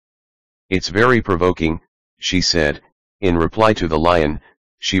knife. "It's very provoking," she said, in reply to the lion.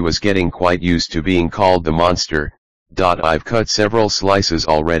 She was getting quite used to being called the monster. "I've cut several slices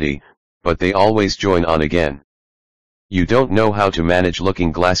already, but they always join on again." "You don't know how to manage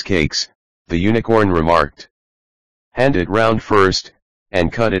looking-glass cakes," the unicorn remarked. "Hand it round first,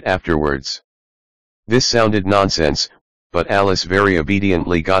 and cut it afterwards." This sounded nonsense, but Alice very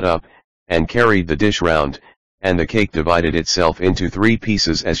obediently got up, and carried the dish round, and the cake divided itself into 3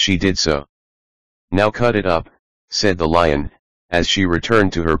 pieces as she did so. "Now cut it up," said the lion, as she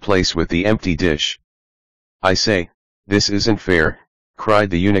returned to her place with the empty dish. "I say, this isn't fair," cried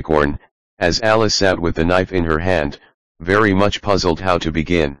the unicorn, as Alice sat with the knife in her hand, very much puzzled how to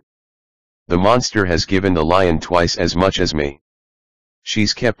begin. "The monster has given the lion twice as much as me.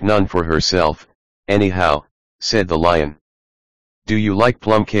 She's kept none for herself, anyhow," said the lion. "Do you like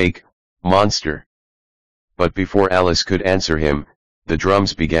plum cake, monster?" But before Alice could answer him, the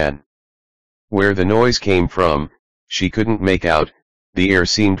drums began. Where the noise came from, she couldn't make out, the air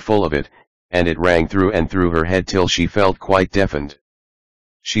seemed full of it, and it rang through and through her head till she felt quite deafened.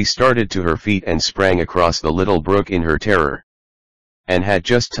 She started to her feet and sprang across the little brook in her terror, and had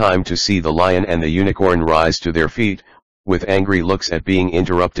just time to see the lion and the unicorn rise to their feet, with angry looks at being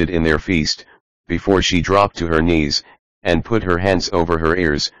interrupted in their feast, before she dropped to her knees, and put her hands over her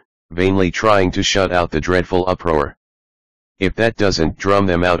ears, vainly trying to shut out the dreadful uproar. If that doesn't drum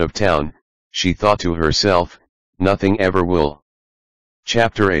them out of town, she thought to herself, nothing ever will.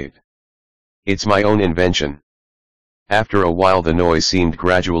 Chapter 8. It's my own invention. After a while the noise seemed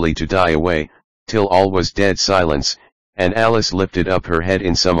gradually to die away, till all was dead silence, and Alice lifted up her head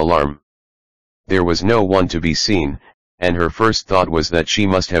in some alarm. There was no one to be seen, and her first thought was that she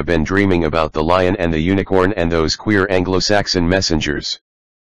must have been dreaming about the lion and the unicorn and those queer Anglo-Saxon messengers.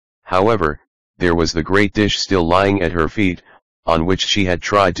 However, there was the great dish still lying at her feet, on which she had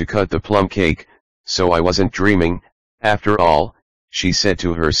tried to cut the plum cake, so I wasn't dreaming, after all, she said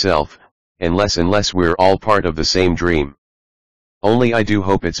to herself, unless we're all part of the same dream. Only I do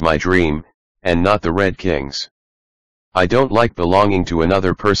hope it's my dream, and not the Red King's. I don't like belonging to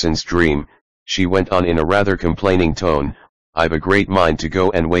another person's dream, she went on in a rather complaining tone. I've a great mind to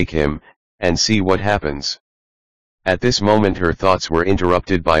go and wake him, and see what happens. At this moment her thoughts were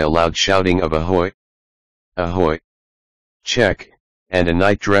interrupted by a loud shouting of ahoy! Ahoy! Check, and a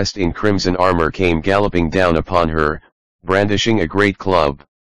knight dressed in crimson armor came galloping down upon her, brandishing a great club.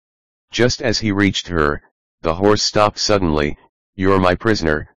 Just as he reached her, the horse stopped suddenly. You're my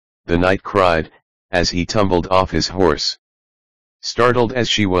prisoner, the knight cried, as he tumbled off his horse. Startled as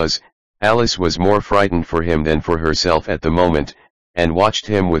she was, Alice was more frightened for him than for herself at the moment, and watched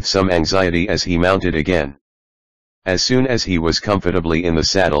him with some anxiety as he mounted again. As soon as he was comfortably in the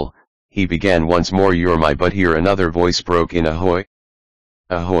saddle, he began once more you're my but here another voice broke in ahoy!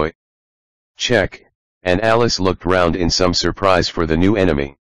 Ahoy! Check, and Alice looked round in some surprise for the new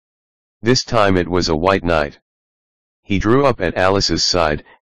enemy. This time it was a white knight. He drew up at Alice's side,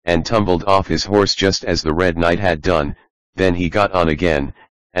 and tumbled off his horse just as the red knight had done, then he got on again,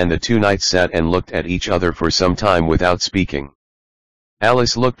 and the two knights sat and looked at each other for some time without speaking.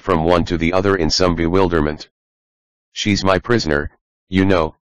 Alice looked from one to the other in some bewilderment. She's my prisoner, you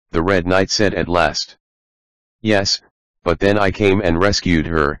know, the red knight said at last. Yes, but then I came and rescued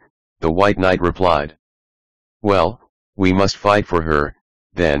her, the white knight replied. Well, we must fight for her,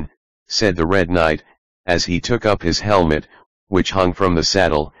 then, said the red knight, as he took up his helmet, which hung from the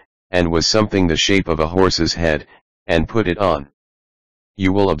saddle, and was something the shape of a horse's head, and put it on.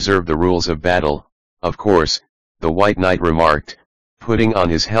 You will observe the rules of battle, of course, the white knight remarked, putting on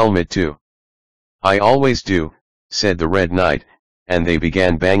his helmet too. I always do, said the red knight, and they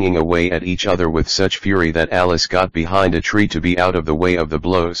began banging away at each other with such fury that Alice got behind a tree to be out of the way of the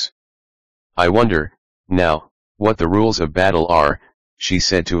blows. I wonder, now, what the rules of battle are, she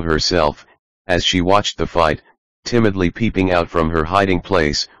said to herself, as she watched the fight, timidly peeping out from her hiding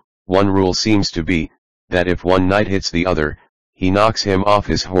place. One rule seems to be, that if one knight hits the other, he knocks him off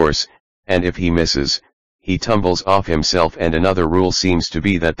his horse, and if he misses, he tumbles off himself, and another rule seems to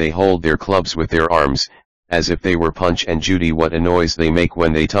be that they hold their clubs with their arms, as if they were Punch and Judy. What a noise they make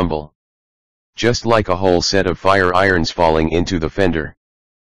when they tumble! Just like a whole set of fire irons falling into the fender.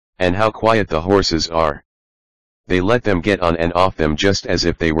 And how quiet the horses are! They let them get on and off them just as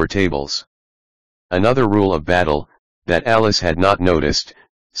if they were tables. Another rule of battle, that Alice had not noticed,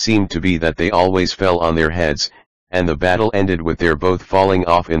 seemed to be that they always fell on their heads, and the battle ended with their both falling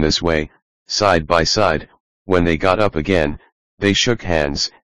off in this way, side by side. When they got up again, they shook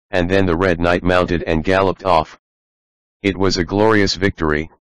hands, and then the red knight mounted and galloped off. It was a glorious victory,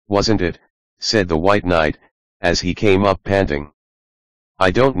 wasn't it? Said the white knight, as he came up panting.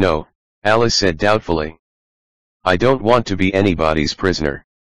 I don't know, Alice said doubtfully. I don't want to be anybody's prisoner.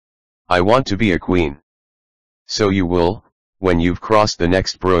 I want to be a queen. So you will, when you've crossed the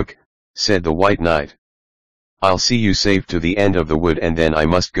next brook, said the white knight. I'll see you safe to the end of the wood, and then I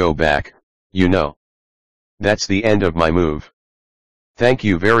must go back, you know. That's the end of my move. Thank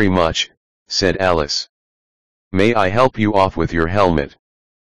you very much, said Alice. May I help you off with your helmet?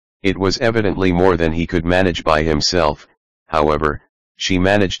 It was evidently more than he could manage by himself. However, she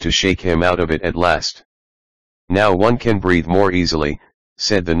managed to shake him out of it at last. Now one can breathe more easily,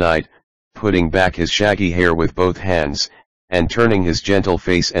 said the knight, putting back his shaggy hair with both hands, and turning his gentle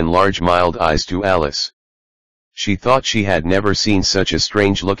face and large mild eyes to Alice. She thought she had never seen such a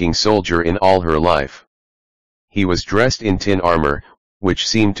strange-looking soldier in all her life. He was dressed in tin armor, which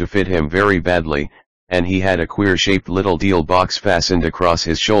seemed to fit him very badly, and he had a queer-shaped little deal box fastened across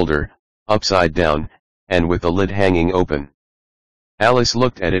his shoulder, upside down, and with the lid hanging open. Alice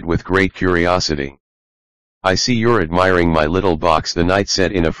looked at it with great curiosity. "I see you're admiring my little box," the knight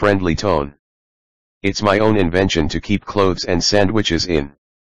said in a friendly tone. "It's my own invention to keep clothes and sandwiches in.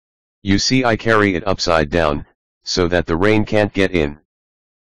 You see, I carry it upside down, so that the rain can't get in."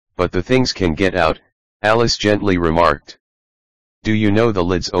 "But the things can get out," Alice gently remarked. "Do you know the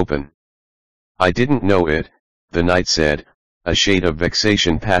lid's open?" "I didn't know it," the knight said, a shade of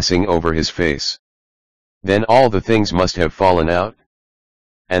vexation passing over his face. "Then all the things must have fallen out?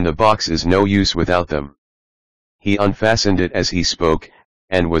 And the box is no use without them." He unfastened it as he spoke,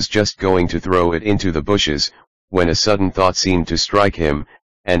 and was just going to throw it into the bushes, when a sudden thought seemed to strike him,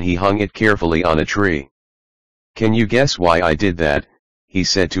 and he hung it carefully on a tree. "Can you guess why I did that?" he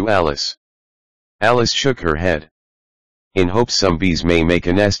said to Alice. Alice shook her head. "In hopes some bees may make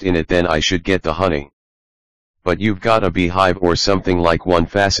a nest in it, then I should get the honey." "But you've got a beehive or something like one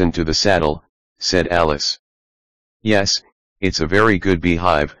fastened to the saddle," said Alice. "Yes, it's a very good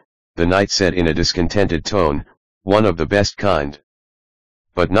beehive," the knight said in a discontented tone, "one of the best kind.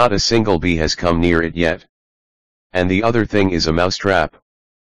 But not a single bee has come near it yet. And the other thing is a mousetrap.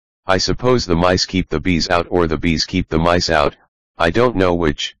 I suppose the mice keep the bees out or the bees keep the mice out, I don't know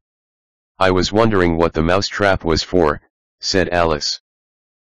which." "I was wondering what the mousetrap was for," said Alice.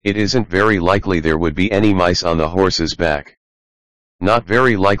 "It isn't very likely there would be any mice on the horse's back." "Not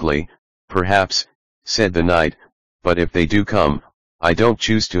very likely, perhaps," said the knight, "but if they do come, I don't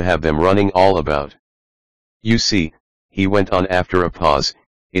choose to have them running all about. You see," he went on after a pause,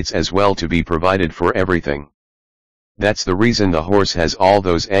 "it's as well to be provided for everything. That's the reason the horse has all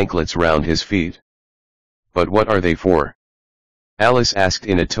those anklets round his feet." "But what are they for?" Alice asked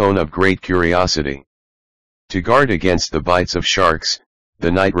in a tone of great curiosity. "To guard against the bites of sharks,"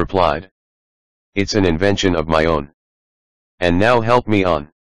 the knight replied. "It's an invention of my own. And now help me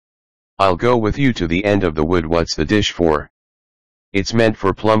on. I'll go with you to the end of the wood. What's the dish for?" "It's meant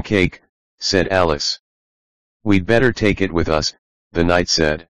for plum cake," said Alice. "We'd better take it with us," the knight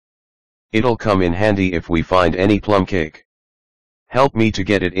said. "It'll come in handy if we find any plum cake. Help me to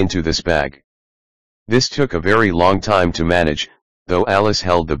get it into this bag." This took a very long time to manage, though Alice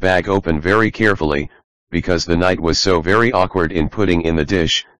held the bag open very carefully, because the knight was so very awkward in putting in the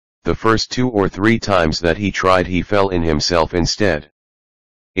dish. The first 2 or 3 times that he tried he fell in himself instead.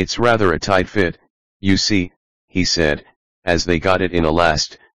 "It's rather a tight fit, you see," he said, as they got it in a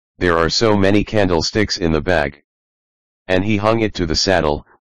last, "there are so many candlesticks in the bag." And he hung it to the saddle,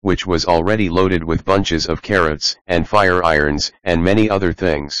 which was already loaded with bunches of carrots and fire irons and many other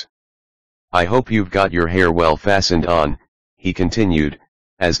things. "I hope you've got your hair well fastened on," he continued,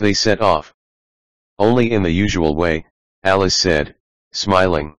 as they set off. "Only in the usual way," Alice said,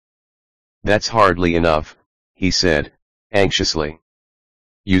 smiling. "That's hardly enough," he said, anxiously.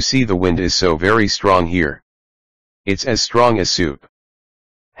 "You see, the wind is so very strong here. It's as strong as soup.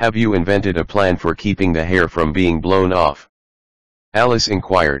 Have you invented a plan for keeping the hair from being blown off?" Alice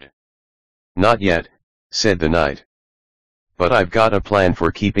inquired. "Not yet," said the knight. "But I've got a plan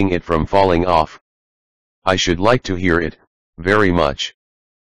for keeping it from falling off." "I should like to hear it, very much."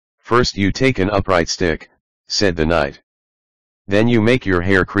 "First you take an upright stick," said the knight. "Then you make your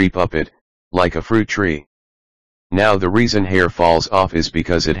hair creep up it, like a fruit tree. Now the reason hair falls off is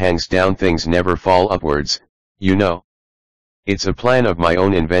because it hangs down, things never fall upwards, you know. It's a plan of my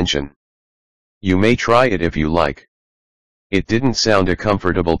own invention. You may try it if you like." It didn't sound a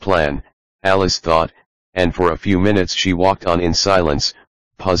comfortable plan, Alice thought, and for a few minutes she walked on in silence,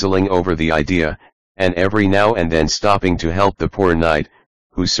 puzzling over the idea, and every now and then stopping to help the poor knight,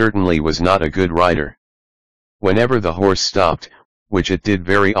 who certainly was not a good rider. Whenever the horse stopped, which it did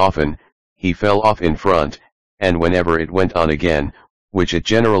very often, he fell off in front, and whenever it went on again, which it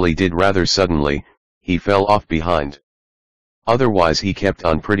generally did rather suddenly, he fell off behind. Otherwise he kept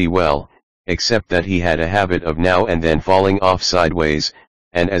on pretty well, except that he had a habit of now and then falling off sideways,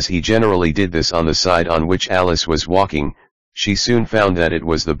 and as he generally did this on the side on which Alice was walking, she soon found that it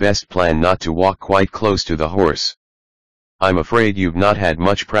was the best plan not to walk quite close to the horse. "I'm afraid you've not had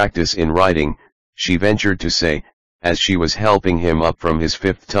much practice in riding," she ventured to say, as she was helping him up from his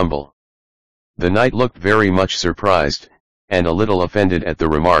 5th tumble. The knight looked very much surprised, and a little offended at the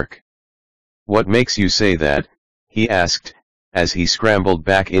remark. "What makes you say that?" he asked, as he scrambled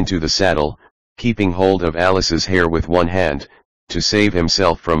back into the saddle, keeping hold of Alice's hair with one hand, to save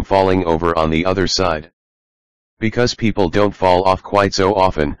himself from falling over on the other side. "Because people don't fall off quite so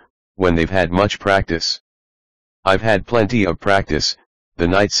often, when they've had much practice." "I've had plenty of practice," the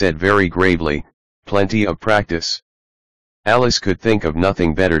knight said very gravely, "plenty of practice." Alice could think of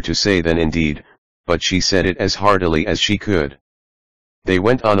nothing better to say than indeed, but she said it as heartily as she could. They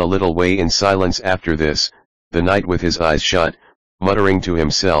went on a little way in silence after this, the knight with his eyes shut, muttering to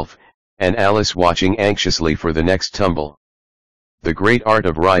himself, and Alice watching anxiously for the next tumble. The great art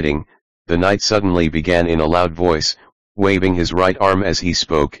of riding, the knight suddenly began in a loud voice, waving his right arm as he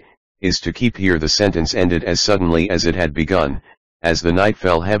spoke, is to keep. Here the sentence ended as suddenly as it had begun, as the knight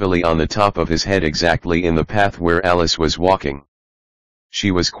fell heavily on the top of his head exactly in the path where Alice was walking.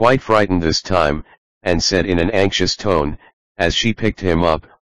 She was quite frightened this time, and said in an anxious tone, as she picked him up,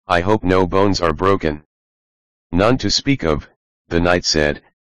 "I hope no bones are broken." "None to speak of," the knight said,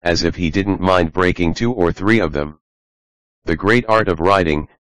 as if he didn't mind breaking 2 or 3 of them. The great art of riding,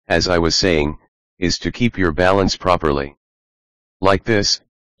 as I was saying, is to keep your balance properly. Like this,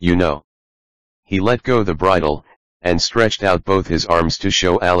 you know. He let go the bridle, and stretched out both his arms to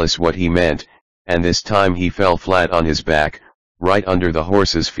show Alice what he meant, and this time he fell flat on his back, right under the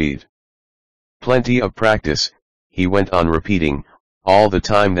horse's feet. "Plenty of practice," he went on repeating, all the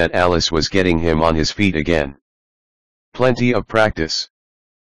time that Alice was getting him on his feet again. "Plenty of practice.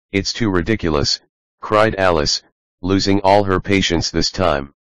 It's too ridiculous," cried Alice, losing all her patience this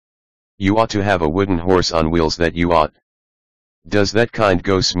time. "You ought to have a wooden horse on wheels, that you ought." "Does that kind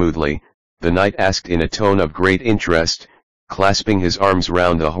go smoothly?" the knight asked in a tone of great interest, clasping his arms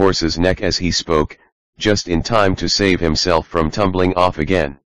round the horse's neck as he spoke, just in time to save himself from tumbling off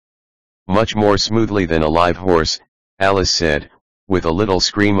again. "Much more smoothly than a live horse," Alice said, with a little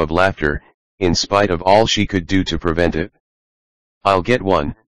scream of laughter, in spite of all she could do to prevent it. "I'll get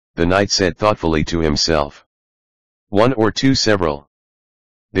one," the knight said thoughtfully to himself. "1 or 2 several."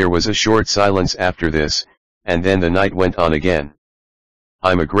 There was a short silence after this, and then the knight went on again.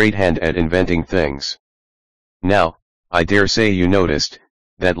 "I'm a great hand at inventing things. Now, I dare say you noticed,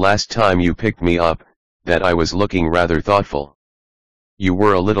 that last time you picked me up, that I was looking rather thoughtful." "You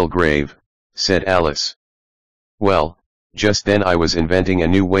were a little grave," said Alice. "Well, just then I was inventing a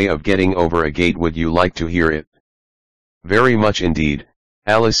new way of getting over a gate. Would you like to hear it?" "Very much indeed,"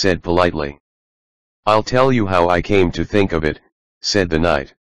 Alice said politely. "I'll tell you how I came to think of it," said the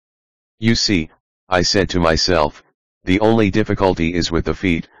knight. "You see, I said to myself, the only difficulty is with the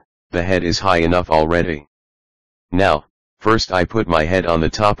feet, the head is high enough already. Now, first I put my head on the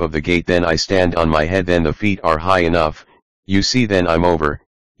top of the gate, then I stand on my head, then the feet are high enough, you see, then I'm over,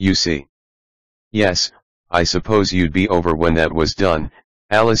 you see." "Yes, I suppose you'd be over when that was done,"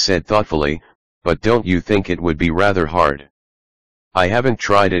 Alice said thoughtfully, "but don't you think it would be rather hard?" "I haven't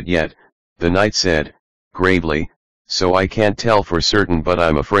tried it yet," the knight said, gravely, "so I can't tell for certain, but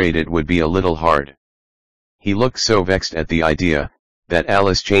I'm afraid it would be a little hard." He looked so vexed at the idea, that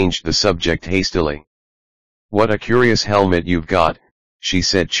Alice changed the subject hastily. "What a curious helmet you've got," she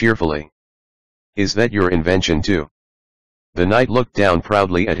said cheerfully. "Is that your invention too?" The knight looked down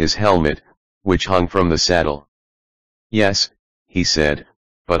proudly at his helmet, which hung from the saddle. "Yes," he said,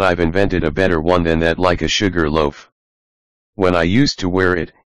 "but I've invented a better one than that, like a sugar loaf. When I used to wear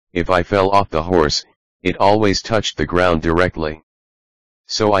it, if I fell off the horse, it always touched the ground directly.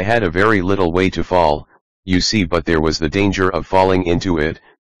 So I had a very little way to fall, you see, but there was the danger of falling into it,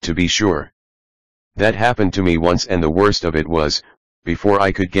 to be sure. That happened to me once, and the worst of it was, before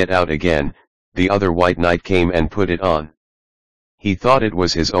I could get out again, the other white knight came and put it on. He thought it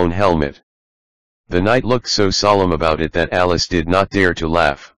was his own helmet." The knight looked so solemn about it that Alice did not dare to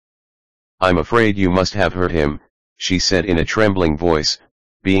laugh. "I'm afraid you must have hurt him," she said in a trembling voice,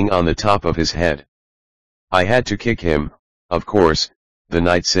 "being on the top of his head." "I had to kick him, of course," the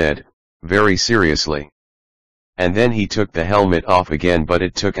knight said, very seriously. "And then he took the helmet off again, but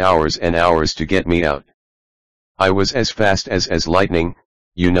it took hours and hours to get me out. I was as fast as lightning,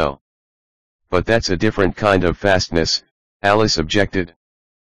 you know." "But that's a different kind of fastness," Alice objected.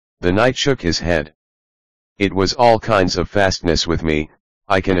 The knight shook his head. "It was all kinds of fastness with me,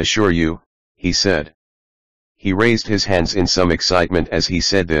 I can assure you," he said. He raised his hands in some excitement as he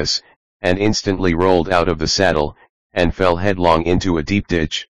said this, and instantly rolled out of the saddle, and fell headlong into a deep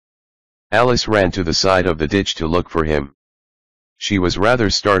ditch. Alice ran to the side of the ditch to look for him. She was rather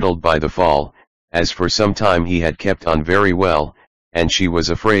startled by the fall, as for some time he had kept on very well, and she was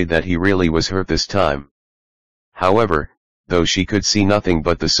afraid that he really was hurt this time. However, though she could see nothing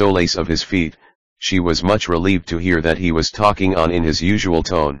but the soles of his feet, she was much relieved to hear that he was talking on in his usual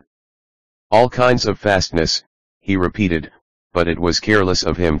tone. "All kinds of fastness," he repeated, "but it was careless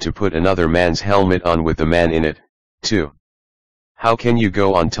of him to put another man's helmet on with the man in it, too. How can you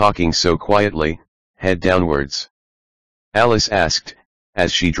go on talking so quietly, head downwards?" Alice asked,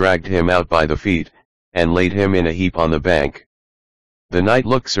 as she dragged him out by the feet, and laid him in a heap on the bank. The knight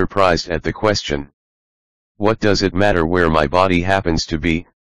looked surprised at the question. "What does it matter where my body happens to be?"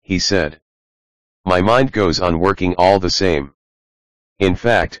 he said. "My mind goes on working all the same. In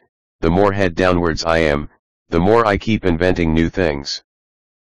fact, the more head downwards I am, the more I keep inventing new things.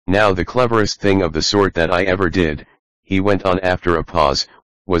 Now the cleverest thing of the sort that I ever did, he went on after a pause,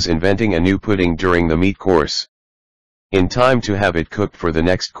 was inventing a new pudding during the meat course. In time to have it cooked for the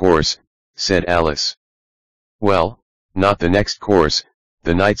next course, said Alice. Well, not the next course,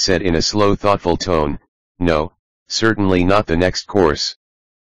 the knight said in a slow thoughtful tone. No, certainly not the next course.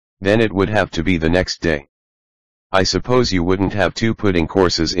 Then it would have to be the next day. I suppose you wouldn't have 2 pudding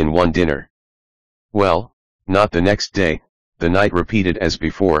courses in one dinner. Well, not the next day, the knight repeated as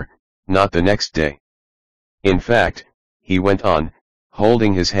before, not the next day. In fact, he went on,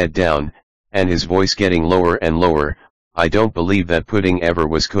 holding his head down, and his voice getting lower and lower, I don't believe that pudding ever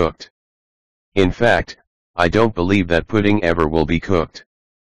was cooked. In fact, I don't believe that pudding ever will be cooked.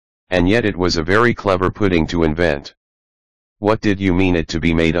 And yet it was a very clever pudding to invent. What did you mean it to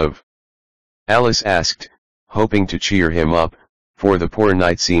be made of? Alice asked, hoping to cheer him up, for the poor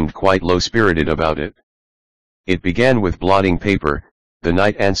knight seemed quite low-spirited about it. It began with blotting paper, the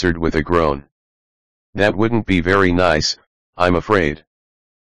knight answered with a groan. That wouldn't be very nice, I'm afraid.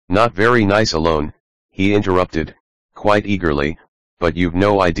 Not very nice alone, he interrupted, quite eagerly, but you've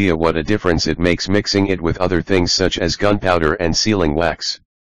no idea what a difference it makes mixing it with other things such as gunpowder and sealing wax.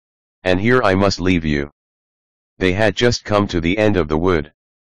 And here I must leave you. They had just come to the end of the wood.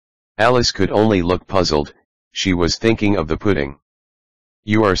 Alice could only look puzzled, she was thinking of the pudding.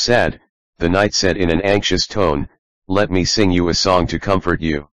 You are sad, the knight said in an anxious tone, let me sing you a song to comfort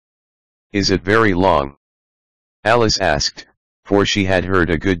you. Is it very long? Alice asked, for she had heard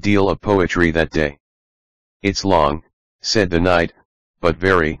a good deal of poetry that day. It's long, said the knight, but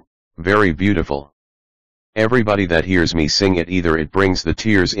very, very beautiful. Everybody that hears me sing it either it brings the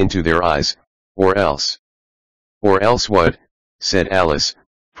tears into their eyes, or else. Or else what? Said Alice,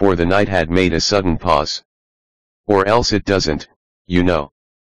 for the knight had made a sudden pause. Or else it doesn't, you know.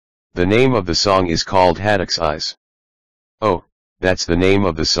 The name of the song is called Haddock's Eyes. Oh, that's the name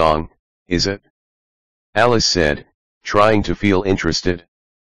of the song, is it? Alice said, trying to feel interested.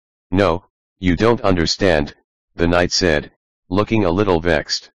 No, you don't understand, the knight said, looking a little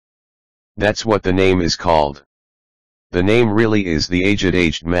vexed. That's what the name is called. The name really is The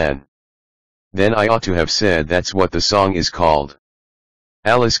Aged Man. Then I ought to have said that's what the song is called.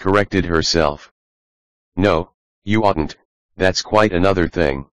 Alice corrected herself. No, you oughtn't, that's quite another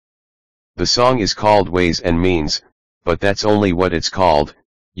thing. The song is called Ways and Means, but that's only what it's called,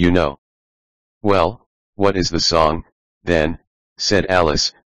 you know. Well, what is the song, then, said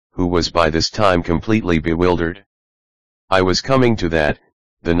Alice, who was by this time completely bewildered. I was coming to that,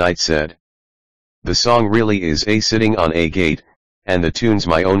 the knight said. The song really is A Sitting on a Gate, and the tune's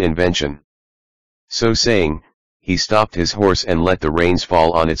my own invention. So saying, he stopped his horse and let the reins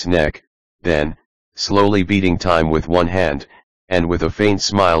fall on its neck, then, slowly beating time with one hand, and with a faint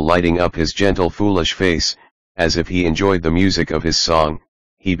smile lighting up his gentle foolish face, as if he enjoyed the music of his song,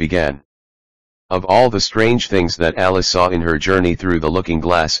 he began. Of all the strange things that Alice saw in her journey through the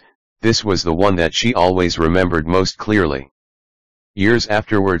looking-glass, this was the one that she always remembered most clearly. Years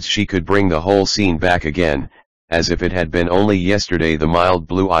afterwards she could bring the whole scene back again, as if it had been only yesterday, the mild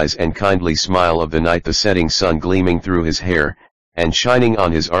blue eyes and kindly smile of the knight, the setting sun gleaming through his hair, and shining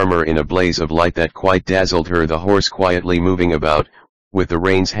on his armor in a blaze of light that quite dazzled her, the horse quietly moving about, with the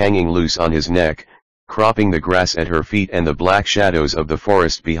reins hanging loose on his neck, cropping the grass at her feet, and the black shadows of the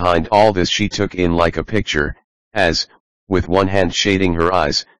forest behind. All this she took in like a picture, as, with one hand shading her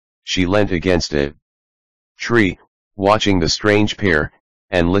eyes, she leant against a tree, watching the strange pair,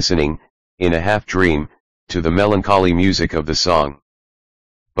 and listening, in a half-dream, to the melancholy music of the song.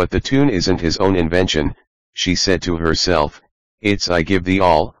 But the tune isn't his own invention, she said to herself, it's I give thee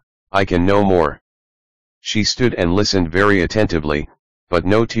all, I can no more. She stood and listened very attentively, but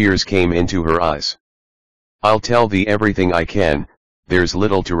no tears came into her eyes. I'll tell thee everything I can, there's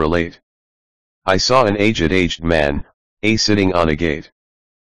little to relate. I saw an aged man, a sitting on a gate.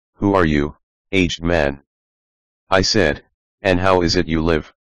 Who are you, aged man? I said, and how is it you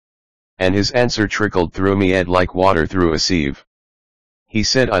live? And his answer trickled through me like water through a sieve. He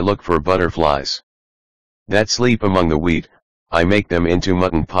said, I look for butterflies that sleep among the wheat, I make them into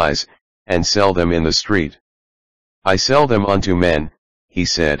mutton pies, and sell them in the street. I sell them unto men, he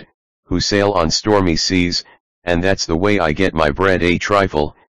said, who sail on stormy seas, and that's the way I get my bread, a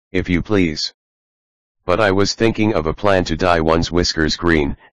trifle, if you please. But I was thinking of a plan to dye one's whiskers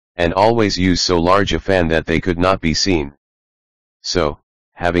green, and always use so large a fan that they could not be seen. So,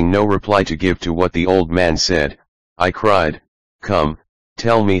 having no reply to give to what the old man said, I cried, come,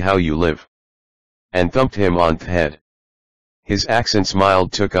 tell me how you live. And thumped him on the head. His accent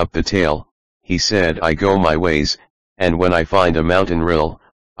smiled, took up the tale, he said, I go my ways, and when I find a mountain rill,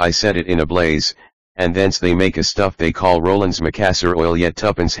 I set it in a blaze, and thence they make a stuff they call Roland's Macassar oil, yet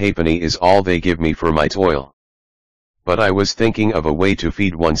twopence halfpenny is all they give me for my toil. But I was thinking of a way to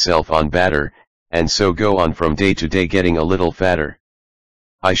feed oneself on batter, and so go on from day to day getting a little fatter.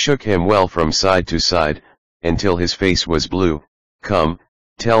 I shook him well from side to side, until his face was blue. Come,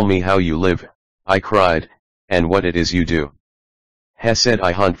 tell me how you live, I cried, and what it is you do. He said,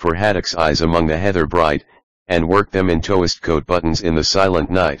 I hunt for haddocks' eyes among the heather bright, and work them in toast-coat buttons in the silent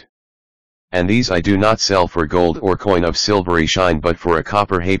night. And these I do not sell for gold or coin of silvery shine, but for a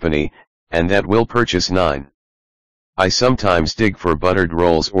copper halfpenny, and that will purchase 9. I sometimes dig for buttered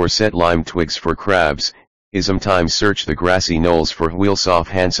rolls or set lime twigs for crabs, sometimes search the grassy knolls for wheels off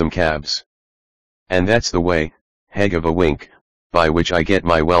handsome cabs. And that's the way, heg of a wink, by which I get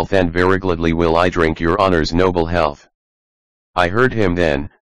my wealth, and very gladly will I drink your honour's noble health. I heard him then,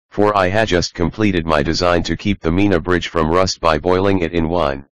 for I had just completed my design to keep the Mina Bridge from rust by boiling it in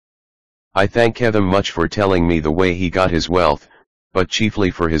wine. I thank him much for telling me the way he got his wealth, but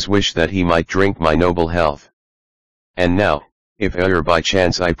chiefly for his wish that he might drink my noble health. And now, if e'er by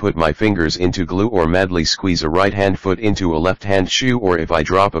chance I put my fingers into glue, or madly squeeze a right-hand foot into a left-hand shoe, or if I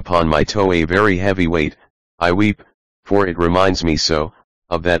drop upon my toe a very heavy weight, I weep, for it reminds me so,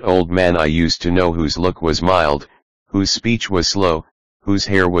 of that old man I used to know, whose look was mild, whose speech was slow, whose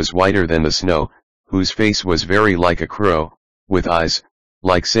hair was whiter than the snow, whose face was very like a crow, with eyes,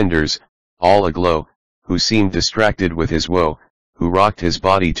 like cinders, all aglow, who seemed distracted with his woe, who rocked his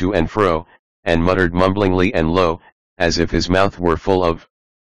body to and fro, and muttered mumblingly and low, as if his mouth were full of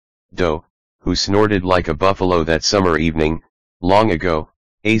dough, who snorted like a buffalo that summer evening, long ago,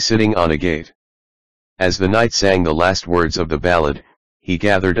 sitting on a gate. As the knight sang the last words of the ballad, he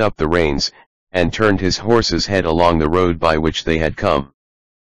gathered up the reins, and turned his horse's head along the road by which they had come.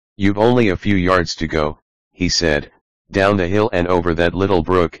 You've only a few yards to go, he said, down the hill and over that little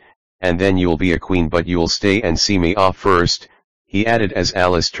brook, and then you'll be a queen, but you'll stay and see me off first, he added as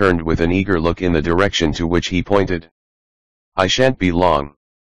Alice turned with an eager look in the direction to which he pointed. I shan't be long.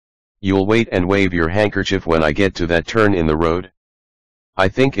 You'll wait and wave your handkerchief when I get to that turn in the road? I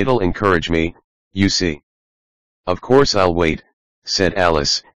think it'll encourage me, you see. Of course I'll wait, said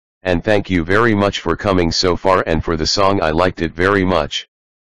Alice, and thank you very much for coming so far, and for the song, I liked it very much.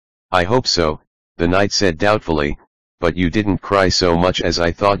 I hope so, the knight said doubtfully, but you didn't cry so much as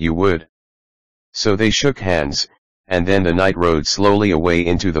I thought you would. So they shook hands, and then the knight rode slowly away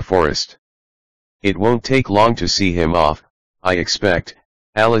into the forest. It won't take long to see him off, I expect,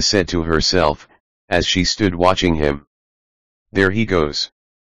 Alice said to herself, as she stood watching him. There he goes.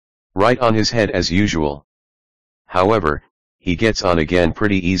 Right on his head as usual. However, he gets on again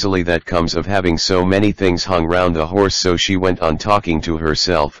pretty easily, that comes of having so many things hung round the horse. So she went on talking to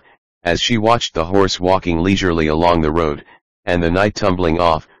herself, as she watched the horse walking leisurely along the road, and the knight tumbling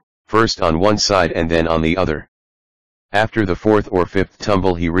off, first on one side and then on the other. After the 4th or 5th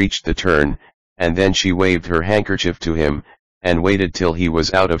tumble he reached the turn, and then she waved her handkerchief to him, and waited till he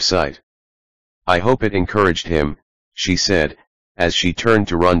was out of sight. I hope it encouraged him, she said, as she turned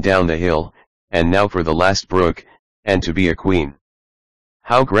to run down the hill, and now for the last brook, and to be a queen.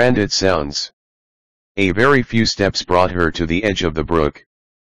 How grand it sounds. A very few steps brought her to the edge of the brook.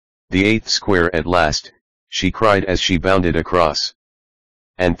 The 8th square at last, she cried as she bounded across,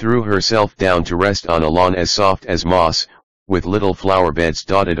 and threw herself down to rest on a lawn as soft as moss, with little flower beds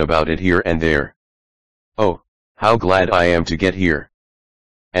dotted about it here and there. Oh, how glad I am to get here.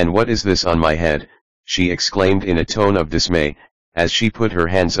 And what is this on my head, she exclaimed in a tone of dismay, as she put her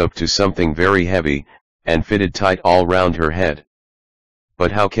hands up to something very heavy, and fitted tight all round her head.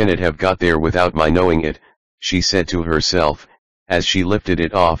 But how can it have got there without my knowing it, she said to herself, as she lifted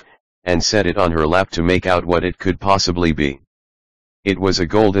it off, and set it on her lap to make out what it could possibly be. It was a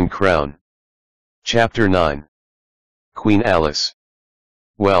golden crown. Chapter 9. Queen Alice.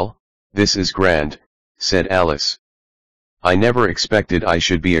 Well, this is grand, said Alice. I never expected I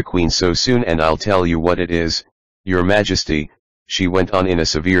should be a queen so soon, and I'll tell you what it is, Your Majesty, she went on in a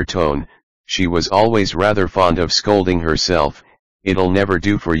severe tone. She was always rather fond of scolding herself. It'll never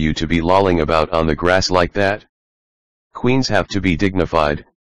do for you to be lolling about on the grass like that. Queens have to be dignified,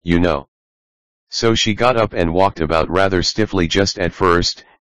 you know. So she got up and walked about rather stiffly just at first,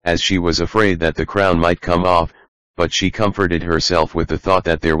 as she was afraid that the crown might come off, but she comforted herself with the thought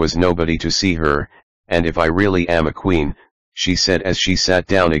that there was nobody to see her, and if I really am a queen, she said as she sat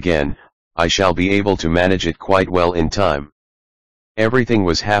down again, I shall be able to manage it quite well in time. Everything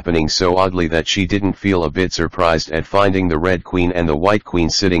was happening so oddly that she didn't feel a bit surprised at finding the Red Queen and the White Queen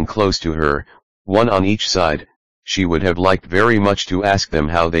sitting close to her, one on each side. She would have liked very much to ask them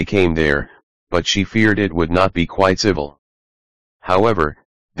how they came there, but she feared it would not be quite civil. However,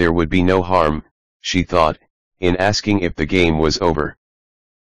 there would be no harm, she thought, in asking if the game was over.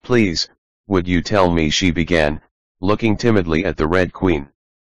 Please, would you tell me, she began, looking timidly at the Red Queen.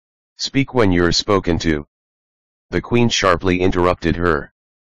 Speak when you're spoken to. The Queen sharply interrupted her.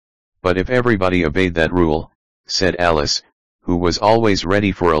 But if everybody obeyed that rule, said Alice, who was always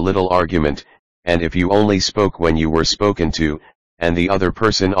ready for a little argument, and if you only spoke when you were spoken to, and the other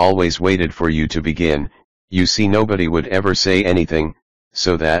person always waited for you to begin, you see nobody would ever say anything,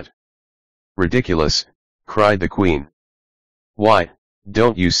 so that... Ridiculous, cried the Queen. Why,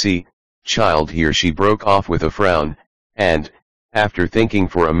 don't you see, child, here she broke off with a frown, and, after thinking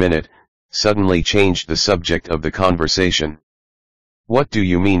for a minute, suddenly changed the subject of the conversation. What do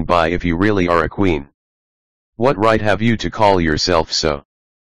you mean by if you really are a queen? What right have you to call yourself so?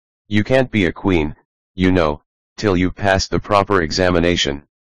 You can't be a queen, you know, till you've passed the proper examination.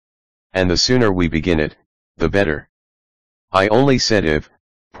 And the sooner we begin it, the better. I only said if,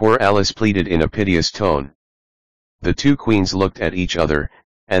 poor Alice pleaded in a piteous tone. The two queens looked at each other,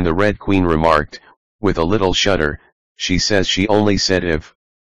 and the Red Queen remarked, with a little shudder, she says she only said if.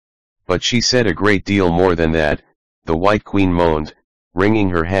 But she said a great deal more than that, the White Queen moaned, wringing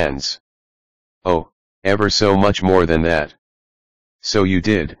her hands. Oh, ever so much more than that. So you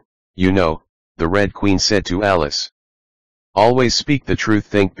did, you know, the Red Queen said to Alice. Always speak the truth,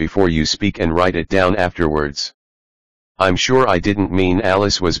 think before you speak and write it down afterwards. I'm sure I didn't mean,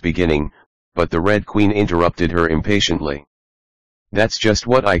 Alice was beginning, but the Red Queen interrupted her impatiently. That's just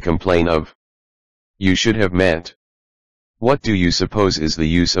what I complain of. You should have meant. What do you suppose is the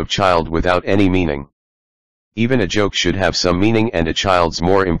use of child without any meaning? Even a joke should have some meaning, and a child's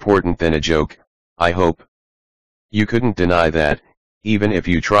more important than a joke, I hope. You couldn't deny that, even if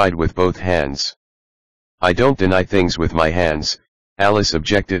you tried with both hands. I don't deny things with my hands, Alice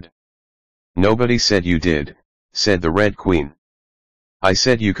objected. Nobody said you did, said the Red Queen. I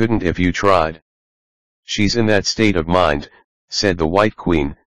said you couldn't if you tried. She's in that state of mind, said the White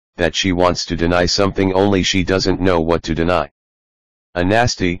Queen, that she wants to deny something only she doesn't know what to deny. A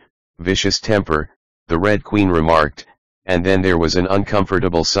nasty, vicious temper, the Red Queen remarked, and then there was an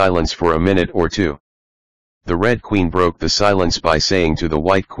uncomfortable silence for a minute or two. The Red Queen broke the silence by saying to the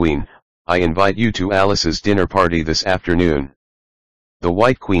White Queen, I invite you to Alice's dinner party this afternoon. The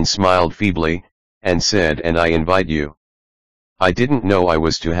White Queen smiled feebly, and said, and I invite you. I didn't know I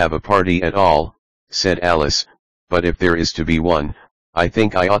was to have a party at all, said Alice, but if there is to be one, I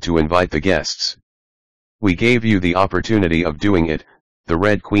think I ought to invite the guests. We gave you the opportunity of doing it, the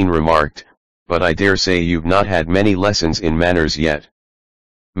Red Queen remarked, but I dare say you've not had many lessons in manners yet.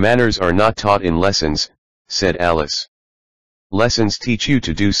 Manners are not taught in lessons, said Alice. Lessons teach you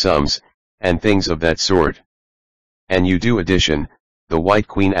to do sums, and things of that sort. And you do addition, the White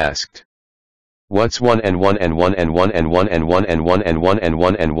Queen asked. What's 1 and 1 and 1 and 1 and 1 and 1 and 1 and 1 and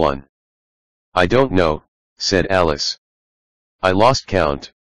 1 and 1? I don't know, said Alice. I lost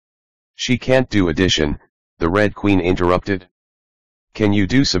count. She can't do addition, the Red Queen interrupted. Can you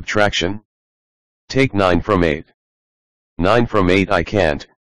do subtraction? Take 9 from 8. 9 from 8 I can't,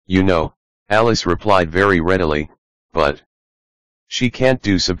 you know, Alice replied very readily, but... She can't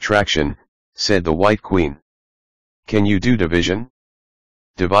do subtraction, said the White Queen. Can you do division?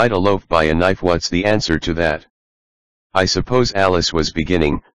 Divide a loaf by a knife, what's the answer to that? I suppose Alice was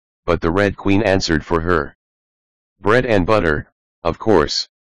beginning, but the Red Queen answered for her. Bread and butter, of course.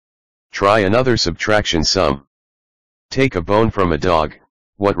 Try another subtraction sum. Take a bone from a dog,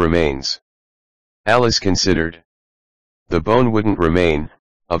 what remains? Alice considered. The bone wouldn't remain,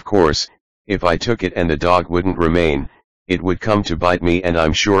 of course, if I took it, and the dog wouldn't remain, it would come to bite me, and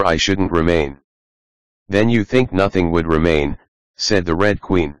I'm sure I shouldn't remain. Then you think nothing would remain, said the Red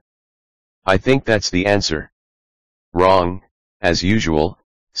Queen. I think that's the answer. Wrong, as usual,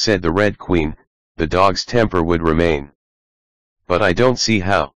 said the Red Queen, the dog's temper would remain. But I don't see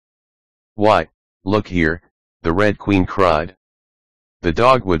how. Why, look here, the Red Queen cried. The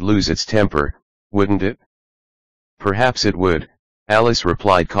dog would lose its temper, wouldn't it? Perhaps it would, Alice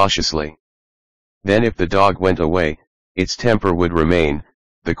replied cautiously. Then if the dog went away, its temper would remain,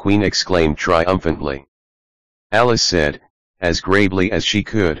 the Queen exclaimed triumphantly. Alice said, as gravely as she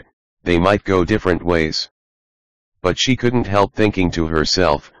could, they might go different ways. But she couldn't help thinking to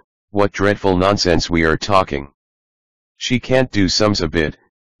herself, what dreadful nonsense we are talking. She can't do sums a bit,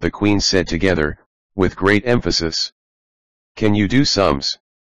 the Queen said together, with great emphasis. Can you do sums?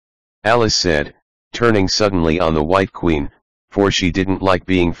 Alice said, turning suddenly on the White Queen, for she didn't like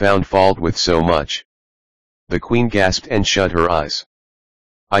being found fault with so much. The Queen gasped and shut her eyes.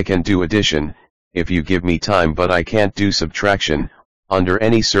 I can do addition, if you give me time, but I can't do subtraction, under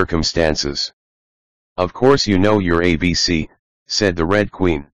any circumstances. Of course you know your ABC, said the Red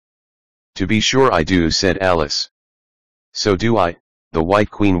Queen. To be sure I do, said Alice. So do I, the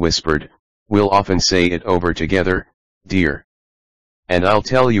White Queen whispered, we'll often say it over together, dear. And I'll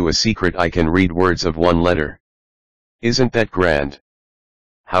tell you a secret, I can read words of one letter. Isn't that grand?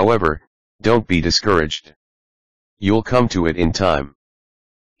 However, don't be discouraged. You'll come to it in time.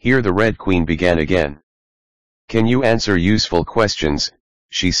 Here the Red Queen began again. Can you answer useful questions,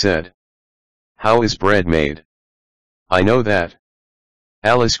 she said. How is bread made? I know that.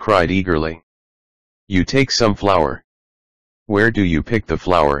 Alice cried eagerly. You take some flour. Where do you pick the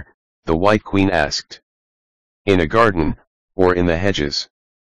flour? The White Queen asked. In a garden, or in the hedges?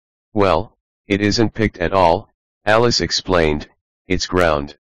 Well, it isn't picked at all, Alice explained, it's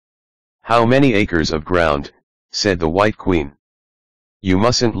ground. How many acres of ground? Said the White Queen. You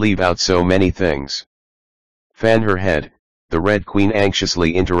mustn't leave out so many things. Fan her head, the Red Queen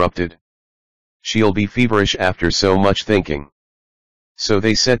anxiously interrupted. She'll be feverish after so much thinking. So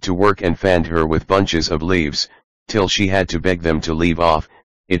they set to work and fanned her with bunches of leaves, till she had to beg them to leave off,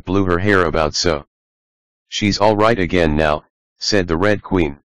 it blew her hair about so. She's all right again now, said the Red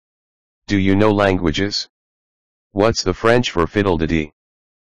Queen. Do you know languages? What's the French for fiddle-de-dee?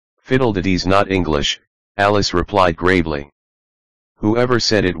 Fiddle-de-dee's not English, Alice replied gravely. Whoever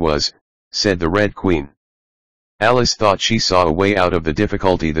said it was, said the Red Queen. Alice thought she saw a way out of the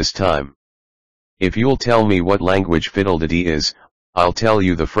difficulty this time. If you'll tell me what language fiddle-de-dee is, I'll tell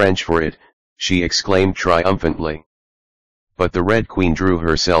you the French for it, she exclaimed triumphantly. But the Red Queen drew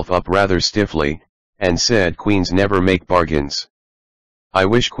herself up rather stiffly, and said queens never make bargains. I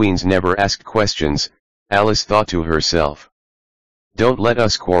wish queens never asked questions, Alice thought to herself. Don't let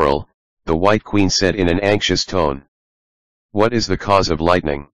us quarrel, the White Queen said in an anxious tone. What is the cause of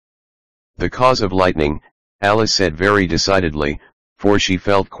lightning? The cause of lightning, Alice said very decidedly, for she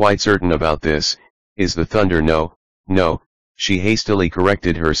felt quite certain about this, is the thunder. No, no, she hastily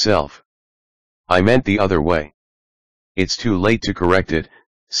corrected herself. I meant the other way. It's too late to correct it,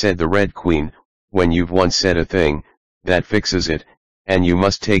 said the Red Queen, when you've once said a thing, that fixes it, and you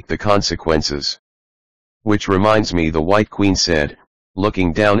must take the consequences. Which reminds me, the White Queen said,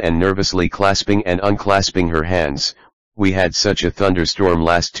 looking down and nervously clasping and unclasping her hands, we had such a thunderstorm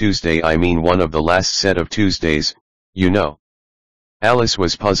last Tuesday, I mean one of the last set of Tuesdays, you know. Alice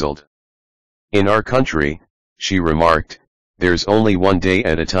was puzzled. In our country, she remarked, there's only one day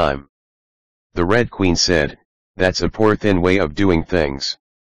at a time. The Red Queen said, that's a poor thin way of doing things.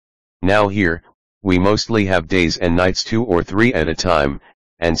 Now here, we mostly have days and nights 2 or 3 at a time,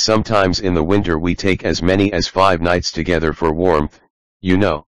 and sometimes in the winter we take as many as 5 nights together for warmth, you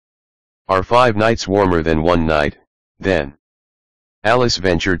know. Are 5 nights warmer than 1 night, then? Alice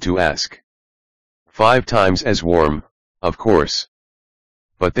ventured to ask. 5 times as warm, of course.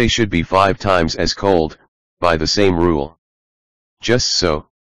 But they should be 5 times as cold, by the same rule. Just so,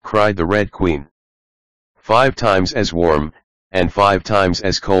 cried the Red Queen. 5 times as warm, and 5 times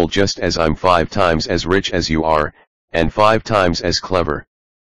as cold, just as I'm 5 times as rich as you are, and 5 times as clever.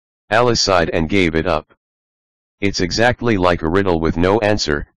 Alice sighed and gave it up. It's exactly like a riddle with no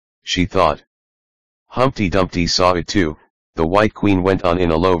answer, she thought. Humpty Dumpty saw it too, the White Queen went on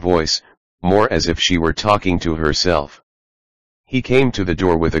in a low voice, more as if she were talking to herself. He came to the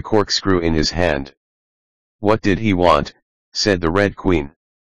door with a corkscrew in his hand. What did he want? Said the Red Queen.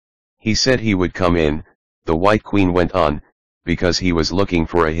 He said he would come in, the White Queen went on, because he was looking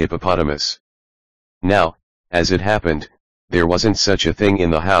for a hippopotamus. Now, as it happened, there wasn't such a thing in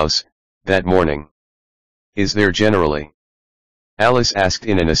the house, that morning. Is there generally? Alice asked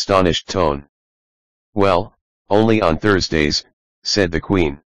in an astonished tone. Well, only on Thursdays, said the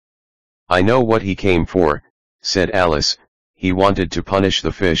Queen. I know what he came for, said Alice, he wanted to punish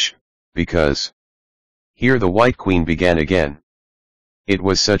the fish, because... Here the White Queen began again. It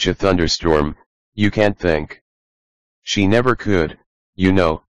was such a thunderstorm, you can't think. She never could, you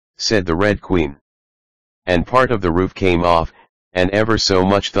know, said the Red Queen. And part of the roof came off, and ever so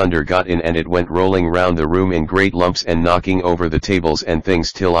much thunder got in, and it went rolling round the room in great lumps and knocking over the tables and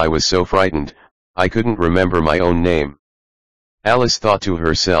things till I was so frightened, I couldn't remember my own name. Alice thought to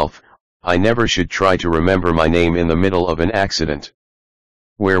herself, I never should try to remember my name in the middle of an accident.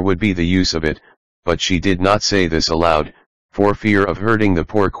 Where would be the use of it? But she did not say this aloud, for fear of hurting the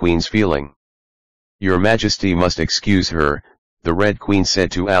poor Queen's feeling. Your Majesty must excuse her, the Red Queen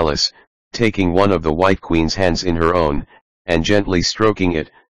said to Alice, taking one of the White Queen's hands in her own, and gently stroking it.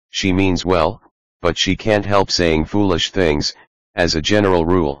 She means well, but she can't help saying foolish things, as a general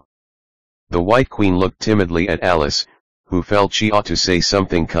rule. The White Queen looked timidly at Alice, who felt she ought to say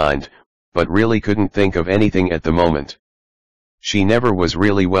something kind, but really couldn't think of anything at the moment. She never was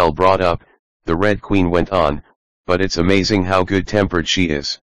really well brought up, the Red Queen went on, but it's amazing how good-tempered she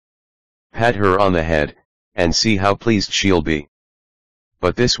is. pat her on the head, and see how pleased she'll be.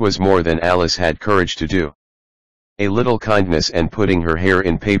 But this was more than Alice had courage to do. A little kindness and putting her hair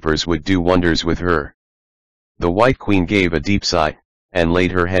in papers would do wonders with her. The White Queen gave a deep sigh, and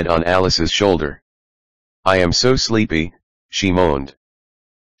laid her head on Alice's shoulder. "I am so sleepy," she moaned.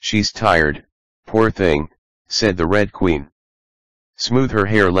 "She's tired, poor thing," said the Red Queen. "Smooth her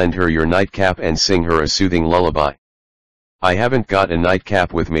hair, lend her your nightcap and sing her a soothing lullaby." "I haven't got a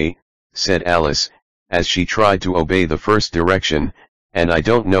nightcap with me," said Alice, as she tried to obey the first direction, "and I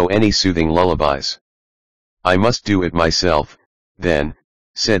don't know any soothing lullabies." "I must do it myself, then,"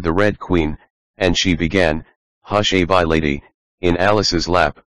 said the Red Queen, and she began, "Hush-a-bye, lady," in Alice's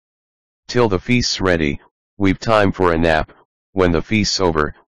lap. "Till the feast's ready, we've time for a nap. When the feast's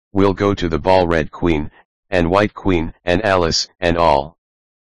over, we'll go to the ball, Red Queen, and White Queen, and Alice, and all.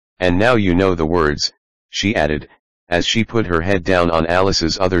 And now you know the words," she added, as she put her head down on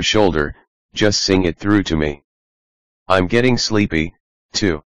Alice's other shoulder, "just sing it through to me. I'm getting sleepy,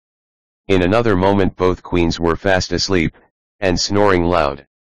 too." In another moment both queens were fast asleep, and snoring loud.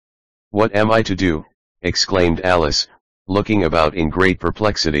 "What am I to do?" exclaimed Alice, looking about in great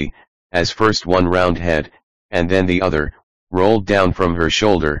perplexity, as first one round head, and then the other, rolled down from her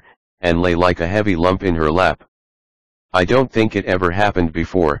shoulder, and lay like a heavy lump in her lap. "I don't think it ever happened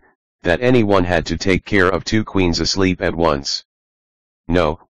before, that anyone had to take care of two queens asleep at once.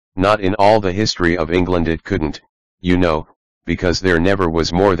 No, not in all the history of England it couldn't, you know, because there never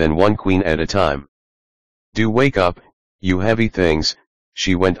was more than one queen at a time. Do wake up, you heavy things,"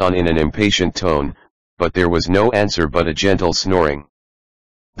 she went on in an impatient tone, but there was no answer but a gentle snoring.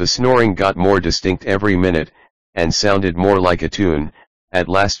 The snoring got more distinct every minute, and sounded more like a tune. At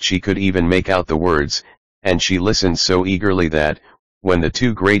last she could even make out the words, and she listened so eagerly that, when the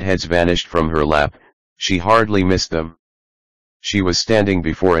two great heads vanished from her lap, she hardly missed them. She was standing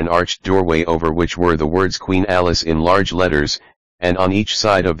before an arched doorway over which were the words Queen Alice in large letters, and on each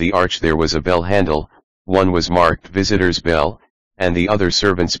side of the arch there was a bell handle. One was marked Visitor's Bell, and the other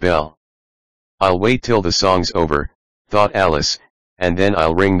Servant's Bell. "I'll wait till the song's over," thought Alice, "and then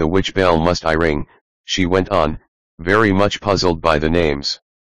I'll ring the which bell must I ring," she went on, very much puzzled by the names.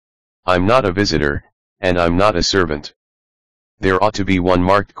 "I'm not a visitor, and I'm not a servant. There ought to be one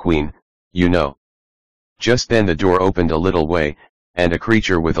marked Queen, you know." Just then the door opened a little way, and a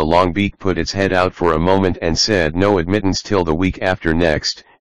creature with a long beak put its head out for a moment and said no admittance till the week after next,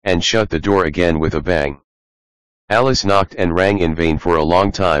 and shut the door again with a bang. Alice knocked and rang in vain for a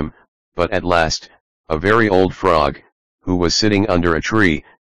long time, but at last, a very old frog, who was sitting under a tree,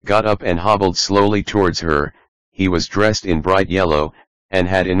 got up and hobbled slowly towards her. He was dressed in bright yellow, and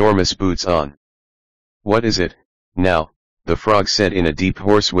had enormous boots on. "What is it, now?" the frog said in a deep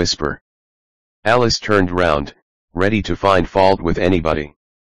hoarse whisper. Alice turned round, ready to find fault with anybody.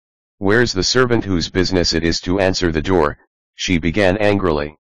 "Where's the servant whose business it is to answer the door?" she began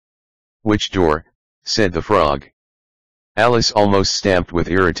angrily. "Which door?" said the frog. Alice almost stamped with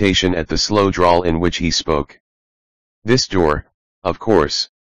irritation at the slow drawl in which he spoke. "This door, of course."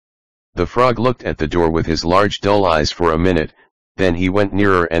 The frog looked at the door with his large dull eyes for a minute, then he went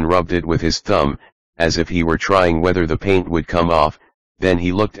nearer and rubbed it with his thumb, as if he were trying whether the paint would come off. Then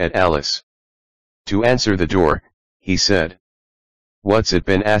he looked at Alice. "To answer the door," he said. "What's it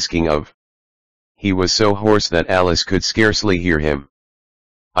been asking of?" He was so hoarse that Alice could scarcely hear him.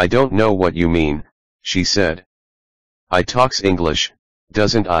 "I don't know what you mean," she said. "I talks English,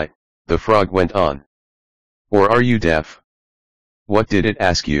 doesn't I?" the frog went on. "Or are you deaf? What did it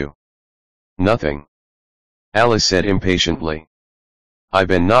ask you?" "Nothing," Alice said impatiently. "I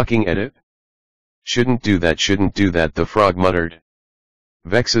been knocking at it." Shouldn't do that," the frog muttered.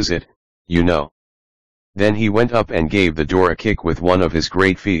 "Vexes it, you know." Then he went up and gave the door a kick with one of his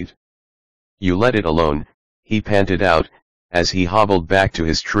great feet. "You let it alone," he panted out, as he hobbled back to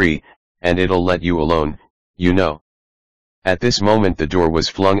his tree, "and it'll let you alone, you know." At this moment the door was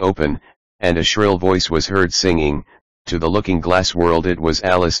flung open, and a shrill voice was heard singing. To the looking-glass world it was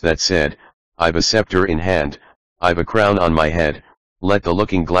Alice that said, "I've a scepter in hand, I've a crown on my head, let the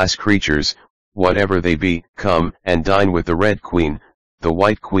looking-glass creatures, whatever they be, come and dine with the Red Queen, the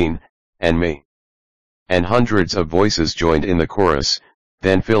White Queen, and me." And hundreds of voices joined in the chorus.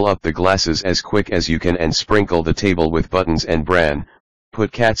 "Then fill up the glasses as quick as you can and sprinkle the table with buttons and bran,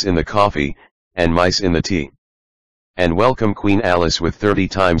 put cats in the coffee, and mice in the tea. And welcome Queen Alice with 30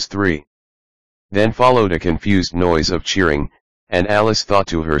 times 3. Then followed a confused noise of cheering, and Alice thought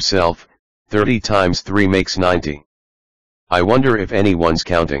to herself, 30 times 3 makes 90. I wonder if anyone's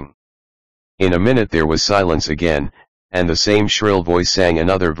counting. In a minute there was silence again, and the same shrill voice sang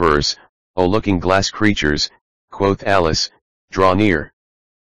another verse. "O looking-glass creatures," quoth Alice, "draw near.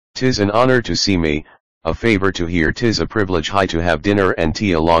 'Tis an honor to see me, a favor to hear, 'tis a privilege high to have dinner and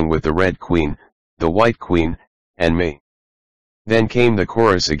tea along with the Red Queen, the White Queen, and me. Then came the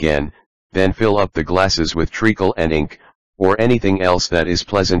chorus again, then fill up the glasses with treacle and ink, or anything else that is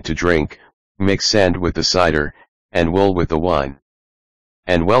pleasant to drink, mix sand with the cider, and wool with the wine.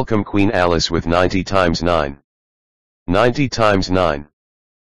 And welcome Queen Alice with 90 times 9. 90 times 9.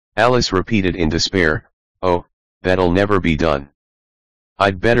 Alice repeated in despair, oh, that'll never be done.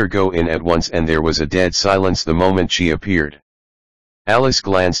 I'd better go in at once, and there was a dead silence the moment she appeared. Alice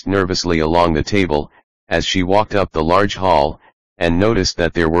glanced nervously along the table, as she walked up the large hall, and noticed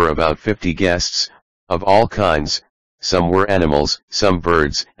that there were about 50 guests, of all kinds, some were animals, some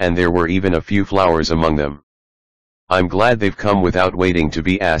birds, and there were even a few flowers among them. I'm glad they've come without waiting to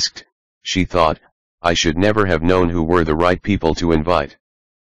be asked, she thought. I should never have known who were the right people to invite.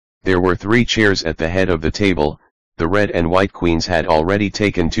 There were 3 chairs at the head of the table. The Red and White Queens had already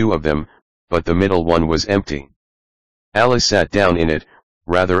taken 2 of them, but the middle one was empty. Alice sat down in it,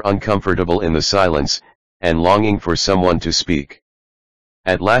 rather uncomfortable in the silence, and longing for someone to speak.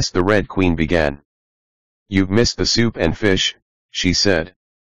 At last the Red Queen began. You've missed the soup and fish, she said.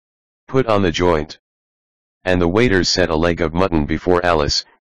 Put on the joint. And the waiters set a leg of mutton before Alice,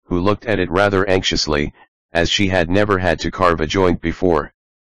 who looked at it rather anxiously, as she had never had to carve a joint before.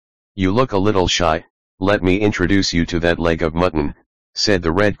 You look a little shy. Let me introduce you to that leg of mutton, said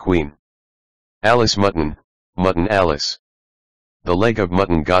the Red Queen. Alice mutton, mutton Alice. The leg of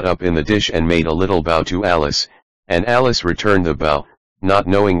mutton got up in the dish and made a little bow to Alice, and Alice returned the bow, not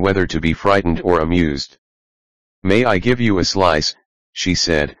knowing whether to be frightened or amused. May I give you a slice, she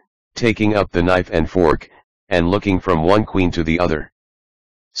said, taking up the knife and fork, and looking from one queen to the other.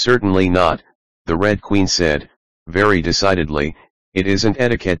 Certainly not, the Red Queen said, very decidedly. It isn't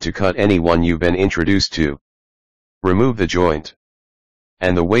etiquette to cut anyone you've been introduced to. Remove the joint.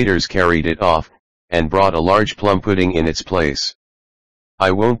 And the waiters carried it off, and brought a large plum pudding in its place.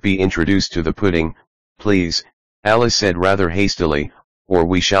 I won't be introduced to the pudding, please, Alice said rather hastily, or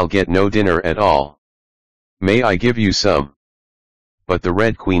we shall get no dinner at all. May I give you some? But the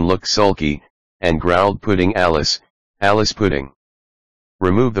Red Queen looked sulky, and growled, pudding Alice, Alice pudding.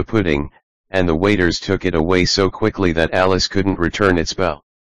 Remove the pudding. And the waiters took it away so quickly that Alice couldn't return its bow.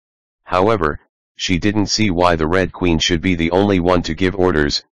 However, she didn't see why the Red Queen should be the only one to give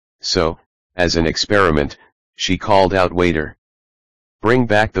orders, so, as an experiment, she called out, waiter. Bring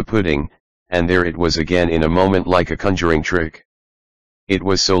back the pudding, and there it was again in a moment like a conjuring trick. It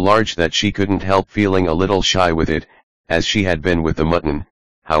was so large that she couldn't help feeling a little shy with it, as she had been with the mutton.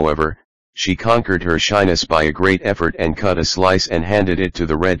 However, she conquered her shyness by a great effort and cut a slice and handed it to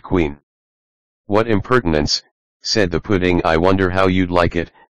the Red Queen. What impertinence, said the pudding. I wonder how you'd like it,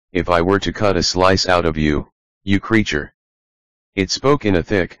 if I were to cut a slice out of you, you creature. It spoke in a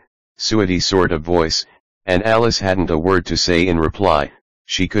thick, suety sort of voice, and Alice hadn't a word to say in reply.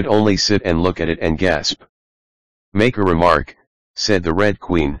 She could only sit and look at it and gasp. Make a remark, said the Red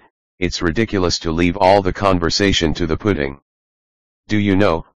Queen. It's ridiculous to leave all the conversation to the pudding. Do you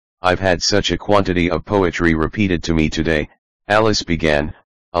know, I've had such a quantity of poetry repeated to me today, Alice began,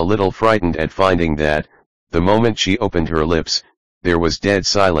 a little frightened at finding that, the moment she opened her lips, there was dead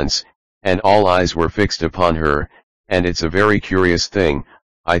silence, and all eyes were fixed upon her, and it's a very curious thing,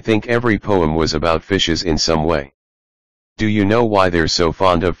 I think every poem was about fishes in some way. Do you know why they're so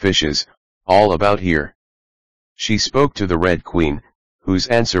fond of fishes, all about here? She spoke to the Red Queen, whose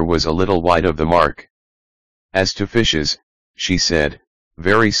answer was a little wide of the mark. As to fishes, she said,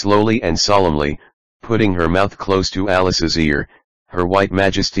 very slowly and solemnly, putting her mouth close to Alice's ear, Her White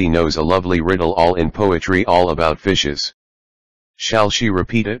Majesty knows a lovely riddle all in poetry all about fishes. Shall she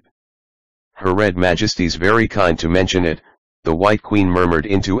repeat it? Her Red Majesty's very kind to mention it, the White Queen murmured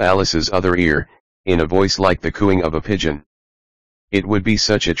into Alice's other ear, in a voice like the cooing of a pigeon. It would be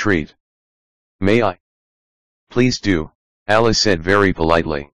such a treat. May I? Please do, Alice said very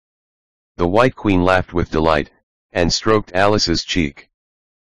politely. The White Queen laughed with delight, and stroked Alice's cheek.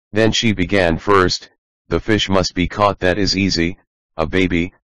 Then she began first, the fish must be caught, that is easy, a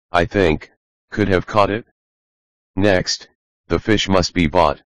baby, I think, could have caught it. Next, the fish must be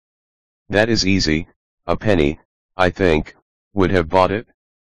bought. That is easy, a penny, I think, would have bought it.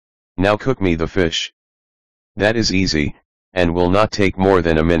 Now cook me the fish. That is easy, and will not take more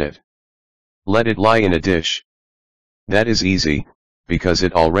than a minute. Let it lie in a dish. That is easy, because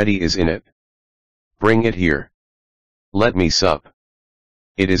it already is in it. Bring it here. Let me sup.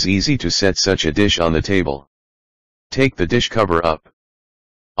 It is easy to set such a dish on the table. Take the dish cover up.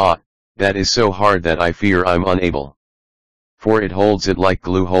 Ah, that is so hard that I fear I'm unable. For it holds it like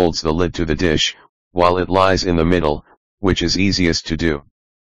glue holds the lid to the dish, while it lies in the middle, which is easiest to do.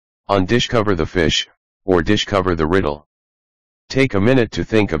 Undishcover the fish, or discover the riddle. Take a minute to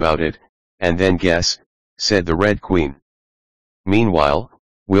think about it, and then guess, said the Red Queen. Meanwhile,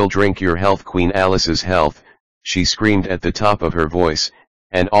 we'll drink your health, Queen Alice's health, she screamed at the top of her voice,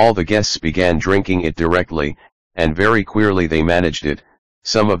 and all the guests began drinking it directly, and very queerly they managed it.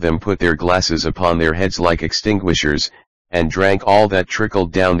 Some of them put their glasses upon their heads like extinguishers, and drank all that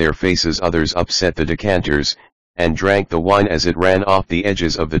trickled down their faces. Others upset the decanters, and drank the wine as it ran off the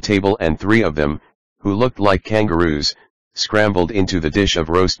edges of the table, and 3 of them, who looked like kangaroos, scrambled into the dish of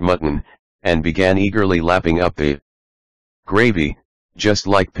roast mutton, and began eagerly lapping up the gravy, just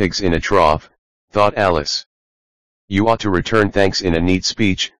like pigs in a trough, thought Alice. You ought to return thanks in a neat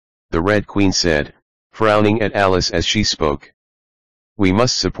speech, the Red Queen said, frowning at Alice as she spoke. We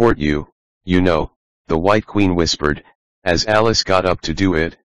must support you, you know, the White Queen whispered, as Alice got up to do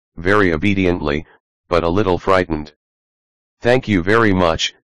it, very obediently, but a little frightened. Thank you very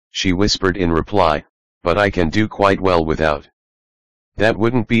much, she whispered in reply, but I can do quite well without. That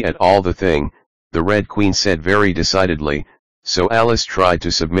wouldn't be at all the thing, the Red Queen said very decidedly, so Alice tried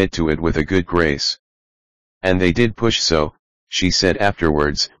to submit to it with a good grace. And they did push so, she said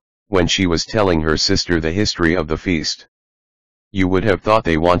afterwards, when she was telling her sister the history of the feast. You would have thought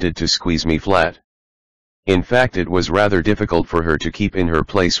they wanted to squeeze me flat. In fact, it was rather difficult for her to keep in her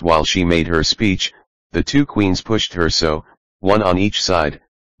place while she made her speech. The 2 queens pushed her so, one on each side,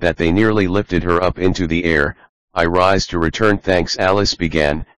 that they nearly lifted her up into the air. I rise to return thanks, Alice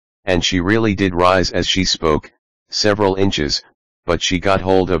began, and she really did rise as she spoke, several inches, but she got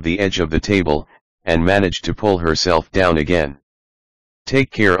hold of the edge of the table, and managed to pull herself down again.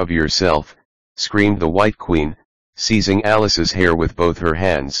 Take care of yourself, screamed the White Queen, seizing Alice's hair with both her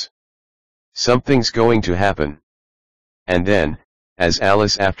hands. Something's going to happen. And then, as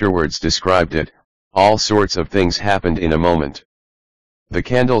Alice afterwards described it, all sorts of things happened in a moment. The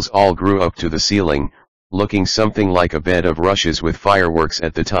candles all grew up to the ceiling, looking something like a bed of rushes with fireworks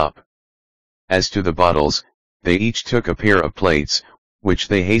at the top. As to the bottles, they each took a pair of plates, which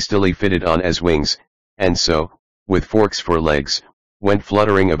they hastily fitted on as wings, and so, with forks for legs, went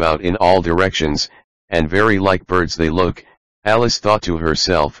fluttering about in all directions, and very like birds they look, Alice thought to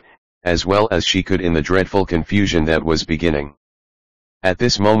herself, as well as she could in the dreadful confusion that was beginning. At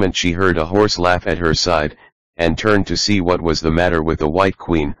this moment she heard a hoarse laugh at her side, and turned to see what was the matter with the White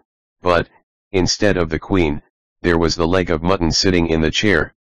Queen, but, instead of the Queen, there was the leg of mutton sitting in the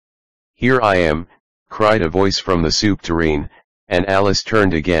chair. Here I am, cried a voice from the soup tureen, and Alice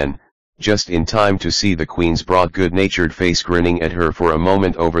turned again, just in time to see the Queen's broad good-natured face grinning at her for a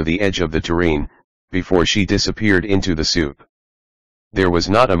moment over the edge of the tureen, before she disappeared into the soup. There was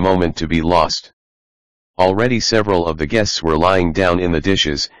not a moment to be lost. Already several of the guests were lying down in the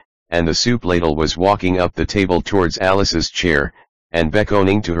dishes, and the soup ladle was walking up the table towards Alice's chair, and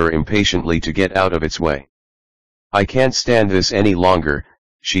beckoning to her impatiently to get out of its way. I can't stand this any longer,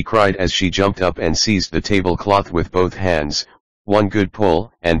 she cried as she jumped up and seized the tablecloth with both hands. One good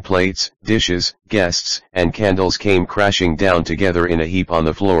pull, and plates, dishes, guests, and candles came crashing down together in a heap on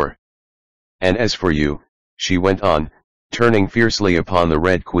the floor. And as for you, she went on, turning fiercely upon the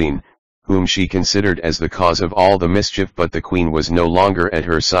Red Queen, whom she considered as the cause of all the mischief, but the Queen was no longer at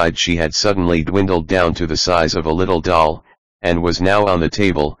her side. She had suddenly dwindled down to the size of a little doll, and was now on the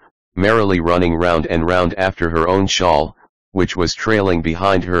table, merrily running round and round after her own shawl, which was trailing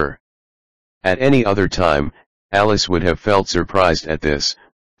behind her. At any other time, Alice would have felt surprised at this,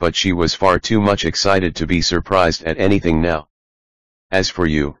 but she was far too much excited to be surprised at anything now. As for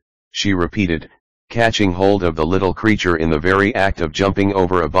you, she repeated, catching hold of the little creature in the very act of jumping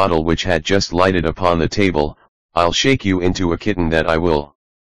over a bottle which had just lighted upon the table, I'll shake you into a kitten, that I will.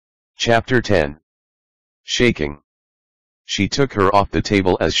 Chapter 10. Shaking. She took her off the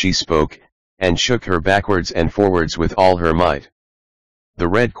table as she spoke, and shook her backwards and forwards with all her might. The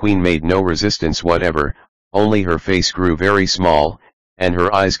Red Queen made no resistance whatever, only her face grew very small, and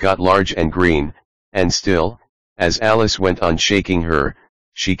her eyes got large and green, and still, as Alice went on shaking her,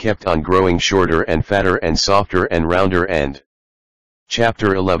 she kept on growing shorter and fatter and softer and rounder. And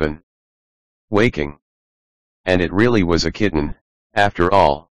Chapter 11. Waking. And it really was a kitten, after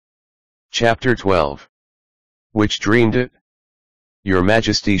all. Chapter 12. Which dreamed it? Your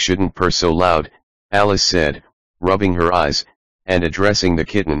Majesty shouldn't purr so loud, Alice said, rubbing her eyes, and addressing the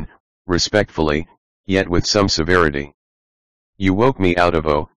kitten, respectfully, yet with some severity. You woke me out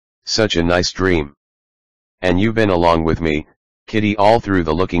of such a nice dream. And you've been along with me, kitty, all through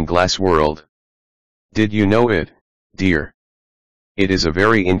the looking-glass world. Did you know it, dear? It is a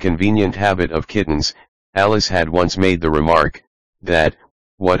very inconvenient habit of kittens. Alice had once made the remark, that,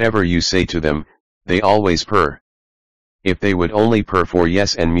 whatever you say to them, they always purr. if they would only purr for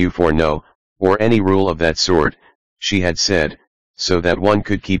yes and mew for no, or any rule of that sort, she had said, so that one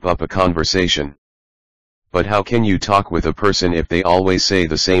could keep up a conversation. But how can you talk with a person if they always say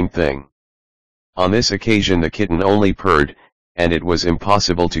the same thing? On this occasion the kitten only purred, and it was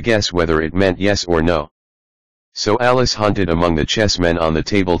impossible to guess whether it meant yes or no. So Alice hunted among the chessmen on the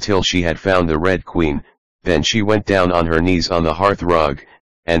table till she had found the red queen, then she went down on her knees on the hearth rug,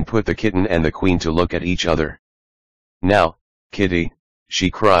 and put the kitten and the queen to look at each other. "Now, kitty," she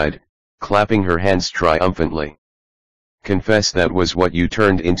cried, clapping her hands triumphantly. "Confess that was what you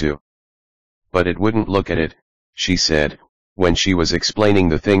turned into." But it wouldn't look at it, she said, when she was explaining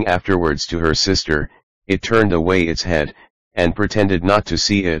the thing afterwards to her sister. It turned away its head, and pretended not to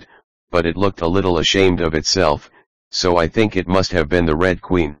see it, but it looked a little ashamed of itself, so I think it must have been the Red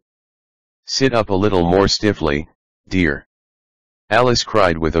Queen. "Sit up a little more stiffly, dear," Alice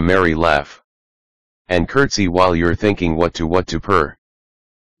cried with a merry laugh. "And curtsy while you're thinking what to purr.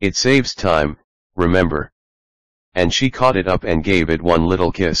 It saves time, remember." And she caught it up and gave it one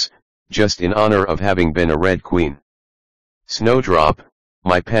little kiss, just in honor of having been a Red Queen. "Snowdrop,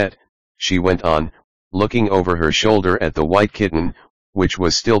 my pet," she went on, looking over her shoulder at the white kitten, which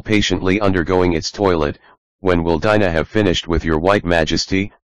was still patiently undergoing its toilet, "when will Dinah have finished with your white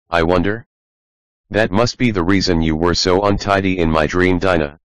majesty, I wonder? That must be the reason you were so untidy in my dream,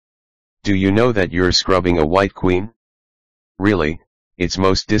 Dinah. Do you know that you're scrubbing a white queen? Really, it's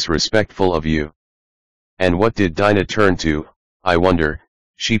most disrespectful of you. And what did Dinah turn to, I wonder?"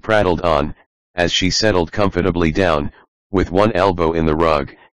 she prattled on, as she settled comfortably down, with one elbow in the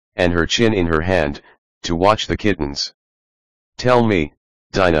rug, and her chin in her hand, to watch the kittens. "Tell me,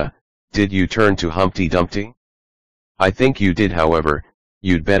 Dinah, did you turn to Humpty Dumpty? I think you did. However,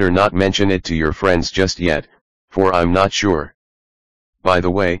 you'd better not mention it to your friends just yet, for I'm not sure. By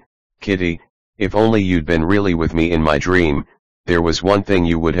the way, kitty, if only you'd been really with me in my dream, there was one thing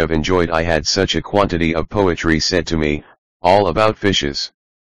you would have enjoyed. I had such a quantity of poetry said to me, all about fishes.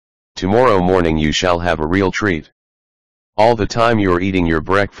 Tomorrow morning you shall have a real treat. All the time you're eating your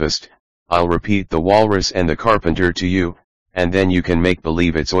breakfast, I'll repeat the walrus and the carpenter to you, and then you can make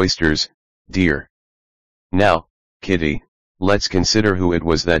believe it's oysters, dear. Now, kitty, let's consider who it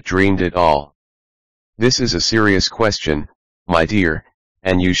was that dreamed it all. This is a serious question, my dear,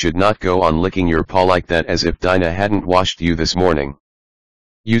 and you should not go on licking your paw like that as if Dinah hadn't washed you this morning.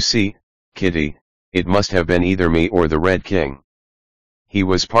 You see, kitty, it must have been either me or the Red King. He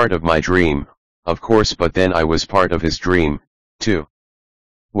was part of my dream, of course, but then I was part of his dream, too.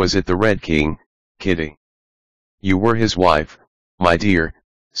 Was it the Red King, kitty? You were his wife, my dear,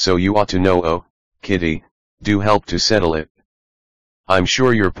 so you ought to know. Oh, kitty, do help to settle it. I'm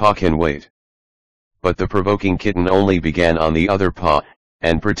sure your paw can wait." But the provoking kitten only began on the other paw,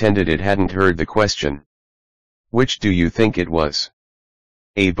 and pretended it hadn't heard the question. "Which do you think it was?"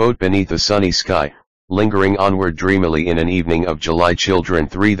 A boat beneath a sunny sky, lingering onward dreamily in an evening of July. Children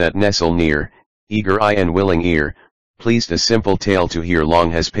three that nestle near, eager eye and willing ear, pleased a simple tale to hear.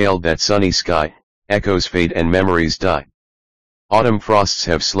 Long has paled that sunny sky, echoes fade and memories die. Autumn frosts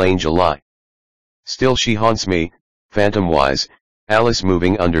have slain July. Still she haunts me, phantom-wise, Alice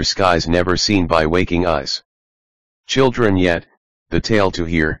moving under skies never seen by waking eyes. Children yet, the tale to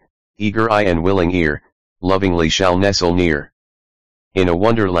hear, eager eye and willing ear, lovingly shall nestle near. In a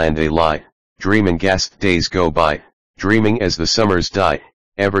wonderland they lie, dreaming gasped days go by, dreaming as the summers die,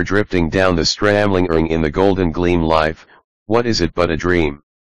 ever drifting down the stram lingering in the golden gleam. Life, what is it but a dream?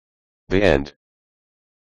 The end.